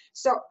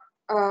 So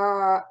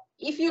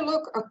if you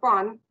look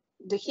upon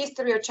the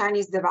history of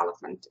Chinese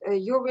development,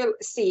 you will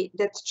see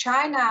that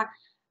China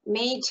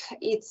made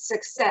its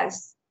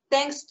success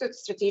thanks to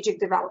strategic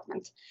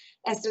development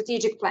and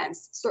strategic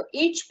plans. So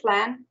each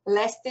plan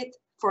lasted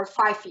for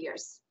 5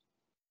 years.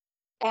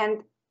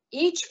 And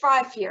each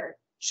 5 year,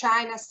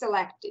 China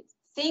selected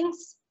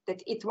things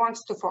that it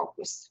wants to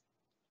focus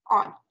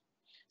on.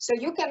 So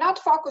you cannot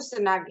focus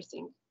on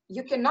everything.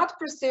 You cannot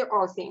pursue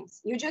all things.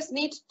 You just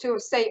need to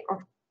say,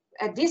 oh,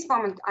 at this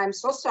moment, I'm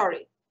so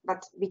sorry,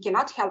 but we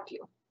cannot help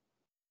you.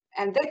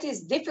 And that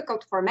is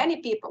difficult for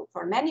many people,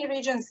 for many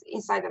regions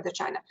inside of the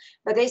China.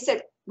 But they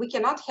said, we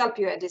cannot help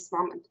you at this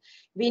moment.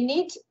 We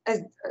need,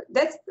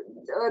 that's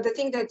the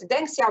thing that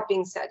Deng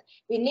Xiaoping said,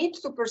 we need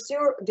to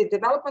pursue the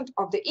development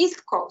of the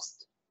East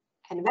Coast.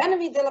 And when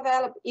we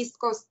develop East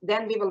Coast,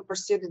 then we will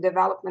pursue the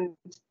development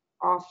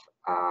of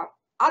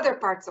other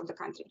parts of the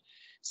country.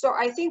 So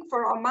I think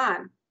for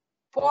Oman,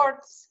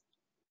 ports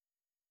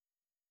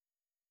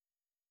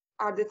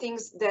are the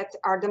things that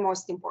are the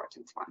most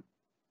important one.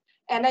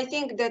 And I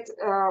think that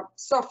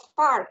so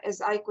far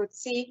as I could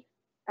see,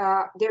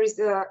 there is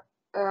a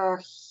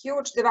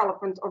huge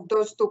development of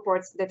those two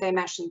ports that I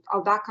mentioned,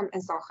 Al Dakam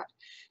and Sohar.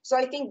 So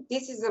I think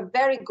this is a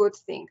very good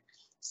thing.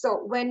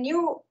 So when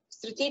you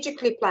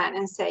strategically plan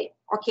and say,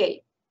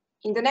 okay,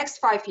 in the next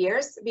 5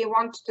 years, we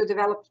want to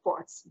develop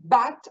ports,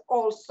 but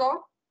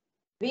also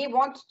we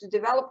want to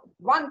develop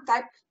one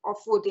type of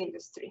food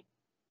industry,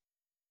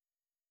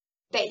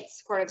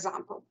 dates, for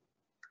example,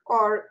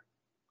 or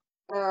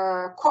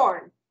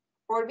corn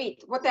or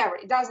wheat, whatever,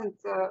 it doesn't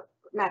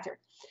matter.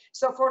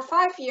 So for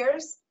 5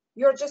 years,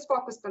 you're just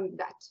focused on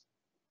that.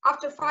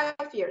 After 5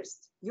 years,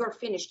 you're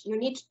finished. You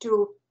need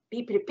to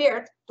be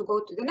prepared to go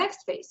to the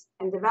next phase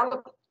and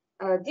develop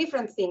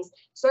different things.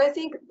 So I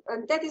think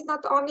that is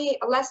not only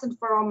a lesson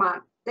for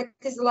Oman, that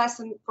is a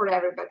lesson for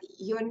everybody.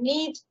 You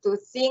need to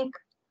think,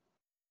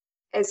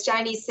 as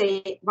Chinese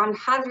say,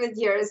 100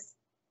 years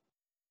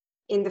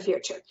in the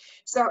future.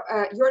 So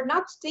you're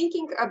not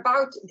thinking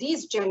about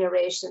these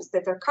generations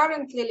that are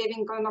currently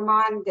living in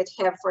Oman that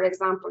have, for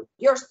example,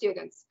 your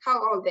students,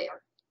 how old they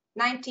are,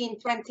 19,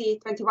 20,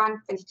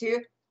 21,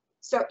 22.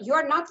 So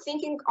you're not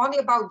thinking only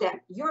about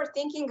them. You're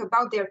thinking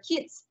about their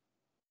kids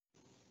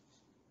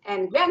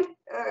and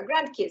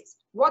grandkids,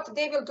 what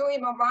they will do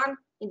in Oman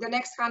in the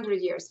next 100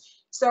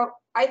 years. So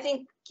I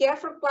think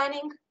careful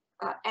planning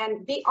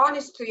and be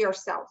honest to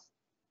yourself.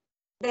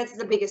 That's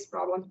the biggest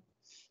problem.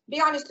 Be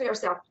honest to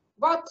yourself.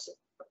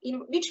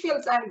 In which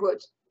fields I'm good,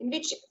 in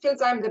which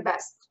fields I'm the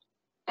best,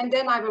 and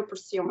then I will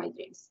pursue my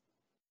dreams.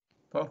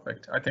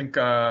 Perfect. I think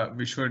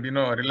we should,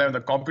 rely on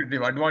the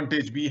competitive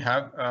advantage we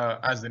have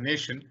as a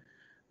nation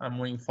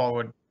moving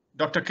forward.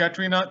 Dr.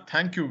 Katarina,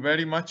 thank you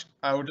very much.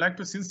 I would like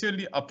to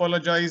sincerely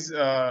apologize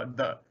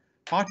the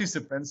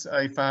participants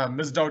if I have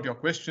missed out your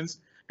questions.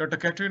 Dr.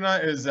 Katarina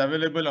is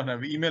available on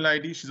her email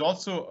ID. She's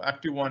also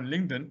active on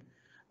LinkedIn.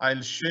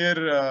 I'll share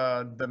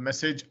the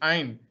message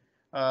and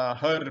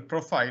her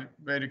profile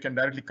where you can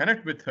directly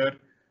connect with her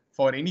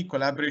for any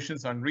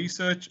collaborations on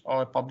research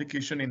or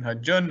publication in her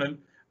journal,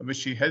 which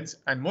she heads,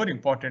 and more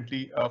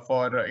importantly,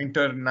 for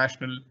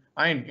international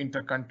and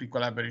inter-country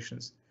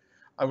collaborations.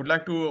 I would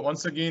like to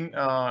once again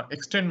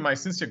extend my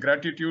sincere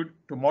gratitude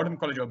to Modern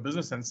College of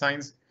Business and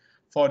Science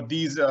for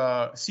these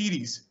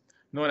series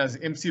known as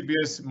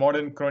MCBS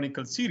Modern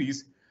Chronicle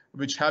series,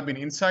 which have been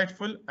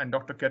insightful, and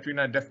Dr.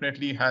 Katarina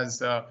definitely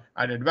has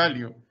added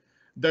value.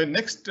 The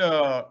next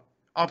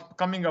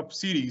coming up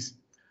series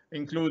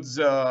includes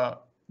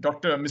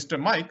Mr.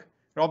 Mike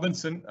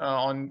Robinson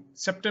on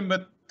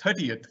September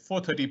 30th,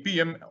 4:30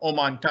 p.m.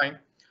 Oman time.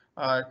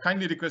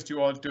 Kindly request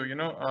you all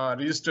to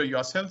register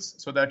yourselves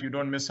so that you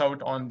don't miss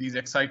out on these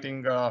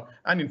exciting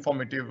and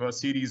informative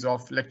series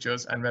of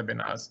lectures and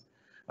webinars.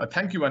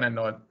 Thank you one and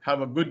all.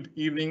 Have a good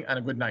evening and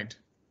a good night.